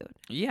bodysuit.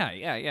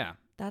 yeah.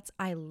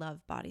 I love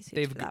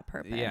bodysuits for that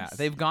purpose. Yeah,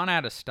 they've gone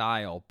out of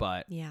style,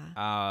 but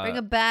bring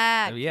it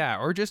back. Yeah,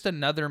 or just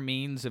another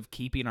means of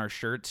keeping our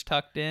shirts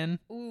tucked in.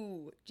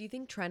 Ooh, do you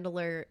think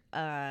Trendaler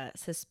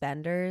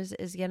suspenders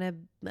is gonna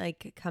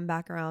like come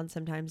back around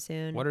sometime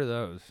soon? What are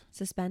those?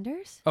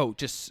 Suspenders? Oh,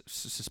 just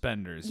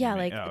suspenders. Yeah,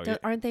 you mean. like yeah.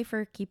 aren't they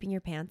for keeping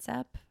your pants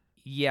up?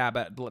 Yeah,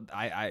 but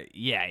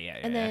yeah.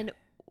 And then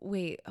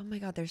wait, oh my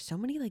God, there's so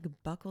many like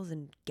buckles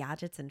and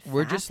gadgets and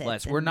we're just facets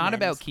less. in We're not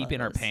about men's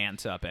keeping our clothes.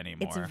 pants up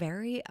anymore. It's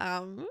very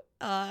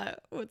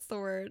what's the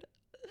word?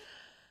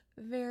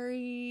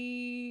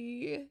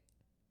 Very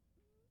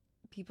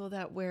people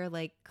that wear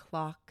like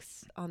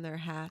clocks on their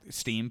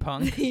hats.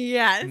 Steampunk.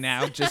 Yes.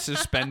 Now just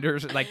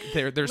suspenders, like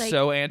they're Like-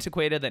 so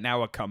antiquated that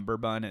now a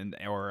cummerbund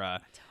or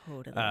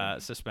Totally.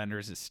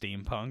 suspenders is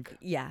steampunk.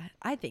 Yeah,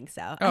 I think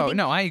so. Oh, I think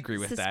no, I agree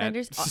with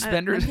suspenders, that.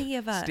 Suspenders. I'm thinking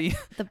of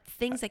the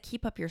things that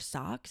keep up your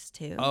socks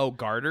too. Oh,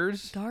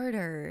 garters.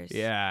 Garters.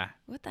 Yeah.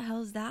 What the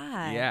hell is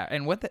that? Yeah,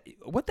 and what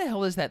the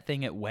hell is that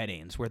thing at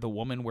weddings where the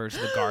woman wears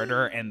the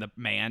garter and the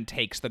man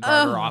takes the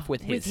garter off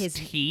with his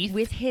teeth?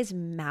 With his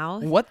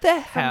mouth. What the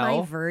From hell?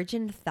 my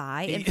virgin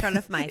thigh in front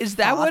of my Is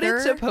that what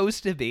it's father?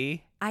 supposed to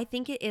be? I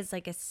think it is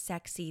like a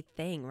sexy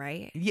thing,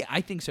 right? Yeah,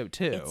 I think so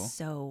too. It's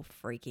so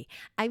freaky.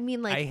 I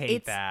mean, like I hate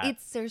it's that.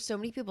 there's so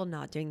many people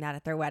not doing that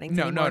at their weddings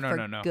No, anymore no, for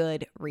no, no.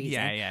 good reason.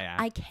 Yeah.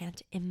 I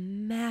can't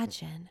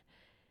imagine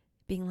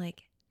being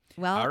like,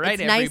 well, All right,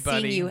 it's nice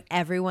everybody. seeing you,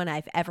 everyone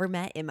I've ever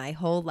met in my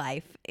whole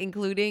life,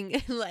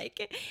 including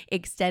like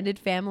extended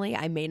family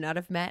I may not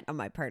have met on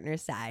my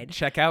partner's side.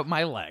 Check out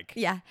my leg.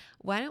 Yeah.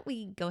 Why don't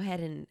we go ahead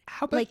and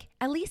How about like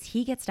at least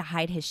he gets to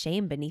hide his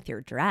shame beneath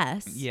your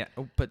dress. Yeah,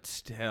 but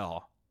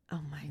still. Oh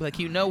my Like, God.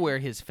 you know where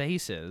his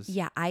face is.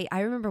 Yeah, I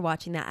remember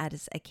watching that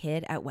as a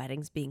kid at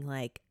weddings being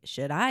like,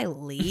 should I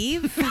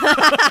leave?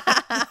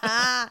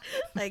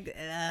 like,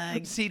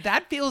 See,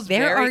 that feels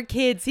there very are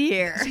kids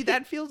here. See,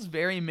 that feels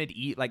very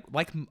medieval.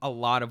 Like a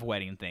lot of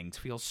wedding things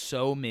feel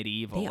so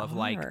medieval. They of are.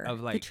 like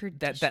The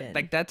that tradition.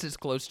 like that's as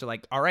close to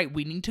like, all right,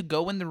 we need to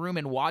go in the room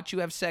and watch you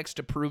have sex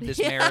to prove this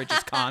marriage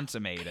is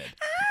consummated.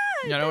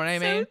 You know what I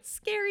mean? So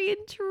scary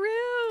and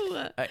true.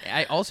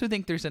 I also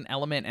think there's an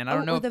element, and I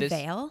don't know or if the this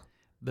veil.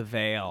 the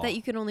veil That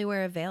you can only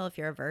wear a veil if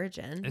you're a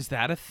virgin. is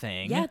that a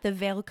thing? Yeah, the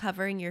veil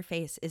covering your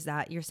face is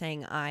that you're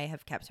saying I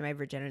have kept my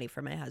virginity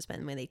for my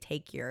husband. When they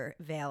take your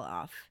veil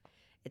off,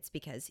 it's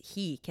because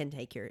he can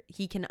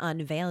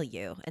unveil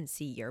you and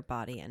see your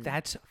body and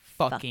That's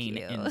fuck fucking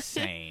you.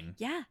 insane.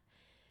 Yeah.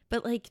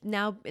 But like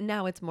now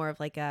it's more of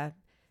like a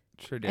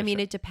Tradition. I mean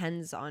it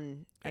depends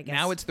on I guess.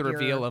 Now it's the your-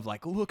 reveal of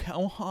like, look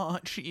how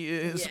hot she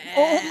is. Yeah.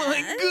 Oh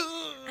my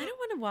god. I don't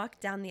want to walk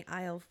down the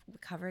aisle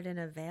covered in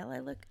a veil.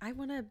 I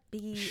want to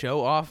be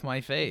Show off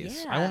my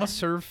face. I want Yeah. to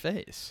serve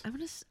face.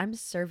 I'm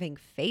serving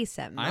face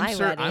at my I'm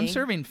wedding. I'm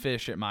serving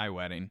fish at my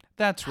wedding.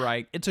 That's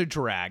right. It's a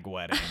drag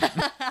wedding.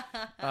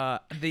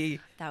 That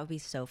would be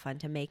so fun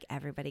to make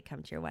everybody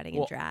come to your wedding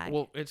and drag.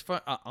 Well, it's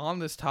fun. On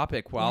this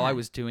topic, while Yeah. I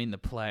was doing the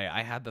play,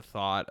 I had the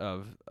thought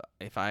of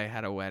if I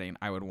had a wedding,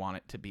 I would want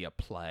it to be a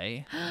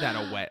play that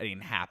a wedding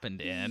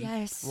happened in.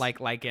 Yes.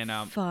 Like in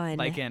Fun.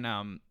 like in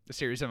a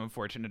series of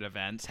unfortunate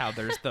events. How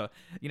there's the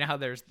how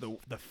there's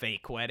the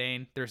fake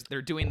wedding.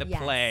 They're doing the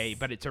play, Yes.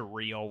 but it's a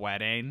real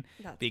wedding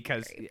That's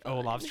because very fun.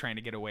 Olaf's trying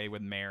to get away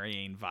with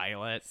marrying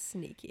Violet.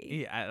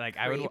 Sneaky. Yeah,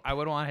 Creep. I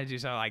would want to do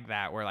something like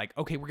that, where like,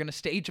 okay, we're gonna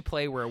stage a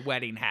play where a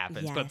wedding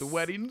happens, but the Yes.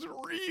 wedding's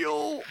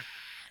real.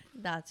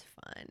 That's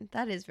fun.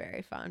 That is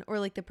very fun. Or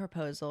like the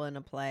proposal in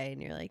a play,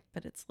 and you're like,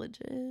 but it's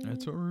legit.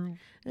 It's a real.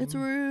 It's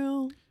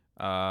real.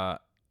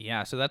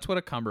 Yeah. So that's what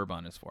a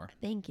cummerbund is for.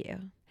 Thank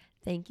you.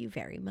 Thank you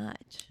very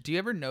much. Do you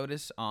ever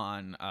notice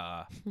on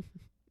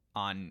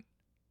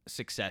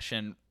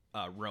Succession,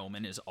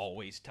 Roman is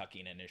always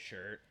tucking in his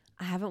shirt?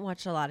 I haven't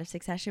watched a lot of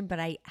Succession, but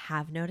I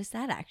have noticed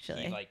that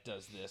actually. He like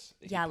does this.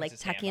 He Yeah, puts like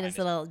his hand tucking his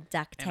behind little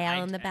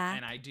ducktail in the back.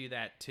 And I do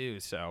that too.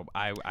 So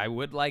I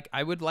would like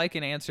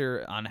an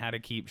answer on how to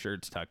keep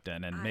shirts tucked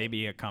in, and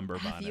maybe a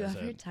cummerbund. Have you is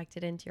ever it. tucked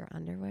it into your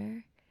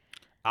underwear?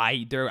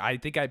 I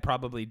think I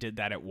probably did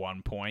that at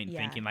one point, Yeah.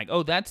 thinking like,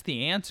 oh, that's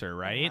the answer,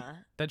 right? Uh-huh.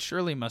 That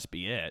surely must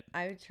be it.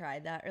 I would try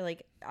that, or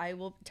like I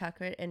will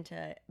tuck it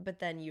into, but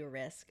then you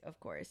risk, of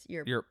course,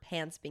 your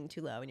pants being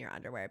too low and your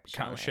underwear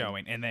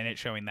Showing, and then it's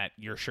showing that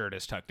your shirt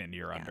is tucked into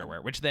your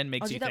underwear, which then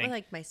makes I'll do you that think. with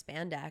like my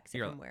spandex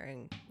if I'm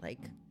wearing like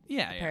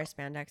yeah, a pair of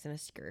spandex and a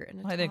skirt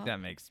and a I think top. that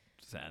makes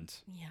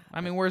sense. Yeah,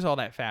 I mean, where's all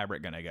that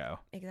fabric gonna go?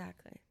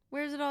 exactly.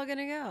 Where's it all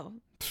gonna go?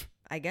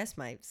 I guess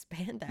my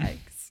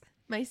spandex,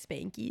 my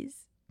spankies.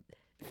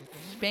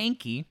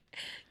 Spanky.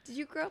 Did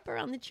you grow up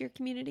around the cheer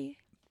community?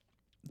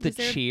 The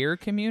cheer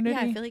community?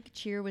 Yeah, I feel like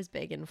cheer was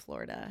big in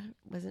Florida.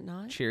 Was it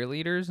not?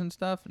 Cheerleaders and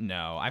stuff?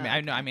 No. I mean, okay.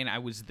 I know. I mean,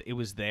 it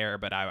was there,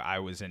 but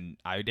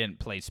I didn't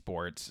play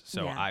sports,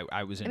 so Yeah.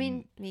 I was in. I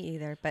mean, me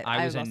either. But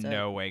I was in also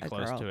no way a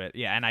close girl. to it.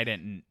 Yeah,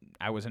 and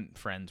I wasn't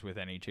friends with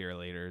any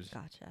cheerleaders.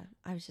 Gotcha.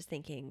 I was just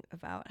thinking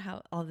about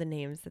how all the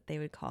names that they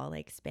would call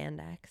like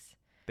spandex.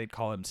 They'd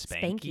call them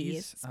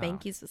Spankies.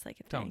 Spankies was like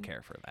a thing. Don't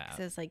care for that.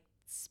 So it's like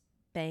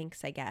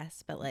Spanx, I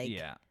guess, but like,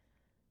 yeah.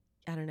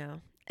 I don't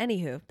know.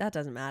 Anywho, that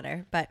doesn't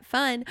matter, but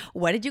fun.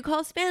 What did you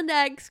call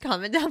spandex?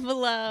 Comment down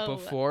below.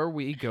 Before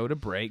we go to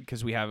break,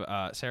 because we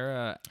have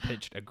Sarah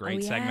pitched a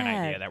great segment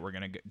idea that we're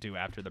going to do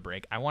after the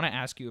break. I want to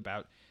ask you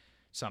about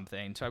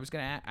something. So I was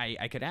going to,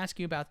 I could ask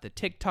you about the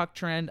TikTok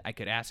trend. I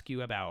could ask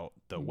you about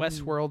the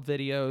Westworld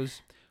videos,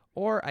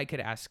 or I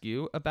could ask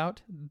you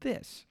about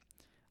this.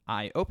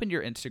 I opened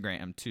your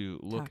Instagram to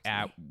look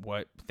at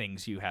what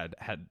things you had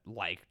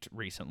liked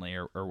recently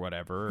or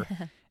whatever.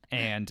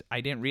 And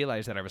I didn't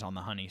realize that I was on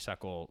the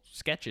honeysuckle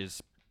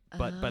sketches,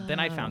 but then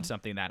I found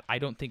something that I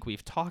don't think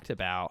we've talked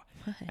about,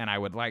 and I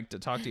would like to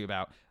talk to you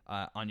about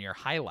on your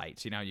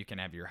highlights. You know, you can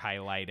have your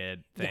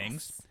highlighted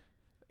things. Yes.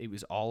 It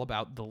was all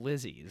about the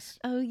Lizzies.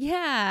 Oh,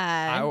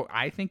 yeah.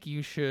 I think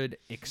you should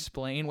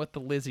explain what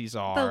the Lizzies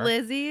are. The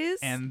Lizzies?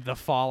 And the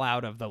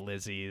fallout of the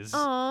Lizzies.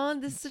 Oh,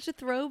 this is such a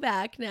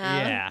throwback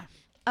now.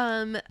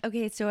 Yeah.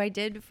 Okay, so I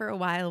did for a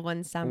while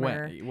one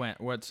summer.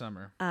 What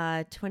summer?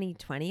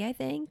 2020, I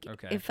think.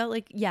 Okay. It felt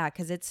like, yeah,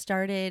 because it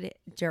started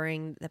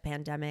during the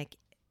pandemic.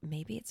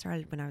 Maybe it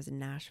started when I was in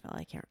Nashville.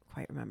 I can't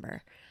quite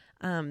remember.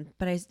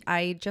 But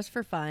I just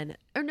for fun,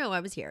 or no, I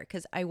was here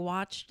because I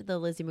watched the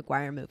Lizzie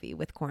McGuire movie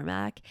with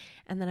Cormac,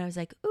 and then I was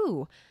like,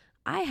 ooh,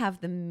 I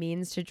have the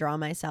means to draw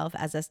myself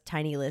as a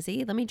tiny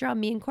Lizzie. Let me draw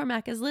me and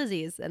Cormac as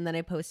Lizzies. And then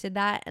I posted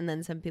that, and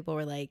then some people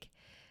were like,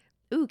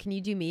 ooh, can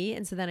you do me?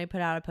 And so then I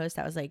put out a post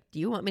that was like, do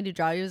you want me to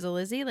draw you as a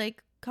Lizzie?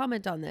 Like,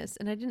 comment on this.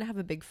 And I didn't have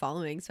a big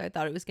following, so I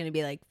thought it was going to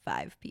be like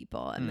 5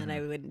 people, and then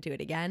I wouldn't do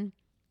it again.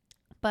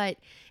 But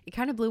it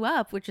kind of blew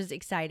up, which was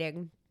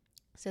exciting.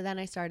 So then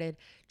I started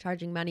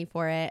charging money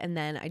for it, and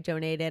then I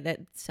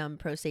donated some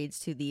proceeds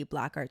to the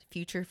Black Arts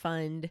Future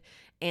Fund,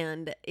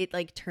 and it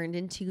like turned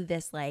into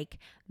this like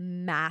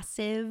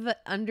massive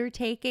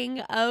undertaking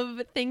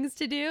of things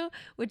to do,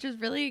 which was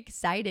really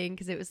exciting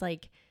because it was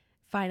like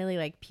finally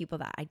like people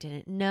that I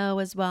didn't know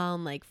as well,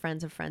 and like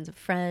friends of friends of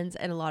friends,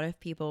 and a lot of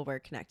people were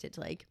connected to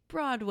like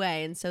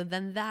Broadway, and so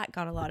then that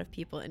got a lot of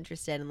people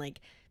interested, and like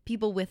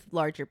people with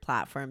larger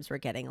platforms were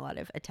getting a lot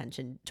of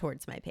attention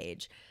towards my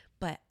page.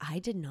 But I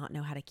did not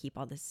know how to keep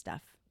all this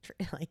stuff,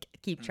 like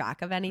keep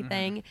track of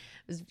anything. It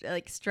was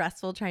like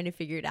stressful trying to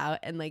figure it out.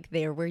 And like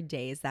there were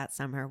days that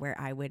summer where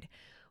I would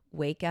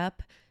wake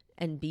up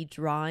and be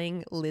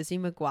drawing Lizzie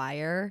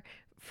McGuire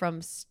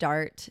from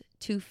start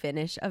to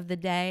finish of the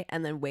day,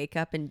 and then wake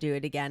up and do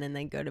it again, and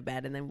then go to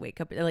bed, and then wake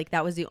up. Like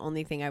that was the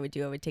only thing I would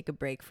do. I would take a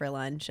break for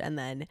lunch, and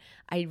then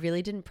I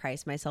really didn't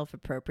price myself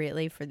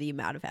appropriately for the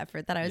amount of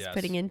effort that I was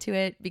putting into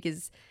it,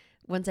 because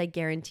once I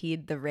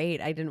guaranteed the rate,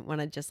 I didn't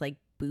want to just like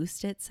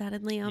boost it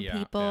suddenly on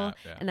people.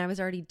 And I was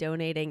already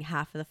donating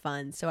half of the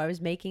funds, so I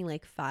was making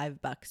like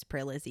 $5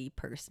 per Lizzie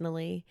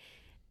personally,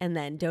 and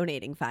then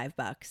donating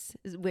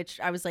 $5, which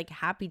I was like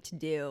happy to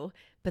do.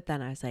 But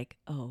then I was like,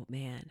 oh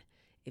man,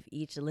 if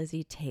each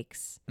Lizzie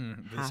takes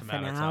half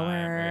an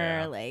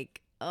hour,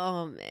 like,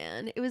 oh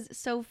man, it was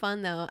so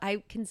fun though.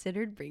 I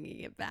considered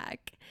bringing it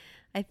back.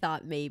 I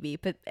thought maybe,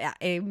 but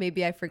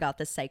maybe I forgot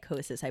the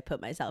psychosis I put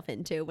myself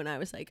into when I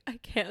was like, I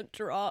can't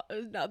draw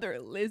another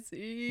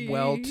Lizzie.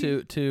 Well,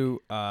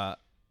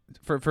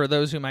 for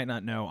those who might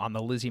not know, on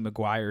the Lizzie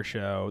McGuire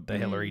show, the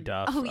Hillary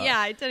Duff. Oh yeah,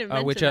 I didn't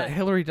mention which that.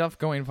 Hillary Duff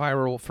going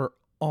viral for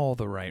all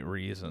the right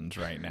reasons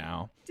right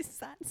now. Is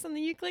that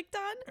something you clicked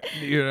on?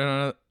 You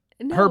know,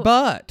 No. her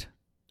butt.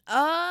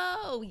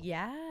 Oh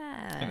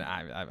yeah. And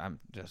I'm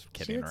just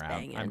kidding around.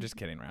 Banging. I'm just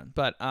kidding around.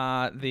 But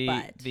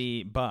the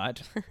Lizzie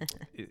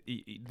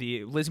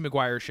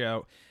McGuire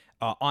show,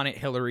 on it,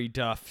 Hillary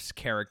Duff's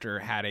character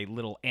had a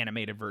little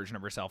animated version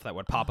of herself that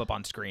would pop up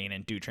on screen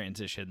and do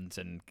transitions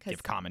and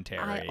give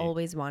commentary. I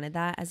always wanted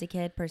that as a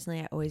kid.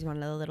 Personally, I always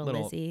wanted a little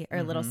Lizzie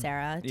or little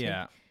Sarah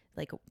to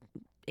like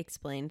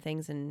explain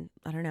things, and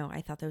I don't know,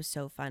 I thought that was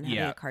so fun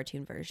having a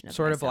cartoon version of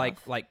sort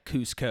myself. of like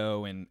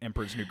Cusco and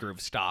Emperor's New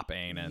Groove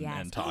stopping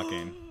and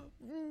talking.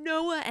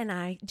 Noah and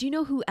I, do you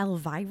know who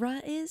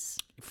Elvira is?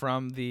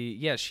 From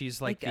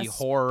she's like the a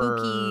horror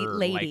spooky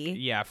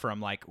lady. From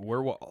like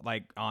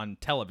on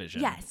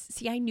television. Yes.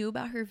 See, I knew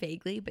about her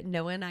vaguely, but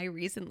Noah and I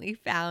recently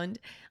found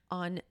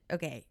on,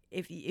 okay,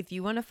 if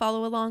you want to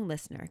follow along,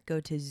 listener,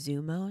 go to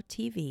Zumo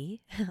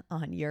TV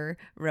on your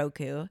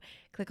Roku.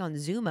 Click on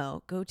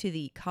Zumo, go to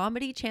the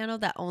comedy channel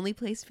that only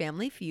plays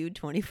Family Feud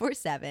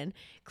 24/7.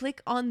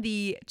 Click on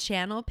the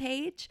channel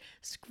page,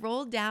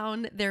 scroll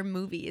down their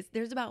movies.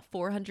 There's about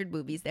 400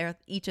 movies there.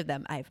 Each of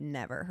them I've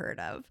never heard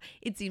of.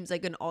 It seems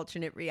like an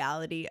alternate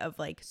reality of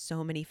like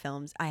so many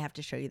films. I have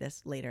to show you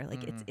this later.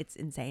 Like it's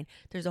insane.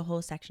 There's a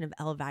whole section of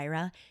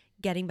Elvira.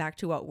 Getting back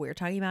to what we're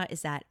talking about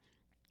is that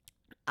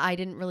I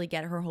didn't really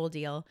get her whole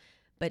deal,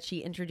 but she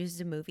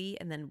introduces a movie,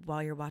 and then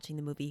while you're watching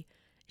the movie,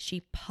 she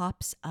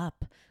pops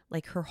up,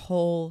 like her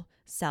whole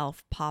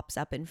self pops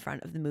up in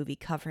front of the movie,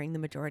 covering the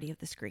majority of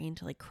the screen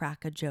to like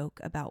crack a joke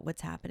about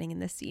what's happening in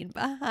the scene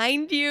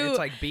behind you. It's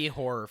like B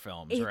horror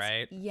films,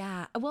 right?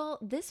 Yeah. Well,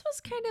 this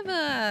was kind of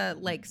a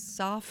like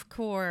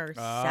softcore,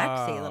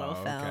 sexy little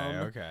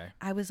film. Okay.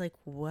 I was like,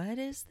 what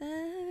is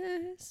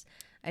this?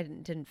 I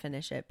didn't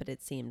finish it, but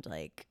it seemed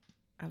like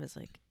I was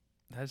like,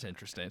 that's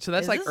interesting. So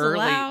that's Is like this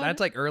early. allowed?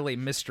 That's like early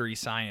mystery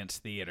science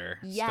theater.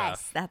 yes,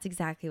 stuff. that's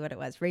exactly what it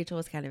was. Rachel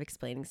was kind of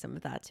explaining some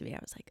of that to me. I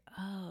was like,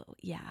 oh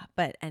yeah.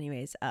 But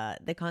anyways,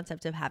 the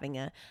concept of having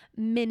a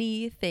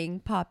mini thing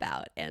pop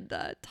out and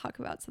talk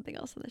about something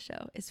else on the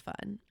show is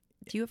fun.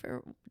 Did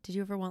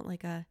you ever want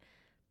like a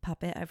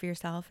puppet of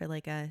yourself or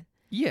like a?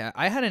 Yeah,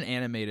 I had an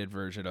animated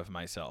version of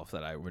myself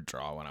that I would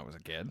draw when I was a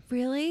kid.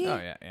 Really? Oh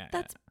yeah.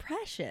 That's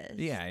precious.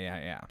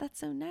 Yeah. That's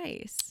so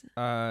nice.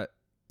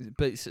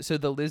 But so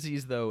the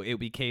Lizzies though, it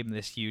became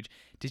this huge.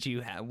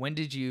 When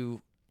did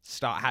you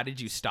stop? How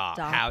did you stop?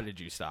 How did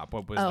you stop?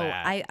 What was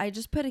that? I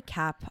just put a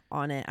cap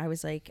on it. I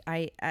was like,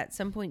 I at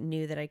some point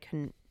knew that I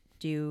couldn't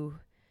do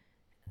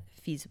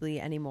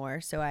feasibly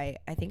anymore. So I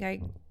think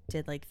I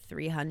did like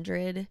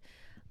 300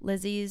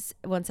 Lizzies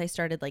once I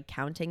started like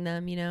counting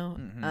them, you know?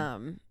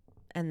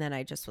 And then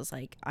I just was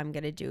like, I'm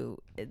going to do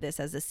this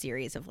as a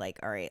series of like,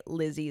 all right,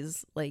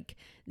 Lizzie's like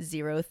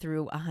 0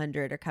 through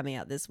 100 are coming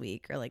out this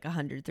week, or like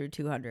 100 through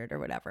 200 or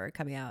whatever are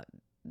coming out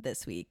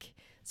this week.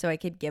 So I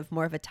could give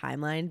more of a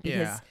timeline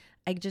because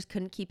I just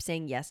couldn't keep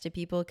saying yes to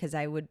people because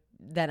I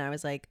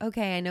was like,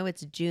 okay, I know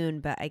it's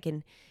June, but I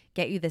can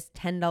get you this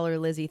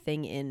 $10 Lizzie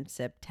thing in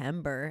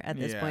September at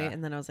this point.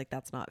 And then I was like,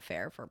 that's not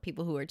fair for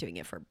people who are doing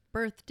it for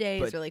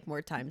birthdays or like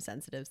more time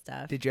sensitive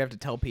stuff. Did you have to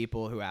tell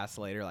people who asked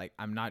later, like,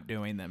 I'm not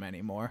doing them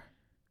anymore?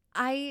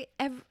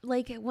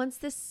 Once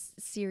this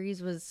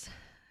series was,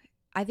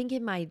 I think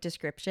in my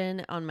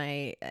description on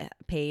my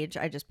page,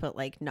 I just put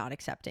like not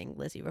accepting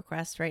Lizzie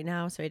requests right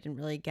now. So I didn't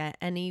really get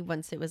any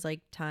once it was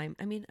like time.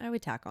 I mean, I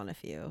would tack on a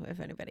few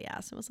if anybody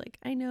asked and was like,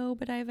 I know,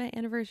 but I have an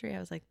anniversary. I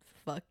was like,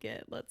 fuck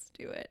it, let's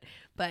do it.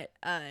 But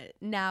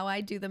now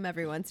I do them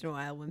every once in a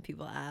while when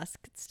people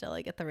ask. Still,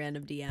 I get the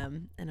random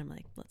DM and I'm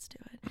like, let's do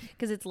it.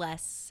 Because it's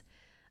less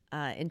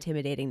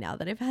intimidating now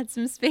that I've had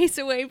some space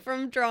away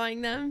from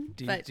drawing them.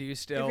 Do you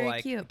still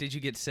like, cute. Did you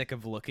get sick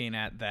of looking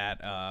at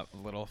that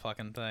little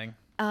fucking thing?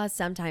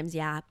 Sometimes,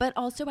 yeah. But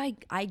also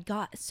I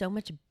got so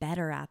much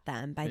better at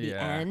them by the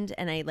end,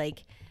 and I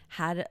like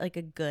had like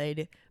a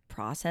good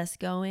process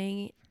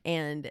going.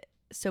 And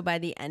so by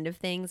the end of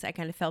things, I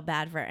kind of felt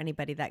bad for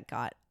anybody that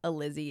got a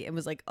Lizzie and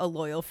was like a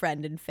loyal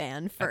friend and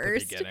fan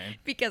first,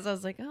 because I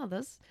was like, oh,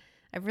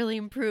 I've really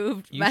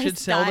improved. You should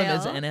sell them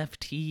as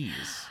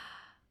NFTs.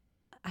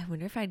 I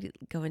wonder if I'd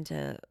go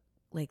into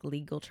like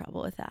legal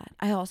trouble with that.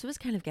 I also was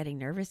kind of getting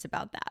nervous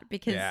about that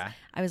because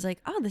I was like,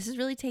 oh, this is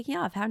really taking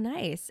off. How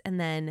nice. And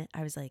then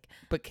I was like,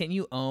 but can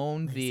you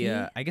own Lizzie?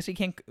 I guess you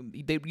can't,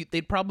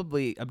 they'd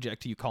probably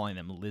object to you calling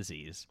them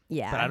Lizzies.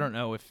 Yeah. But I don't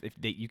know if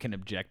you can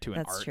object to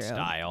an art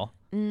style.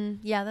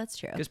 Yeah, that's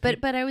true.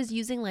 But I was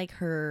using like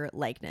her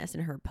likeness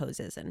and her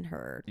poses and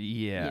her,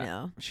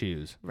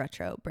 shoes,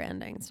 retro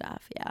branding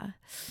stuff. Yeah.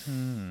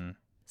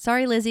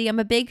 Sorry, Lizzie. I'm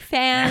a big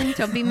fan.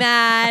 Don't be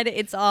mad.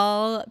 It's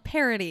all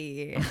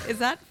parody. Is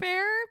that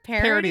fair?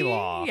 Parody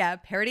law. Yeah,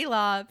 parody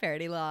law.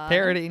 Parody law.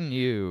 Parodying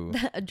you.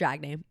 A drag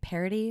name.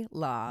 Parody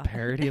law.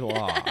 Parody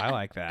law. I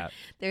like that.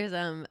 There's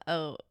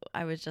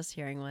I was just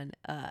hearing one.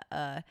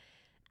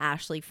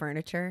 Ashley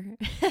Furniture.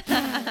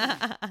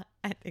 I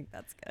think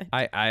that's good.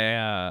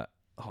 I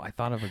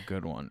thought of a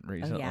good one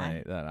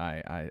recently that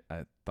I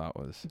thought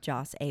was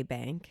Joss A.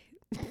 Bank.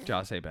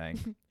 Joss A. Bank.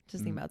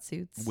 Just think about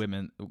suits.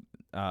 Women.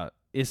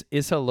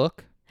 Is a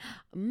look?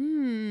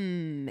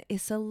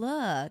 Is a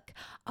look.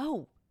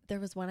 Oh, there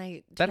was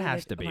one that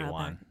has to be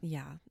one. Back.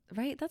 Yeah,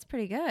 right. That's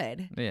pretty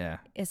good. Yeah.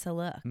 It's a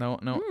look. No.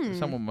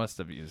 Someone must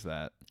have used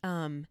that.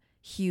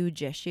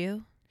 Huge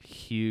issue.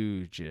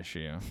 Huge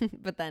issue.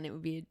 But then it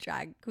would be a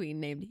drag queen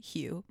named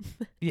Hugh.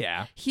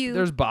 Yeah. Hugh.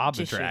 There's Bob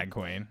the drag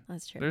queen.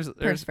 That's true. There's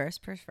purse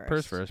first.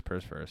 Purse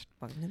first.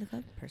 Welcome to the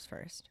club. Purse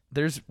first.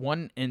 There's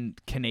one in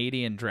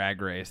Canadian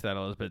Drag Race that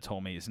Elizabeth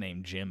told me is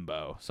named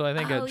Jimbo. So I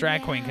think a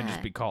drag queen can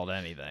just be called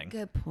anything.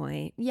 Good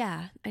point.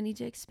 Yeah. I need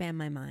to expand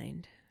my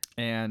mind.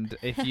 And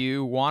if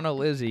you want a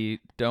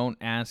Lizzie, don't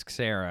ask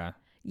Sarah.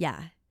 Yeah.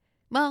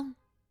 Well,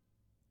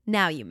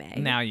 now you may.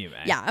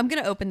 Yeah, I'm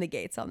going to open the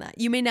gates on that.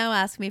 You may now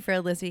ask me for a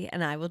Lizzie,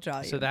 and I will draw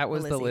you. So that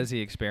was the Lizzie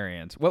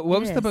experience. What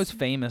was the most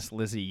famous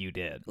Lizzie you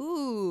did?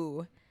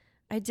 Ooh,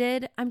 I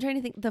did. I'm trying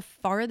to think. The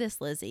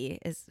farthest Lizzie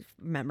is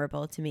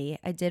memorable to me.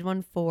 I did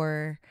one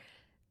for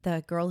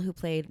the girl who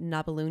played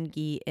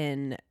Nabalungi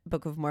in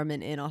Book of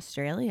Mormon in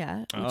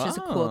Australia, which is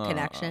a cool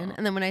connection.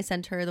 And then when I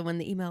sent her the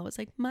email, it was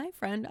like, my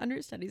friend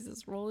understudies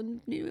this role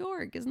in New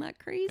York. Isn't that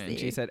crazy? And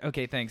she said,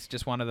 okay, thanks.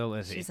 Just wanted the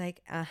Lizzie. She's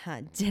like,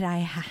 did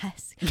I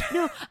ask?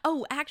 No.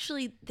 Oh,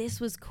 actually, this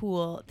was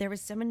cool. There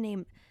was someone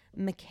named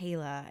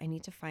Michaela. I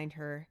need to find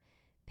her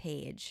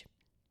page.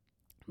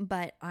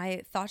 But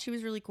I thought she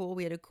was really cool.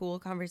 We had a cool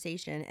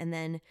conversation. And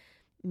then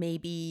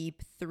maybe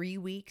 3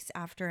 weeks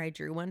after I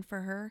drew one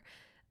for her,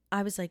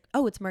 I was like,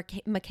 oh, it's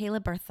Michaela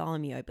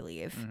Bartholomew, I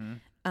believe.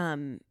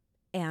 Mm-hmm.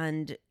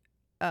 And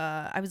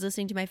I was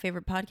listening to my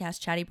favorite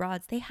podcast, Chatty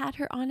Broads. They had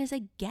her on as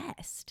a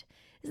guest.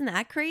 Isn't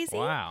that crazy?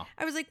 Wow.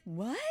 I was like,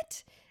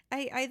 what?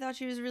 I thought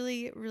she was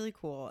really, really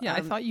cool. Yeah,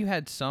 I thought you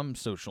had some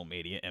social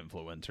media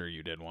influencer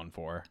you did one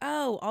for.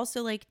 Oh,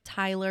 also like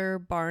Tyler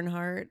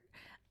Barnhart,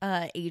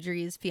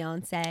 Adria's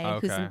fiance,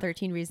 who's in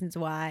 13 Reasons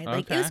Why.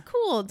 Like, it was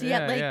cool. You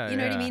know what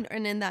I mean?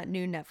 And in that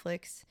new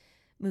Netflix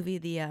movie,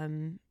 the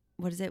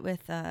what is it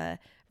with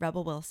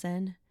Rebel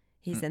Wilson?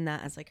 He's in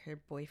that as like her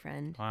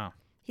boyfriend. Wow.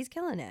 He's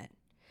killing it.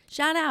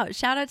 Shout out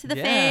to the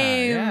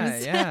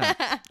fames.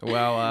 Yeah.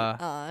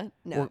 Well,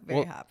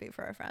 very happy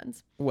for our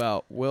friends.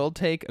 Well, we'll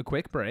take a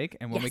quick break,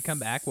 and when we come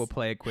back, we'll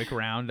play a quick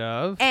round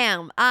of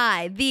Am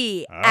I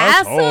the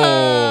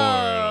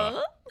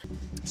asshole?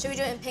 Should we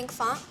do it in pink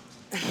font?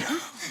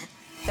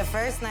 The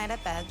first night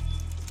at bed,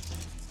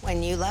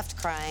 when you left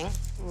crying,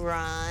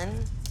 Ron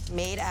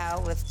made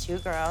out with 2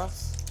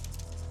 girls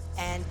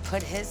and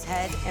put his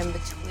head in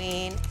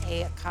between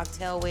a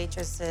cocktail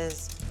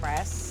waitress's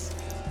breasts.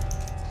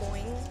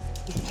 Boing.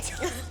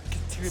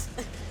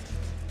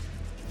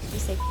 You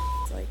say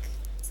like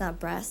it's not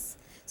breasts,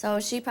 so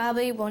she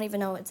probably won't even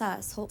know it's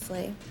us.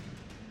 Hopefully.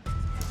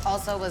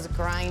 Also was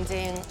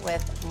grinding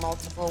with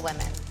multiple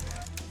women.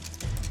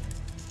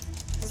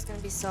 This is gonna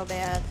be so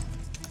bad.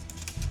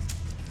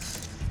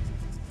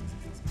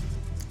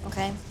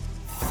 Okay.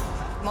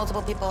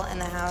 Multiple people in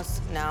the house,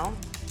 no.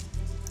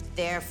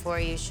 Therefore,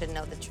 you should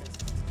know the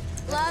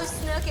truth. Love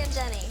Snook and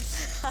Jenny.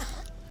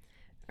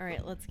 All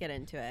right, let's get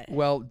into it.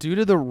 Well, due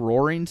to the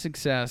roaring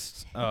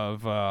success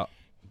of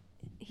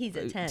He's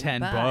a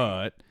 10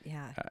 but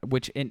yeah.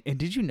 Which and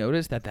did you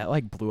notice that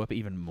like blew up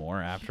even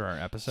more after our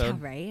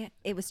episode? Yeah, right?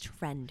 It was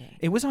trending.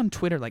 It was on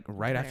Twitter like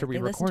right after we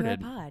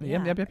recorded. To our pod,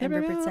 Yep. And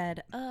Rupert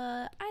said,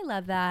 I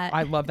love that.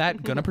 I love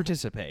that. Gonna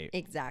participate.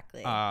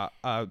 Exactly.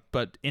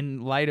 But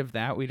in light of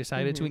that, we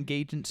decided to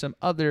engage in some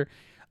other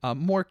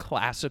more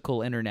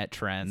classical internet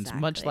trends,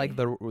 much like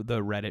the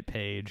Reddit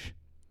page.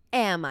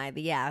 Am I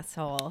the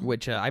asshole?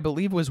 Which I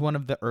believe was one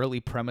of the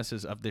early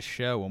premises of this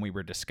show when we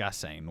were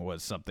discussing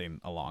was something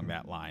along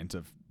that lines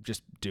of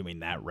just doing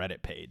that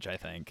Reddit page, I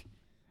think.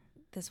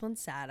 This one's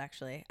sad,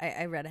 actually.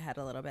 I read ahead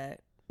a little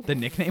bit. The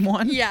nickname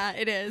one? Yeah,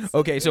 it is.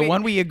 Okay, so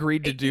one we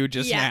agreed to do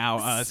just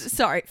now.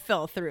 Sorry,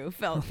 fell through.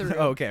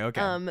 Okay.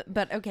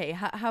 But okay,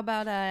 how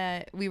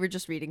about we were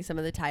just reading some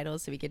of the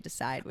titles so we could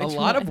decide which a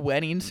lot one. of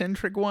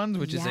wedding-centric ones,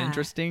 which is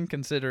interesting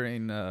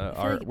considering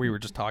we were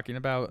just talking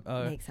about.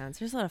 Makes sense.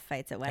 There's a lot of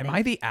fights at weddings. Am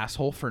I the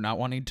asshole for not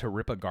wanting to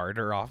rip a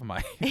garter off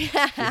my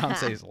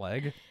fiance's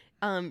leg?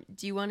 Do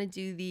you want to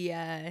do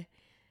the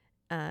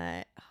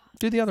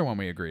do the other one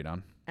we agreed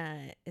on?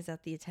 Is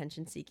that the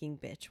attention-seeking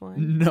bitch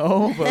one?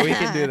 No, but we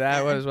can do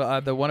that one as well.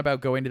 The one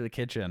about going to the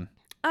kitchen.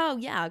 Oh,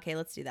 yeah. Okay,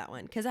 let's do that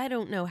one. Because I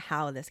don't know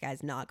how this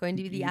guy's not going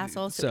to be the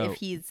asshole. So if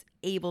he's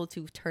able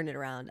to turn it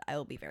around, I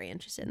will be very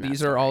interested in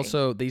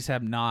that. These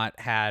have not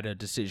had a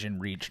decision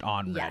reached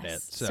on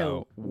Reddit.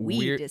 So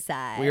we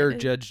decide. We are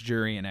judge,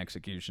 jury, and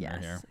executioner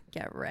here.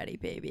 Get ready,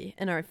 baby.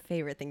 And our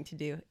favorite thing to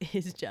do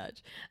is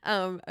judge.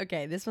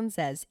 Okay, this one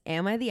says,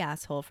 am I the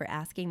asshole for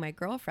asking my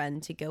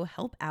girlfriend to go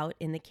help out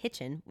in the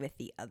kitchen with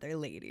the other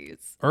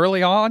ladies?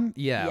 Early on,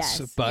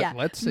 yes. But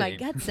let's see. My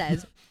gut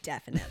says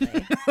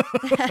definitely.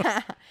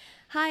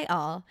 Hi,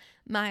 all.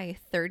 My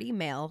 30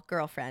 male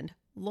girlfriend,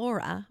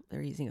 Laura,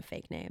 they're using a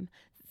fake name,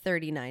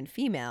 39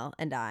 female,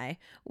 and I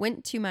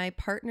went to my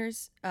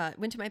parents'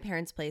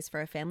 place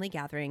for a family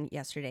gathering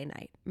yesterday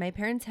night. My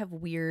parents have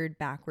weird,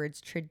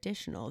 backwards,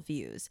 traditional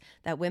views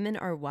that women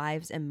are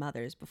wives and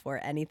mothers before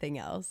anything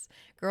else.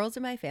 Girls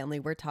in my family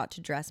were taught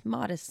to dress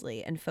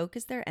modestly and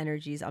focus their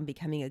energies on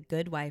becoming a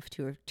good wife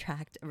to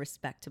attract a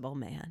respectable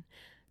man.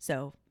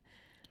 So,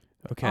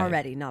 okay.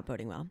 Already not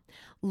boding well.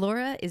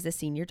 Laura is a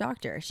senior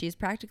doctor. She is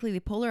practically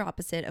the polar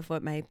opposite of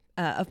what my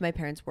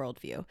parents'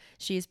 worldview.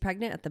 She is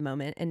pregnant at the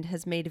moment and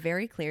has made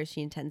very clear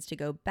she intends to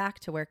go back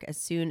to work as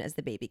soon as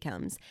the baby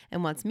comes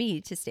and wants me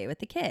to stay with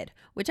the kid,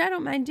 which I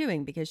don't mind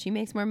doing because she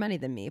makes more money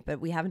than me,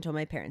 but we haven't told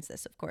my parents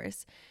this, of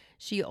course.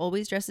 She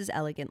always dresses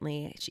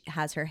elegantly. She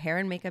has her hair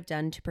and makeup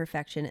done to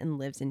perfection and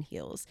lives in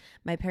heels.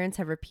 My parents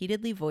have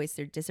repeatedly voiced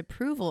their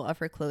disapproval of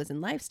her clothes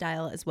and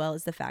lifestyle, as well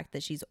as the fact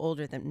that she's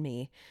older than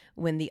me,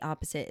 when the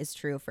opposite is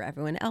true for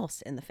everyone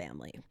else in the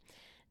family.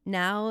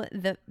 Now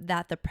that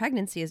the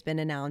pregnancy has been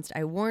announced,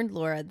 I warned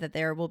Laura that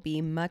there will be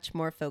much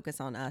more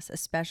focus on us,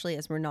 especially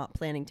as we're not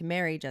planning to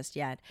marry just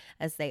yet,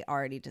 as they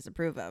already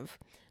disapprove of.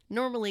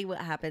 Normally,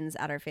 what happens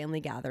at our family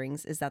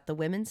gatherings is that the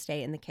women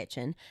stay in the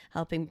kitchen,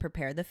 helping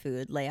prepare the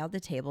food, lay out the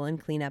table,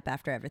 and clean up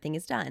after everything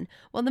is done,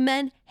 while the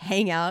men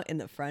hang out in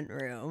the front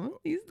room.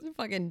 These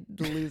fucking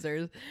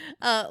losers.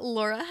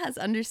 Laura has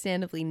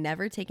understandably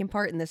never taken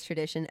part in this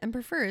tradition and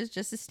prefers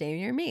just to stay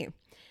near me.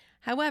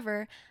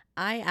 However,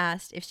 I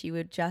asked if she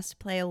would just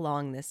play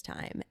along this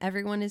time.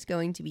 Everyone is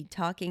going to be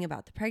talking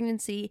about the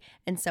pregnancy,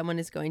 and someone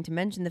is going to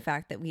mention the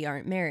fact that we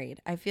aren't married.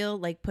 I feel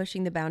like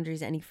pushing the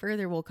boundaries any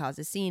further will cause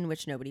a scene,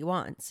 which nobody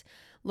wants.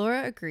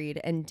 Laura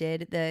agreed and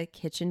did the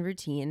kitchen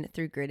routine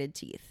through gritted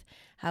teeth.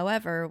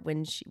 However,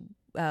 when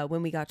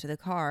we got to the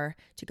car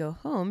to go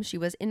home, she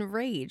was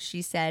enraged.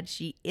 She said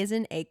she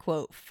isn't a,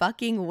 quote,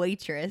 fucking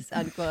waitress,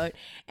 unquote,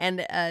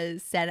 and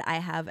said I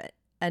have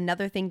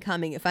another thing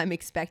coming if I'm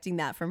expecting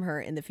that from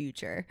her in the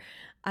future.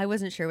 I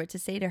wasn't sure what to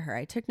say to her.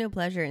 I took no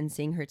pleasure in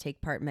seeing her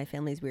take part in my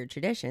family's weird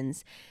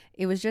traditions.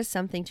 It was just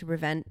something to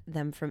prevent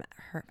them from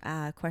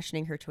her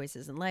questioning her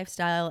choices and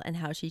lifestyle and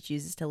how she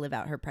chooses to live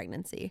out her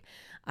pregnancy.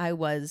 I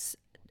was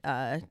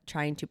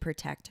trying to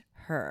protect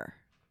her.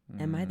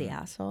 Am I the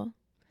asshole?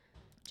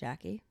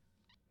 Jackie,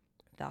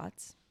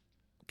 thoughts?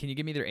 Can you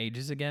give me their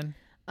ages again?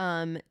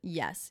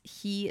 Yes,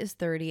 he is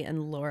 30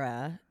 and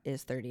Laura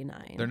is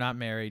 39. They're not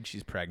married.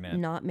 She's pregnant.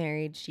 Not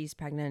married. She's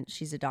pregnant.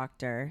 She's a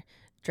doctor.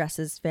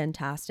 Dresses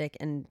fantastic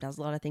and does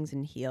a lot of things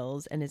in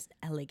heels and is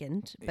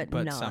elegant, but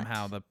not.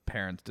 Somehow the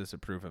parents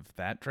disapprove of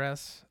that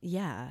dress.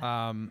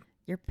 Yeah.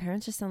 Your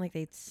parents just sound like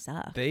they'd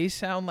suck. They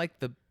sound like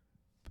the...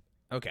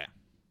 Okay.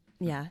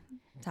 Yeah.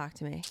 Talk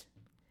to me.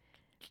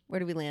 Where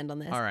do we land on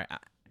this? All right.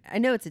 I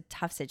know it's a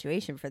tough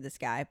situation for this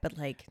guy, but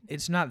like...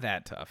 It's not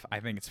that tough. I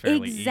think it's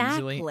fairly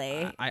exactly,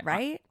 easily.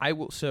 right? I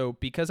will... So,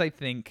 because I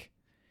think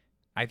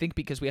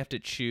because we have to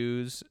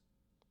choose...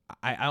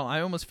 I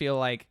almost feel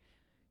like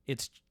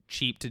it's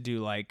cheap to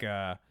do like...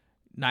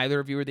 neither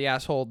of you are the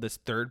asshole. This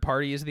third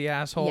party is the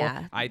asshole.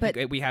 Yeah, I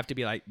think we have to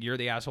be like, you're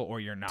the asshole or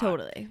you're not.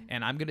 Totally.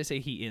 And I'm going to say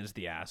he is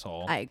the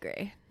asshole. I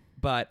agree.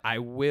 But I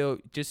will,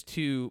 just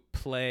to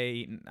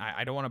play,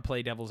 I don't want to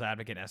play devil's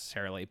advocate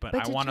necessarily, but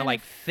I want to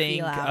like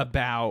think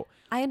about.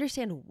 I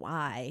understand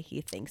why he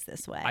thinks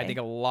this way. I think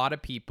a lot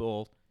of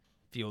people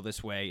feel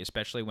this way,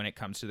 especially when it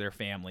comes to their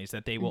families,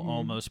 that they will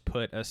almost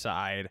put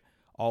aside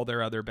all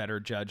their other better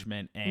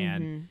judgment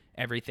and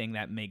everything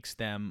that makes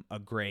them a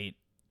great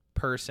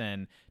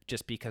person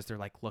just because they're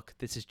like, look,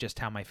 this is just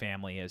how my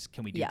family is.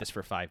 Can we do this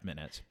for 5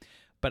 minutes?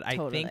 But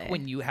I think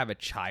when you have a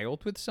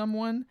child with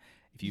someone,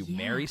 if you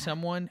marry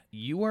someone,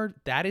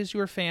 that is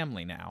your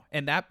family now.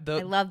 And I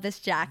love this,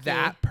 Jackie.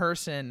 That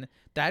person,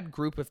 that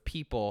group of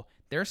people,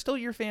 they're still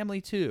your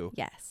family too.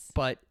 Yes.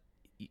 But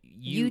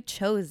you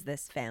chose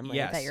this family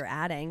that you're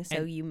adding,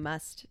 so you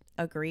must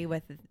agree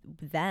with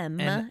them.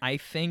 And I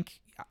think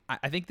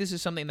this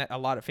is something that a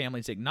lot of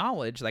families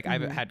acknowledge. Like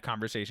I've had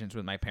conversations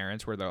with my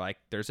parents where they're like,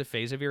 there's a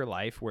phase of your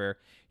life where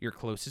your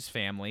closest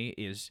family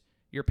is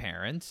your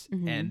parents,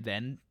 and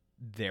then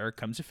there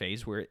comes a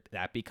phase where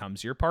that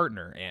becomes your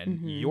partner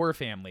and your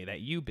family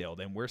that you build,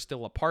 and we're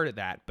still a part of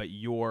that, but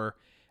your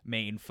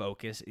main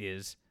focus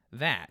is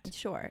that.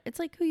 Sure. It's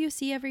like who you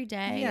see every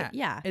day.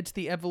 Yeah. It's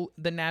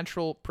the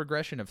natural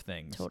progression of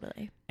things.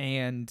 Totally.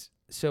 And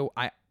so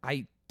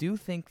I do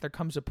think there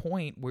comes a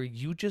point where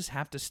you just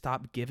have to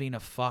stop giving a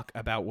fuck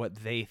about what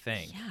they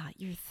think. Yeah,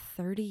 you're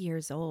 30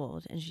 years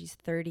old and she's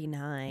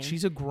 39.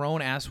 She's a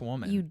grown ass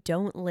woman. You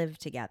don't live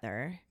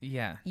together.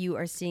 Yeah. You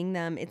are seeing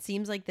them. It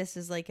seems like this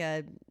is like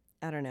I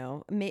don't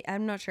know.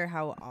 I'm not sure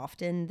how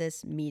often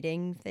this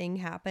meeting thing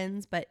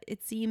happens, but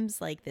it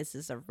seems like this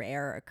is a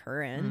rare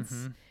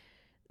occurrence.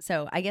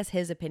 So I guess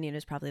his opinion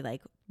is probably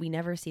like, we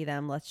never see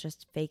them. Let's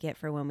just fake it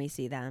for when we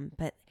see them.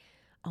 But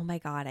oh my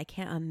God, I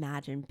can't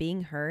imagine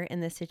being her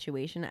in this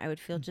situation. I would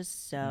feel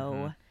just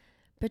so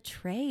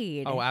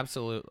betrayed. Oh,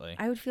 absolutely.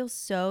 I would feel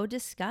so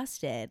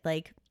disgusted.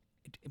 Like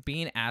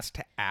being asked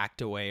to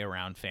act away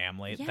around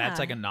family, that's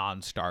like a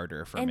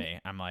non-starter for me.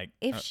 I'm like,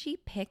 if she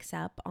picks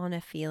up on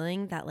a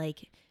feeling that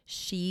like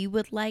she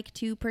would like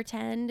to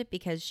pretend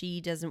because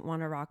she doesn't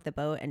want to rock the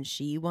boat and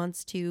she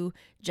wants to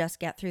just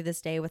get through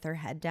this day with her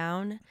head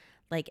down,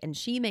 like, and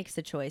she makes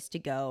the choice to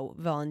go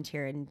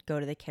volunteer and go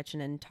to the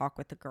kitchen and talk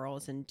with the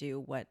girls and do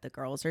what the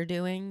girls are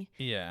doing.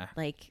 Yeah.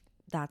 Like,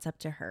 that's up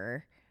to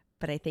her.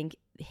 But I think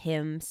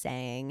him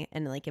saying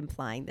and like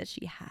implying that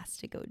she has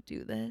to go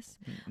do this.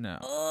 No.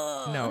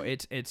 Ugh. No,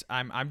 it's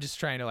I'm just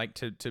trying to like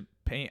to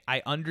paint.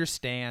 I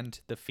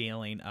understand the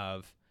feeling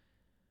of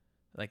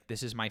like,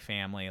 this is my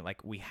family,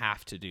 like we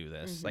have to do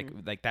this.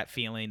 Like that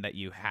feeling that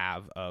you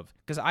have of,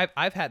 because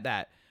I've had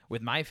that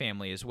with my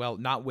family as well,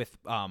 not with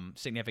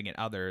significant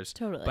others.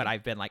 Totally. But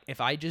I've been like,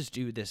 if I just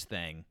do this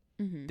thing,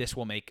 this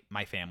will make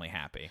my family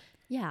happy.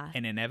 Yeah.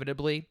 And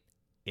inevitably,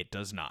 it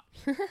does not.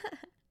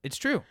 It's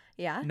true.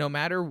 Yeah. No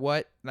matter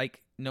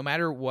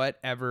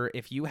whatever,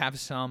 if you have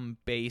some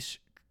base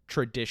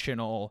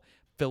traditional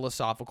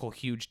philosophical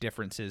huge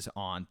differences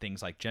on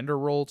things like gender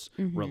roles,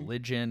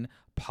 religion,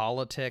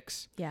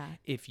 politics. Yeah.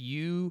 If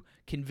you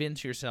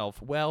convince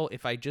yourself, well,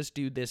 if I just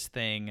do this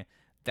thing,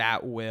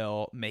 that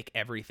will make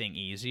everything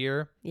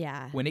easier.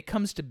 Yeah. When it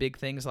comes to big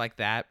things like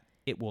that,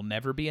 it will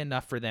never be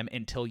enough for them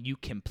until you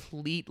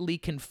completely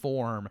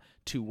conform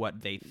to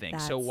what they think.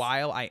 So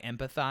while I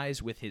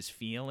empathize with his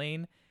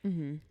feeling,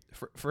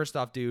 first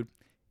off, dude,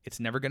 it's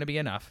never going to be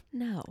enough.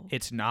 No.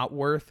 It's not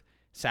worth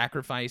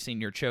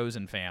sacrificing your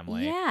chosen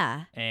family.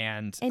 Yeah.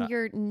 And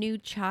your new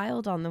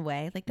child on the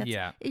way. Like, that's,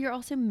 yeah. You're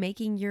also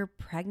making your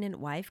pregnant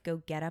wife go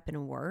get up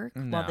and work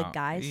while the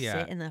guys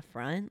sit in the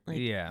front. Like,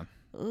 yeah.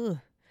 Ugh.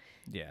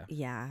 Yeah.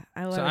 Yeah.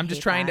 So I'm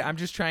just trying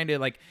to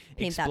like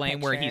paint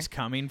explain where he's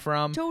coming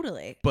from.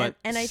 Totally. But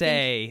and I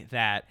say think,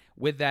 that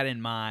with that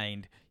in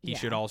mind, he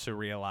should also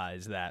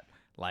realize that,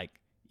 like,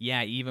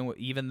 yeah,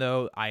 even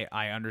though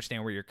I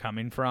understand where you're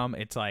coming from,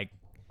 it's like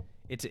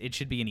it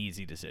should be an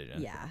easy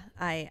decision. Yeah.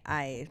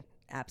 I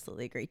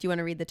absolutely agree. Do you want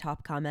to read the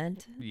top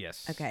comment?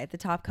 Yes. Okay. The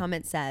top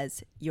comment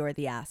says, "You're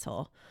the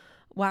asshole.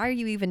 Why are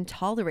you even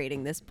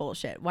tolerating this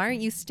bullshit? Why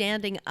aren't you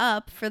standing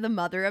up for the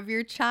mother of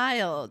your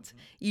child?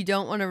 You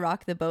don't want to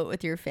rock the boat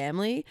with your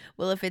family?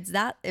 Well, if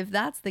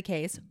that's the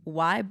case,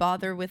 why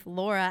bother with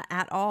Laura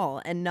at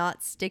all and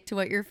not stick to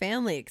what your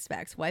family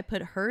expects? Why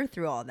put her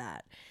through all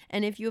that?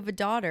 And if you have a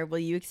daughter, will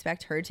you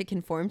expect her to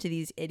conform to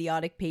these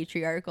idiotic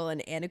patriarchal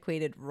and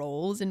antiquated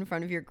roles in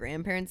front of your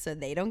grandparents so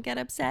they don't get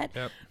upset?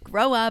 Yep.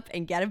 Grow up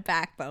and get a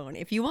backbone.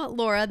 If you want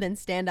Laura, then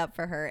stand up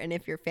for her. And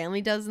if your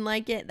family doesn't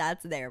like it,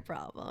 that's their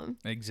problem."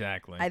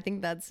 Exactly. I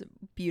think that's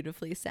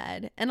beautifully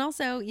said. And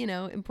also,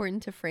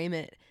 important to frame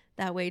it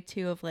that way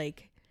too, of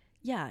like,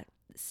 yeah,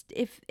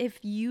 if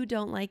you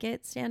don't like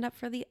it, stand up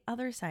for the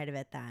other side of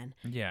it then.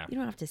 Yeah. You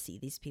don't have to see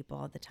these people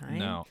all the time.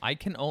 No, I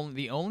can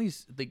only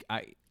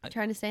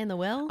Trying to stay in the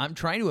will? I'm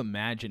trying to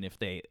imagine if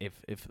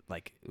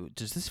like,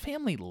 does this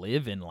family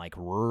live in like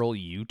rural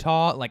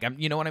Utah? Like,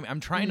 I'm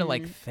trying to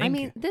like think. I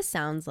mean, this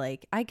sounds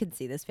like I could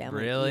see this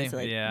family really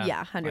easily.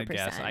 yeah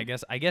 100%.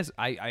 I guess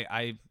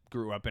I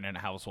grew up in a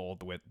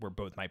household where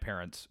both my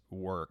parents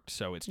worked,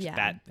 so it's just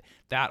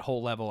that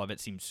whole level of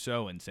it seems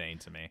so insane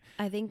to me.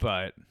 I think,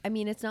 but I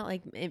mean, it's not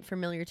like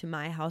familiar to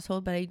my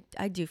household, but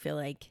I do feel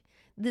like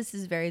this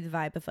is very the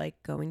vibe of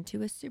like going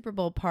to a Super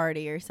Bowl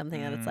party or something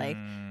that it's like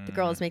the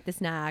girls make the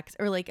snacks,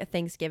 or like a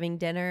Thanksgiving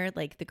dinner.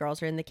 Like the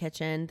girls are in the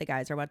kitchen, the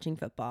guys are watching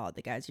football,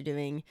 the guys are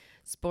doing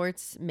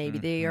sports. Maybe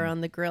they are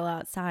on the grill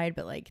outside,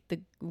 but like the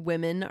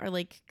women are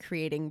like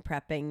creating,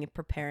 prepping,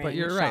 preparing. But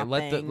you're shopping.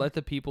 right. Let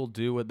the people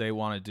do what they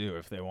want to do.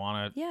 If they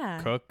want to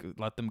cook,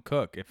 let them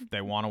cook. If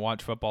they want to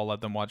watch football,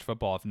 let them watch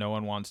football. If no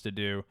one wants to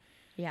do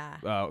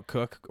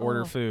cook,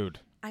 order food.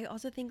 I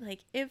also think like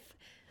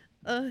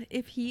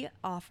if he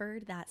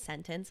offered that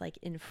sentence like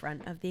in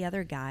front of the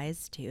other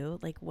guys too,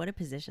 like what a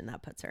position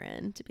that puts her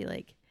in to be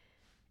like,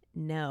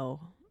 no.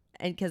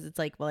 And because it's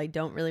like, well, I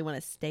don't really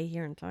want to stay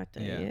here and talk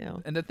to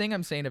you. And the thing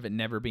I'm saying of it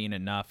never being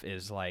enough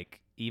is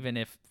like, even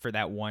if for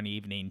that one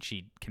evening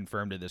she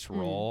confirmed to this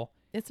role,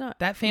 it's not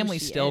that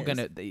family's still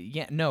gonna.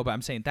 But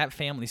I'm saying that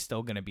family's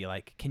still gonna be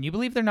like, can you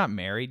believe they're not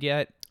married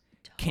yet?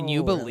 Can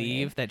you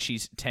believe that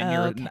she's 10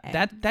 years?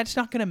 Okay. That's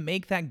not going to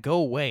make that go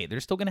away. They're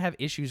still going to have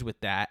issues with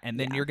that, and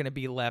then you're going to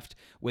be left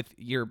with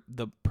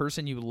the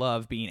person you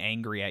love being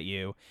angry at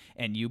you,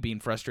 and you being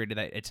frustrated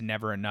that it's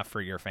never enough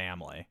for your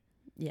family.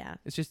 Yeah,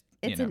 it's just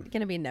going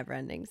to be a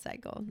never-ending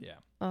cycle. Yeah,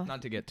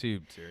 not to get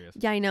too serious.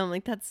 Yeah, I know. I'm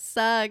like, that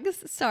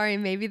sucks. Sorry.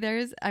 Maybe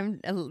there's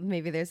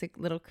a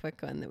little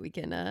quick one that we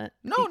can.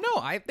 No.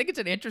 I think it's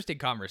an interesting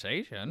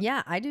conversation.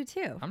 Yeah, I do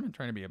too. I'm not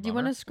trying to be a bummer. Do you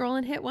want to scroll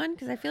and hit one?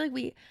 Because I feel like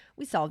we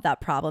solved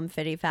that problem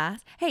pretty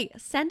fast. Hey,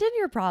 send in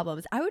your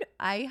problems.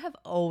 I have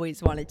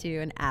always wanted to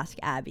and ask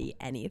Abby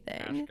anything.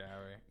 Ask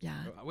Abby.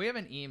 Yeah, we have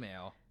an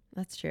email.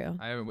 That's true.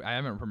 I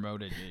haven't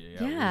promoted you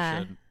yet. Yeah.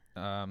 We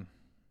should.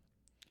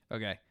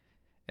 Okay.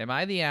 Am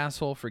I the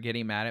asshole for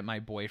getting mad at my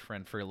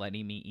boyfriend for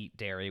letting me eat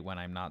dairy when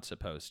I'm not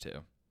supposed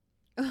to?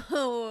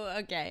 Oh,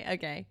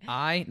 okay.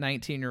 I,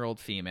 19-year-old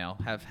female,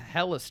 have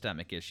hella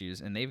stomach issues,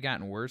 and they've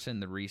gotten worse in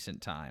the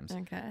recent times.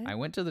 Okay. I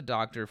went to the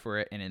doctor for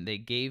it, and they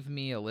gave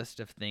me a list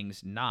of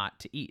things not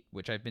to eat,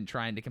 which I've been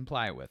trying to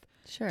comply with.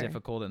 Sure.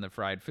 Difficult in the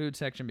fried food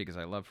section because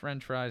I love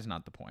French fries,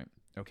 not the point.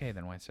 Okay,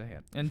 then why say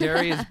it? And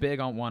dairy is big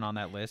on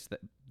that list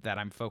that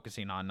I'm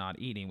focusing on not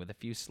eating, with a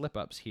few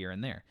slip-ups here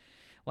and there.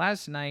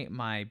 Last night,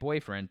 my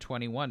boyfriend,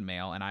 21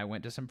 male, and I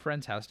went to some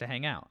friend's house to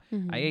hang out.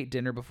 I ate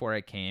dinner before I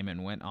came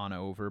and went on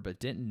over, but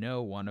didn't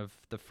know one of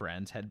the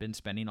friends had been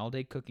spending all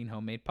day cooking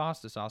homemade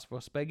pasta sauce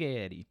for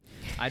spaghetti.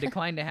 I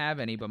declined to have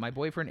any, but my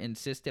boyfriend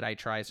insisted I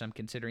try some,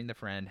 considering the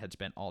friend had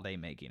spent all day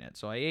making it.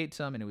 So I ate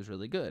some, and it was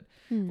really good.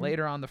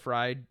 Later on, the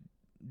friend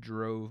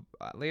drove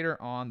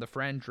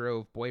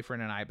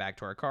boyfriend and I back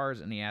to our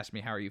cars, and he asked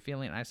me, how are you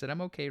feeling? And I said, I'm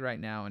okay right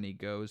now. And he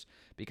goes,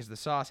 because the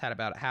sauce had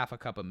about half a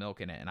cup of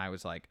milk in it. And I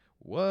was like,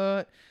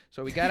 what?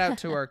 So we got out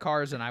to our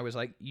cars, and I was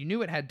like, you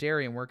knew it had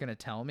dairy and weren't going to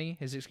tell me?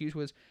 His excuse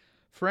was,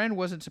 Friend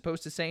wasn't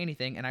supposed to say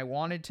anything, and I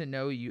wanted to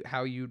know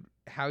how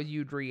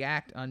you'd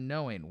react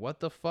unknowing. What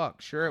the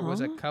fuck? Sure, it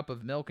was a cup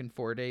of milk and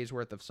 4 days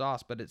worth of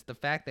sauce, but it's the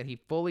fact that he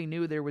fully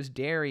knew there was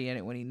dairy in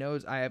it when he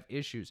knows I have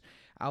issues.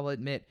 I'll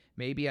admit,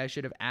 maybe I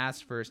should have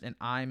asked first, and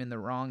I'm in the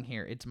wrong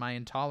here. It's my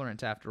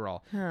intolerance after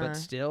all. But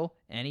still,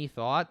 any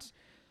thoughts?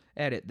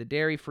 Edit. The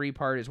dairy-free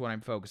part is what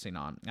I'm focusing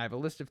on. I have a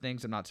list of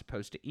things I'm not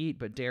supposed to eat,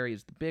 but dairy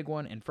is the big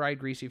one, and fried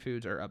greasy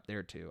foods are up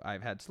there too.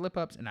 I've had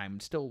slip-ups, and I'm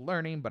still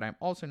learning, but I'm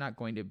also not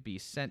going to be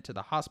sent to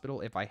the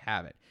hospital if I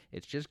have it.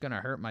 It's just going to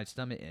hurt my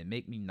stomach and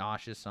make me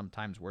nauseous,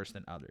 sometimes worse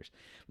than others.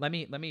 Let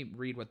me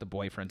read what the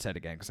boyfriend said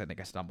again, because I think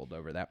I stumbled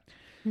over that.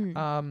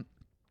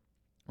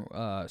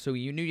 So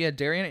you knew you had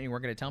dairy in it, and you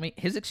weren't going to tell me?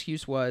 His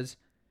excuse was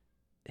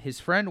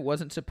his friend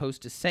wasn't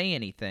supposed to say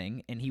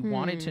anything, and he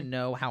wanted to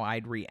know how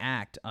I'd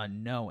react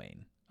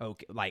unknowing.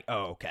 Okay, like,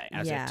 okay,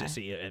 as if to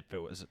see if it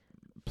was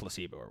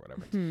placebo or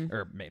whatever,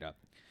 or made up.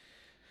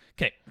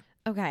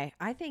 Okay,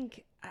 I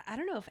think I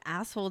don't know if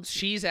assholes.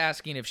 She's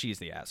asking if she's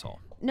the asshole.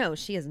 No,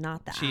 she is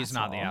not the asshole. She's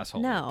not the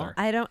asshole. No,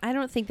 either. I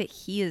don't think that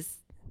he is.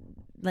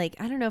 Like,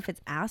 I don't know if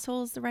it's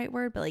asshole is the right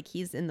word, but like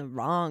he's in the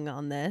wrong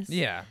on this.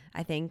 Yeah.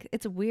 I think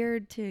it's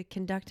weird to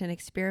conduct an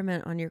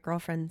experiment on your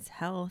girlfriend's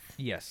health.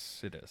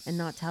 Yes, it is. And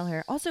not tell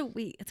her. Also,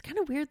 it's kind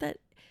of weird that,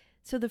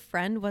 so the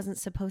friend wasn't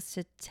supposed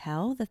to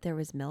tell that there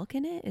was milk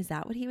in it? Is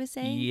that what he was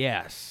saying?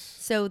 Yes.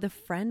 So the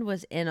friend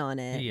was in on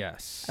it.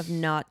 Yes. Of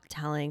not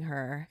telling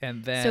her.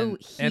 And then, so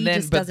he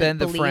just doesn't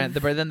believe.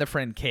 But then the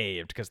friend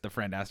caved because the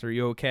friend asked, "Are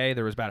you okay?"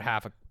 There was about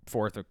half a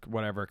fourth of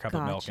whatever cup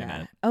of milk in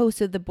it. Oh,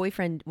 so the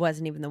boyfriend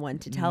wasn't even the one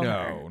to tell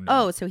her. No.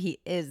 Oh, so he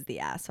is the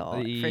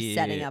asshole for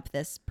setting up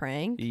this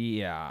prank.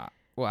 Yeah.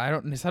 Well, I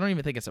don't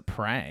even think it's a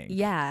prank.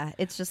 Yeah,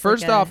 it's just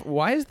first off,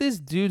 why is this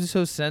dude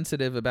so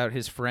sensitive about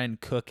his friend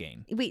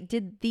cooking? Wait,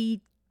 did the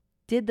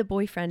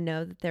boyfriend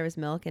know that there was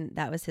milk and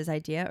that was his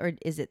idea, or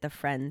is it the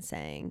friend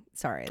saying?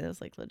 Sorry, that was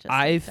like legit.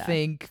 I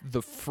think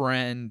the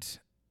friend.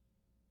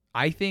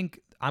 I think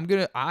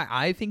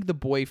the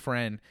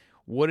boyfriend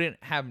wouldn't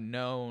have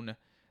known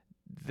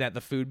that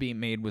the food being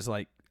made was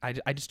like.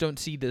 I just don't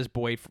see this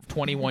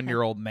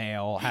 21-year-old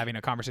male having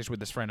a conversation with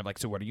this friend of like,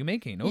 so what are you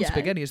making? Oh,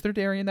 spaghetti. Is there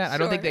dairy in that? Sure. I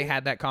don't think they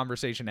had that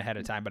conversation ahead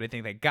of time, but I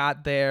think they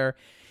got there.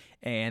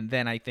 And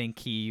then I think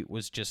he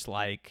was just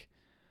like,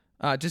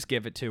 just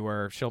give it to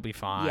her. She'll be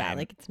fine. Yeah,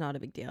 like it's not a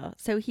big deal.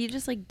 So he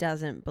just like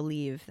doesn't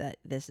believe that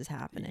this is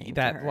happening.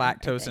 That her,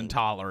 lactose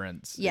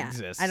intolerance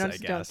exists, I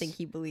don't think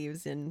he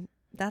believes in.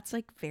 That's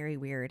like very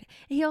weird.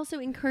 He also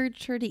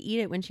encouraged her to eat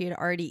it when she had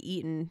already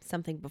eaten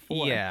something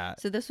before. Yeah.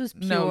 So this was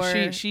pure.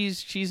 No,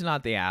 she's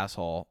not the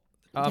asshole.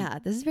 Yeah,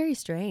 this is very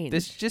strange.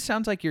 This just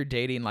sounds like you're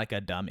dating like a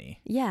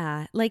dummy.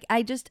 Yeah, like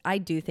I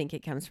do think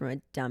it comes from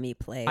a dummy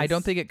place. I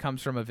don't think it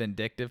comes from a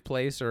vindictive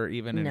place or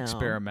even an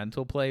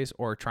experimental place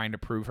or trying to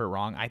prove her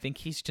wrong. I think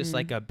he's just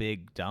like a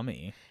big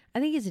dummy. I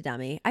think he's a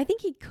dummy. I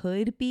think he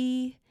could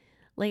be,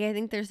 like, I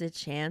think there's a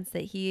chance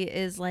that he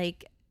is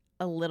like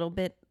a little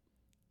bit.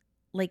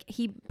 Like,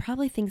 he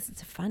probably thinks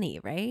it's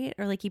funny, right?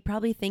 Or, like, he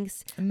probably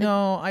thinks... Like,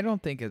 no, I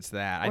don't think it's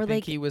that. I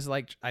think he was,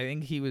 like... I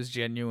think he was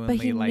genuinely,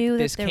 but he like, knew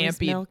this that there can't was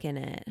be... milk in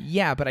it.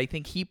 Yeah, but I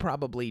think he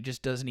probably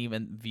just doesn't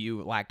even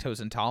view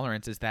lactose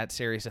intolerance as that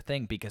serious a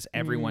thing because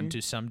everyone, to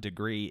some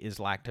degree, is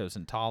lactose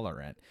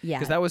intolerant. Yeah.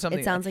 Because that was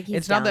something... It sounds like he's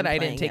It's not that I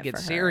didn't downplaying take it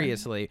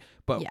seriously,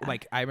 but, yeah.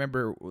 like, I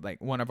remember,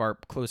 like, one of our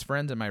close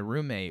friends and my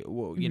roommate,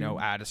 you know,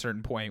 at a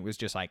certain point was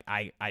just like,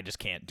 I just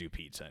can't do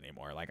pizza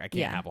anymore. Like, I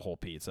can't have a whole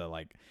pizza,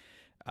 like...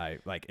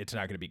 it's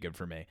not going to be good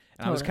for me.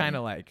 And I was kind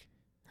of like,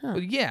 well,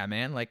 yeah,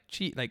 man, like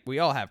we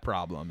all have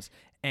problems.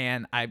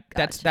 And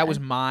that was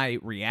my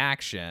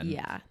reaction.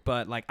 Yeah.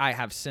 But like, I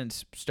have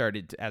since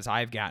started as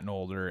I've gotten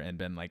older and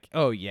been like,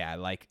 oh yeah,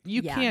 like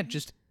you can't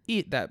just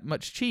eat that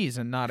much cheese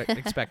and not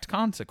expect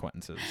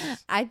consequences.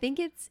 I think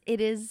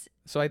it is.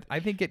 So I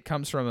think it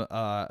comes from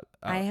a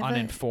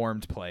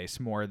uninformed place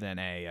more than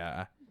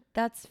a,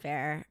 that's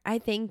fair. I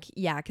think,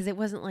 yeah, because it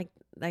wasn't like,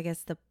 I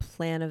guess, the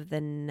plan of the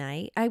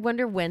night. I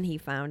wonder when he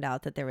found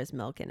out that there was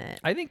milk in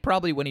it. I think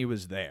probably when he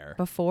was there.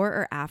 Before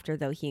or after,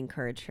 though, he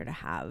encouraged her to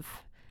have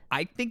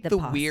I think the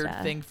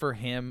weird thing for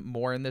him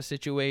more in this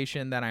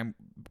situation that I'm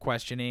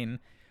questioning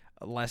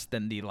less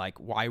than the, like,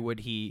 why would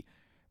he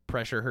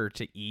pressure her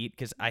to eat?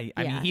 Because I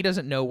mean, he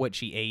doesn't know what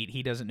she ate.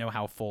 He doesn't know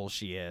how full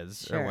she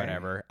is or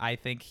whatever. I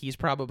think he's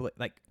probably,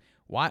 like...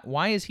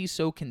 Why is he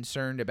so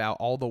concerned about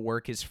all the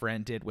work his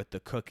friend did with the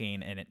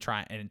cooking and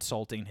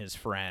insulting his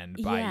friend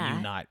by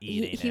you not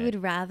eating it? He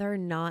would rather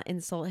not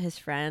insult his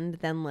friend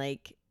than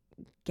like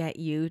get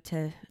you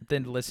to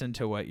then listen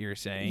to what you're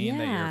saying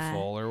that you're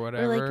full or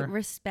whatever. Or like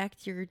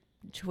respect your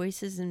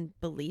choices and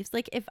beliefs.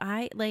 Like if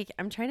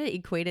I'm trying to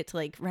equate it to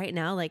like right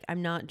now, like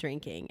I'm not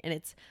drinking and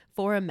it's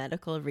for a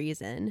medical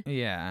reason.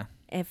 Yeah.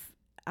 If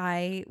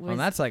I was... Well,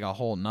 that's like a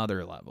whole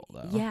nother level,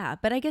 though. Yeah,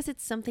 but I guess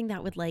it's something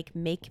that would like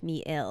make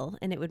me ill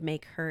and it would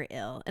make her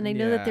ill. And I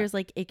know that there's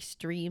like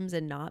extremes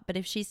and not, but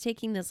if she's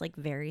taking this like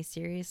very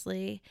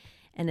seriously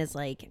and is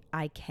like,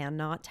 I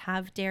cannot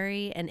have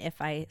dairy. And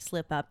if I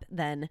slip up,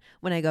 then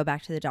when I go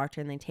back to the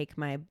doctor and they take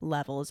my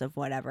levels of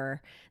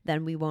whatever,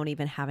 then we won't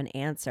even have an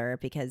answer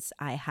because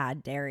I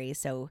had dairy.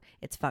 So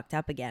it's fucked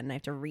up again. And I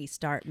have to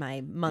restart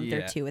my month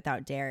or two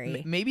without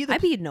dairy.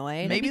 I'd be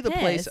annoyed. Maybe I'd be the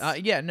place.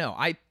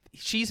 pissed.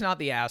 She's not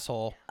the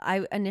asshole.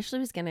 I initially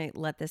was going to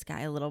let this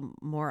guy a little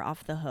more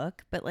off the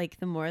hook, but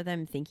like the more that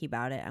I'm thinking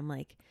about it, I'm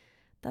like,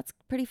 that's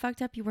pretty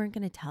fucked up. You weren't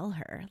going to tell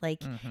her.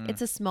 Like,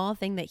 it's a small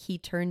thing that he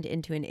turned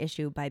into an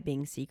issue by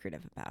being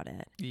secretive about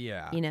it.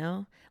 Yeah. You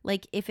know,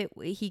 like if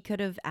he could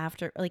have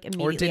immediately.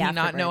 Or did he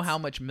not know afterwards. how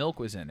much milk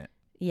was in it?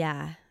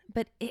 Yeah,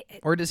 but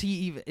or is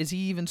he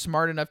even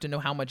smart enough to know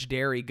how much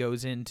dairy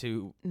goes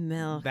into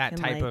milk that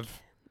and type like,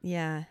 of?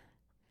 Yeah.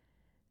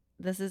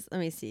 Let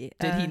me see.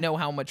 Did he know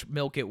how much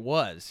milk it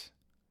was?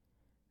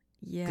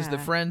 Yeah. Because the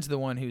friend's the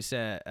one who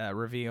said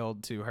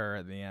revealed to her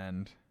at the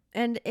end.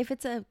 And if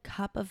it's a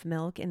cup of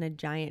milk in a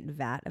giant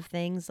vat of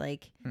things,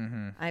 like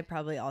I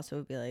probably also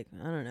would be like,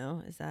 I don't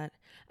know, is that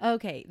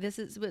okay? This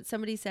is what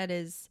somebody said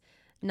is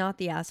not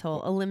the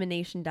asshole.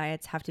 Elimination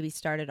diets have to be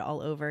started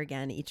all over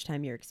again each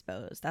time you're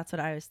exposed. That's what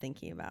I was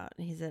thinking about.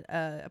 He said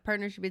a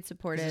partner should be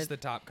supportive. Is this the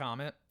top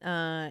comment?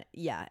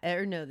 Yeah,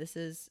 or no, this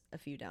is a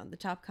few down. The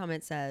top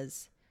comment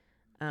says.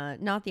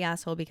 Not the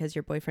asshole because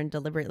your boyfriend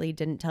deliberately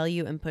didn't tell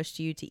you and pushed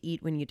you to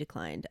eat when you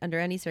declined. Under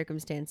any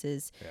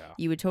circumstances,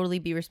 you would totally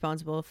be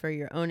responsible for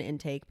your own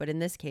intake, but in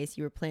this case,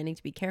 you were planning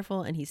to be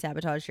careful and he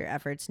sabotaged your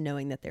efforts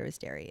knowing that there was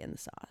dairy in the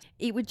sauce.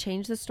 It would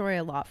change the story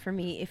a lot for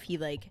me if he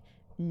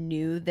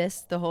knew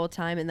this the whole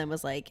time and then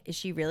was like, is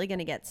she really going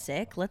to get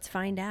sick? Let's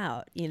find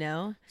out, you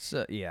know?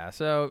 So, yeah.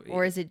 So,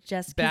 or is it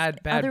just bad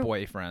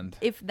boyfriend?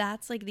 If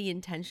that's the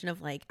intention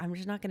of I'm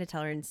just not going to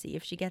tell her and see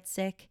if she gets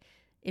sick.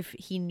 If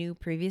he knew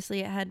previously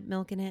it had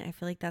milk in it, I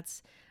feel like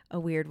that's a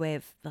weird way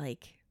of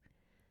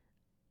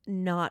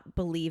not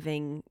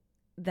believing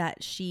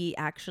that she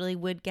actually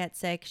would get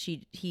sick.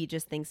 He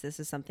just thinks this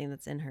is something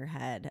that's in her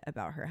head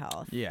about her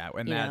health. Yeah,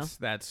 and that's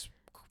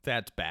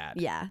bad.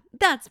 Yeah,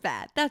 that's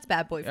bad. That's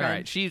bad, boyfriend. All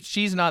right,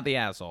 she's not the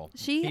asshole.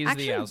 He's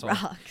actually the asshole.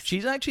 Rocks.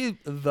 She's actually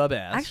the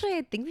best. Actually,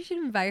 I think we should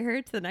invite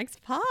her to the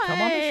next pod.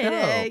 Come on the show.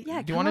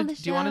 Yeah, do you want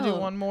to do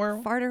one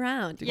more? Fart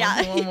around. Do you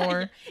want to do one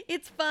more?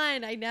 It's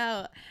fun. I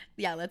know.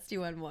 Yeah, let's do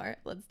one more.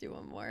 Let's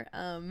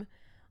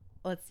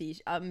see.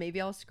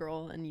 Maybe I'll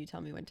scroll and you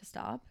tell me when to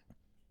stop.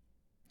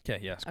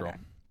 Okay. Yeah. Scroll. Okay.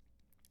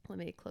 Let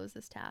me close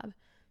this tab.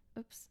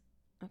 Oops.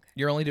 Okay.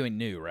 You're only doing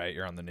new, right?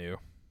 You're on the new.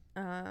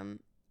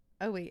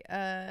 Oh wait,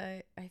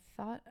 I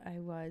thought I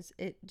was.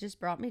 It just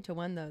brought me to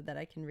one though that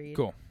I can read.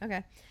 Cool.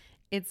 Okay.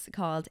 It's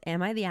called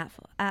Am I the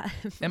Asshole?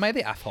 Am I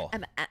the asshole?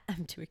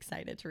 I'm too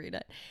excited to read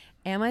it.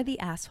 Am I the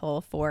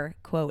asshole for,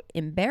 quote,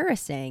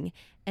 embarrassing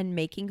and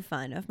making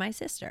fun of my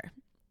sister?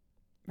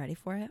 Ready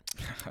for it?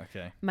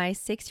 Okay. My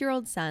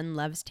 6-year-old son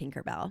loves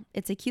Tinkerbell.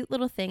 It's a cute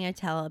little thing I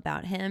tell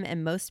about him,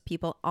 and most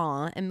people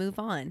awe and move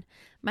on.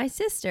 My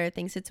sister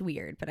thinks it's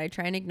weird, but I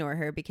try and ignore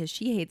her because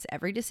she hates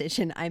every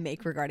decision I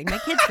make regarding my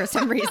kids for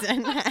some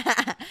reason.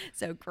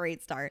 So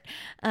great start.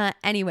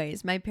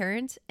 Anyways, my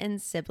parents and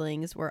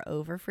siblings were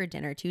over for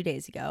dinner 2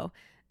 days ago.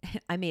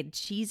 I made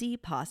cheesy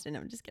pasta. No,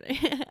 I'm just kidding.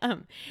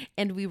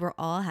 And we were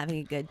all having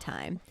a good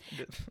time.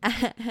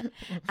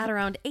 At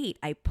around 8,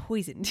 I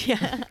poisoned.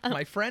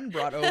 My friend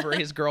brought over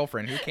his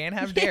girlfriend who can't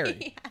have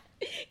dairy.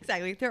 Yeah,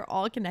 exactly. They're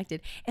all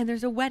connected. And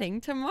there's a wedding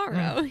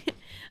tomorrow.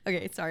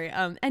 Okay, sorry.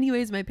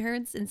 Anyways, my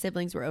parents and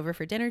siblings were over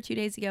for dinner 2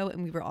 days ago,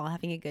 and we were all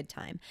having a good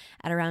time.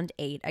 At around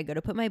 8, I go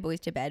to put my boys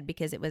to bed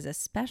because it was a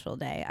special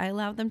day. I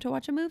allowed them to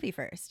watch a movie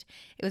first.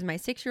 It was my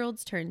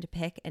 6-year-old's turn to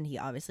pick, and he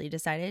obviously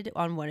decided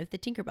on one of the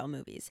Tinkerbell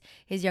movies.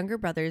 His younger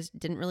brothers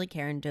didn't really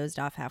care and dozed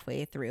off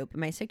halfway through, but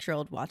my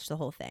 6-year-old watched the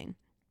whole thing.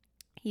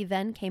 He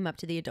then came up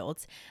to the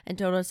adults and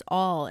told us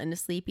all in a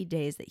sleepy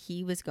daze that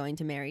he was going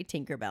to marry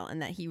Tinkerbell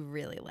and that he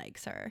really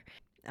likes her.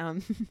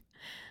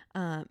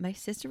 My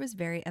sister was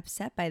very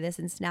upset by this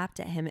and snapped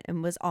at him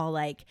and was all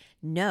like,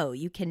 no,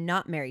 you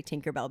cannot marry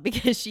Tinkerbell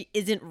because she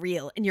isn't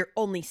real and you're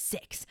only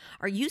 6.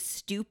 Are you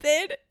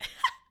stupid?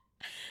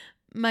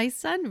 My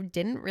son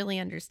didn't really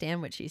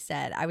understand what she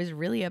said. I was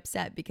really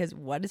upset because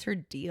what is her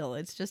deal?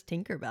 It's just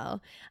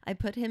Tinkerbell. I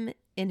put him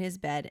in his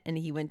bed and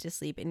he went to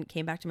sleep and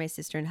came back to my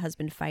sister and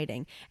husband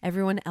fighting.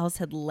 Everyone else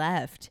had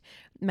left.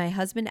 My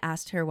husband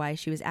asked her why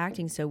she was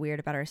acting so weird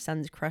about our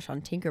son's crush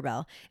on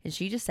Tinkerbell. And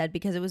she just said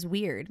because it was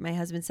weird. My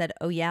husband said,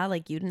 oh yeah,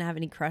 like you didn't have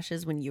any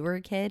crushes when you were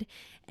a kid?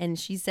 And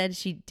she said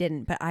she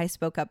didn't, but I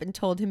spoke up and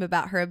told him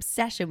about her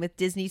obsession with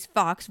Disney's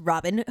Fox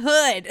Robin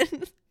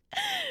Hood.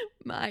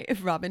 My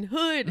Robin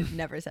Hood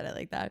never said it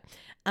like that.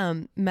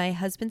 My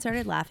husband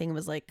started laughing and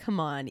was like, come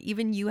on,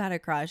 even you had a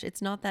crush.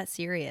 It's not that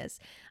serious.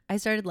 I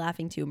started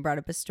laughing too and brought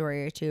up a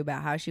story or two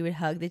about how she would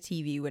hug the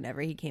TV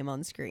whenever he came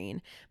on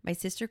screen. My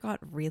sister got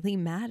really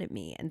mad at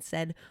me and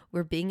said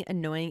we're being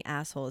annoying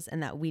assholes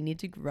and that we need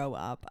to grow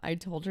up. I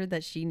told her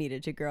that she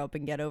needed to grow up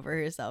and get over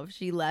herself.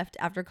 She left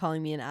after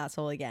calling me an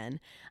asshole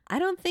again. I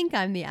don't think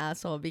I'm the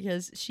asshole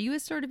because she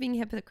was sort of being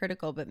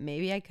hypocritical, but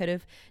maybe I could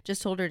have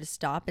just told her to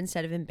stop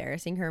instead of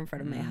embarrassing her in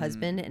front of my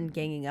husband and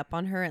ganging up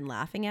on her and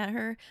laughing at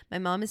her. My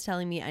mom is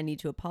telling me I need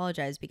to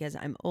apologize because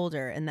I'm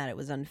older and that it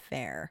was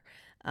unfair.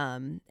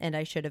 And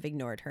I should have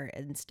ignored her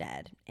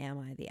instead. Am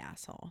I the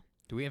asshole?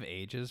 Do we have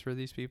ages for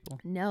these people?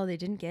 No, they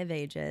didn't give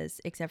ages,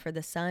 except for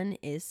the son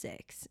is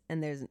 6,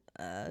 and there's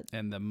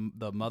And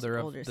the mother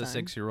of older the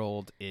son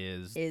 6-year-old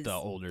is the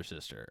older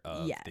sister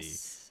of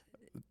yes,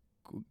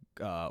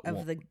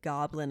 the the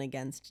goblin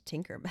against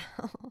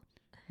Tinkerbell.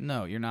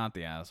 No, you're not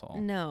the asshole.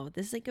 No,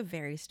 this is like a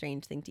very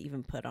strange thing to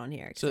even put on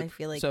here because I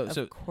feel like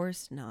of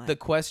course not. The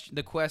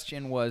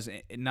question was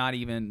not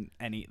even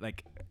any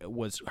like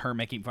was her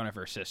making fun of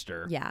her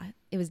sister. Yeah,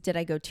 it was. Did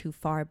I go too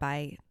far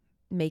by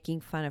making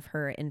fun of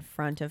her in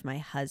front of my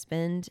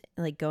husband,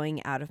 like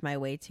going out of my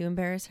way to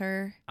embarrass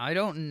her? I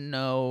don't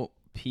know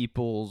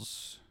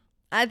people's.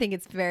 I think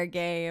it's fair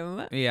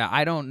game. Yeah,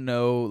 I don't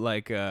know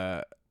like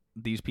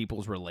these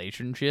people's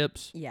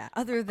relationships. Yeah,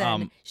 other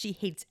than she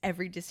hates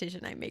every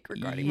decision I make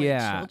regarding my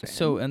children.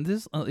 So and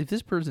this if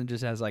this person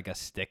just has like a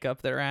stick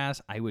up their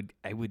ass, I would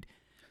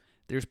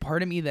there's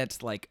part of me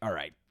that's like, all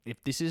right,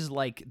 if this is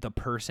like the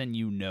person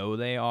you know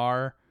they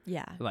are,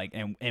 yeah, like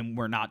and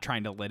we're not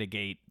trying to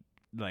litigate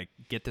like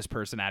get this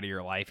person out of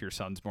your life, your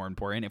son's more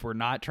important. If we're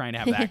not trying to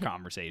have that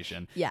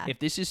conversation, yeah. If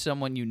this is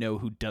someone you know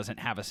who doesn't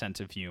have a sense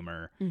of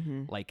humor,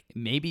 like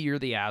maybe you're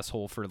the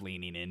asshole for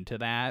leaning into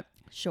that.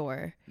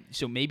 Sure.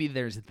 So maybe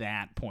there's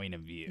that point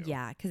of view.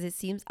 Yeah, because it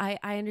seems I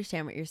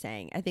understand what you're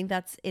saying. I think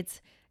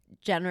it's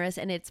generous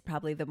and it's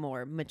probably the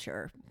more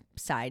mature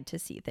side to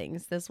see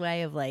things this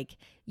way of like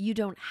you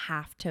don't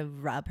have to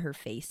rub her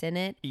face in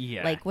it.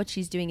 Yeah. Like what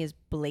she's doing is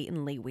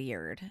blatantly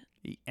weird.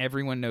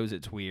 Everyone knows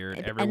it's weird.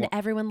 And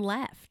everyone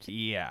left.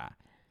 Yeah.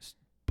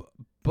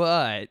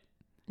 But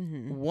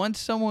once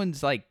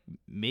someone's like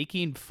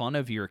making fun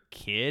of your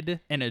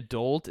kid, an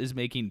adult is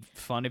making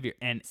fun of your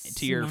and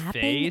to your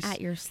face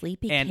at your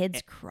sleepy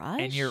kid's crush,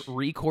 and your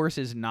recourse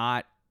is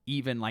not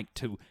even like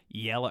to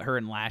yell at her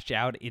and lash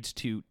out, it's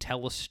to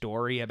tell a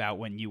story about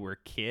when you were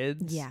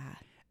kids. Yeah.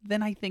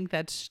 Then I think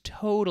that's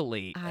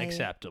totally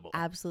acceptable.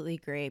 Absolutely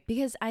agree.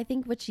 Because I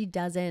think what she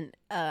doesn't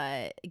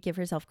give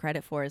herself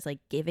credit for is like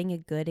giving a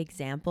good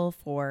example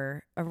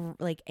for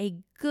a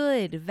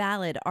good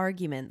valid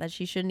argument that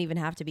she shouldn't even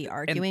have to be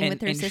arguing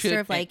with her sister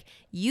of like,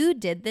 you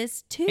did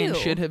this too. And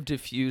should have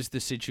diffused the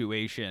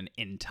situation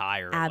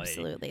entirely.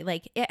 Absolutely.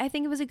 Like, I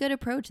think it was a good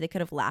approach. They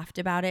could have laughed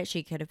about it.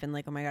 She could have been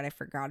like, oh my God, I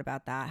forgot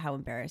about that. How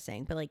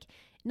embarrassing. But like,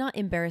 not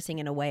embarrassing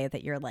in a way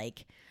that you're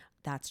like,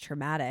 that's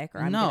traumatic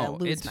or I'm gonna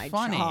lose my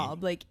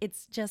job. Like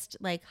it's just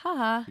like,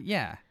 haha.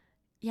 Yeah.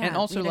 Yeah. And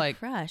also like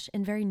crush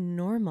and very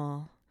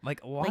normal.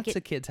 Like lots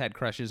of kids had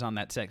crushes on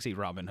that sexy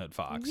Robin Hood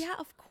fox. Yeah,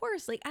 of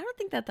course. Like I don't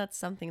think that's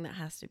something that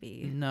has to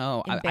be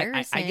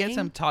embarrassing. I guess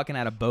I'm talking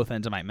out of both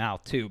ends of my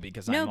mouth too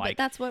because I'm like,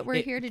 but that's what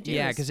we're here to do.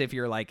 Yeah, because if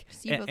you're like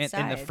in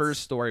the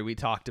first story we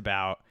talked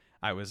about,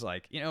 I was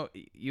like,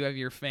 you have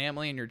your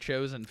family and your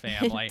chosen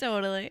family.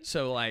 Totally.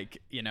 So like,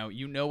 you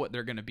know what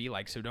they're going to be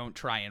like. So don't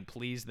try and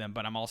please them.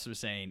 But I'm also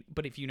saying,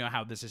 but if you know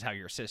how this is how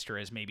your sister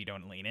is, maybe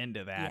don't lean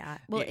into that. Yeah.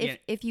 Well,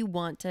 if you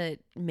want to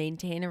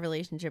maintain a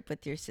relationship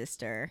with your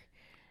sister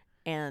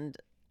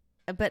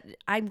but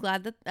I'm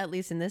glad that at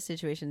least in this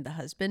situation, the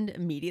husband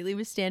immediately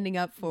was standing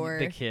up for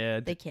the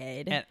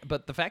kid.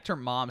 But the fact her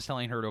mom's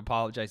telling her to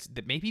apologize,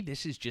 that maybe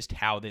this is just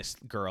how this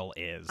girl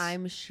is.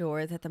 I'm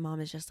sure that the mom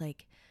is just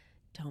like,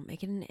 don't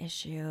make it an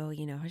issue.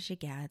 You know how she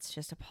gets.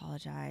 Just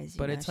apologize.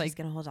 But it's she's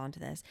going to hold on to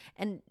this.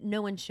 And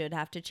no one should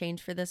have to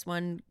change for this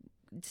one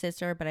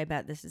sister, but I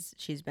bet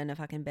she's been a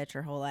fucking bitch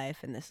her whole life.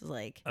 And this is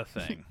like a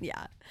thing.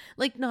 Yeah.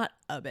 Like not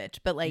a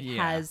bitch, but like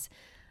has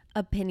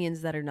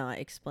opinions that are not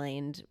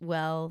explained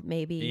well,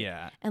 maybe.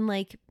 Yeah. And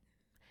like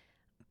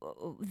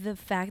the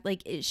fact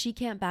like she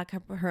can't back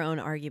up her own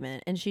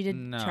argument. And she did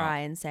try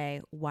and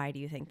say, why do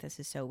you think this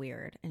is so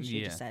weird? And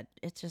she just said,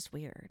 it's just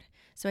weird.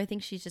 So I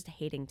think she's just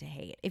hating to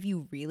hate. If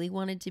you really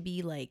wanted to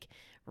be like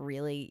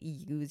really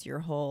use your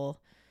whole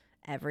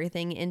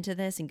everything into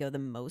this and go the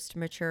most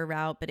mature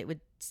route, but it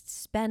would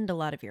spend a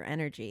lot of your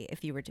energy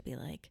if you were to be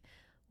like,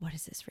 what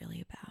is this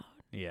really about?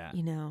 Yeah.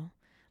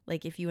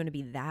 Like if you want to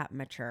be that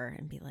mature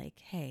and be like,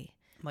 hey,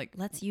 like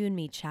let's you and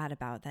me chat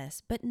about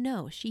this. But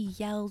no, she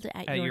yelled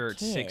at your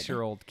kid.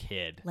 6-year-old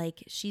kid.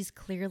 Like she's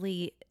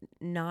clearly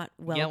not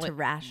to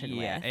ration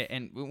with. Yeah.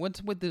 And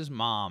what's with this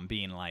mom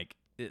being like,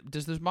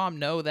 does this mom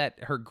know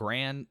that her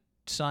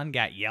grandson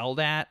got yelled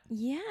at?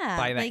 Yeah.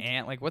 By the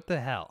aunt? Like, what the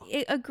hell?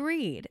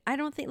 Agreed. I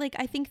don't think,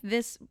 I think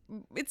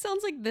it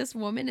sounds like this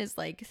woman is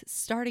like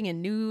starting a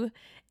new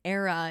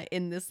era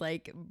in this,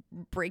 like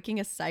breaking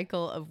a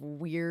cycle of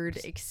weird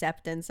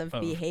acceptance of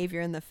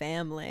behavior in the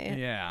family.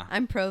 Yeah.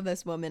 I'm pro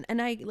this woman.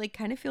 And I like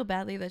kind of feel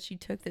badly that she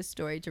took this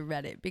story to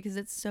Reddit because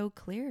it's so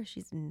clear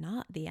she's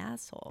not the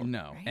asshole.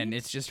 No. Right? And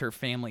it's just her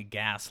family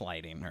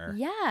gaslighting her.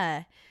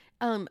 Yeah.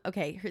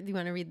 Okay, do you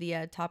want to read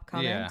the top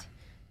comment? Yeah.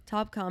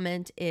 Top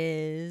comment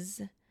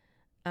is,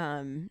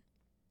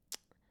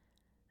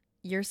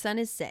 your son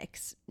is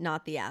 6,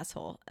 not the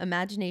asshole.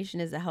 Imagination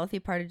is a healthy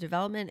part of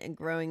development and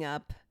growing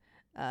up.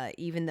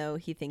 even though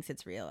he thinks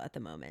it's real at the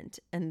moment.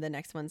 And the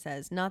next one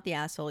says, not the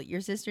asshole.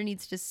 Your sister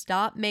needs to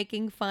stop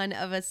making fun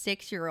of a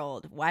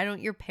 6-year-old. Why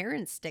don't your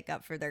parents stick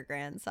up for their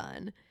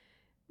grandson?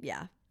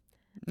 Yeah.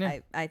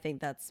 I think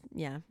that's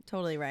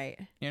totally right.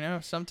 You know,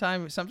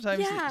 sometimes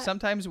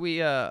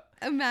we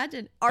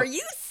imagine. Are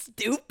you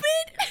stupid?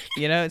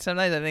 You know,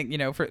 sometimes I think, you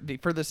know, for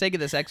the sake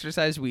of this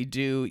exercise, we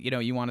do, you know,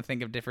 you want to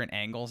think of different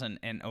angles and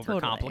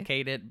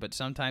overcomplicate it, but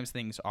sometimes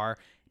things are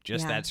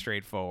just that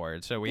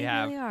straightforward. So we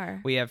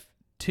have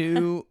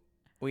two,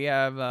 we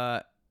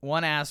have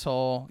one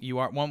asshole, you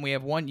are one, we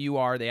have one, you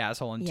are the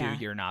asshole, and 2,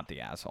 you're not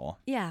the asshole.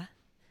 Yeah.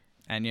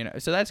 And, you know,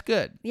 so that's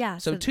good. Yeah.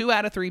 So 2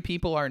 out of 3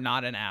 people are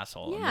not an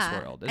asshole in this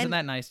world. Isn't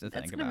that nice to think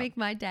about? That's going to make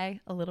my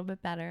day a little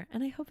bit better.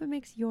 And I hope it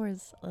makes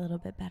yours a little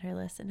bit better,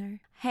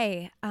 listener.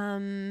 Hey,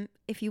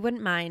 if you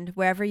wouldn't mind,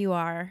 wherever you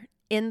are,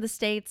 in the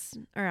States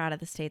or out of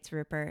the States,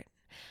 Rupert,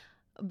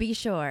 be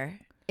sure,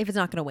 if it's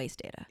not going to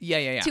waste data.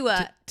 Yeah.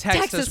 To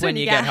text us when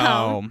you get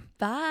home.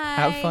 Bye.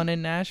 Have fun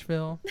in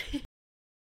Nashville.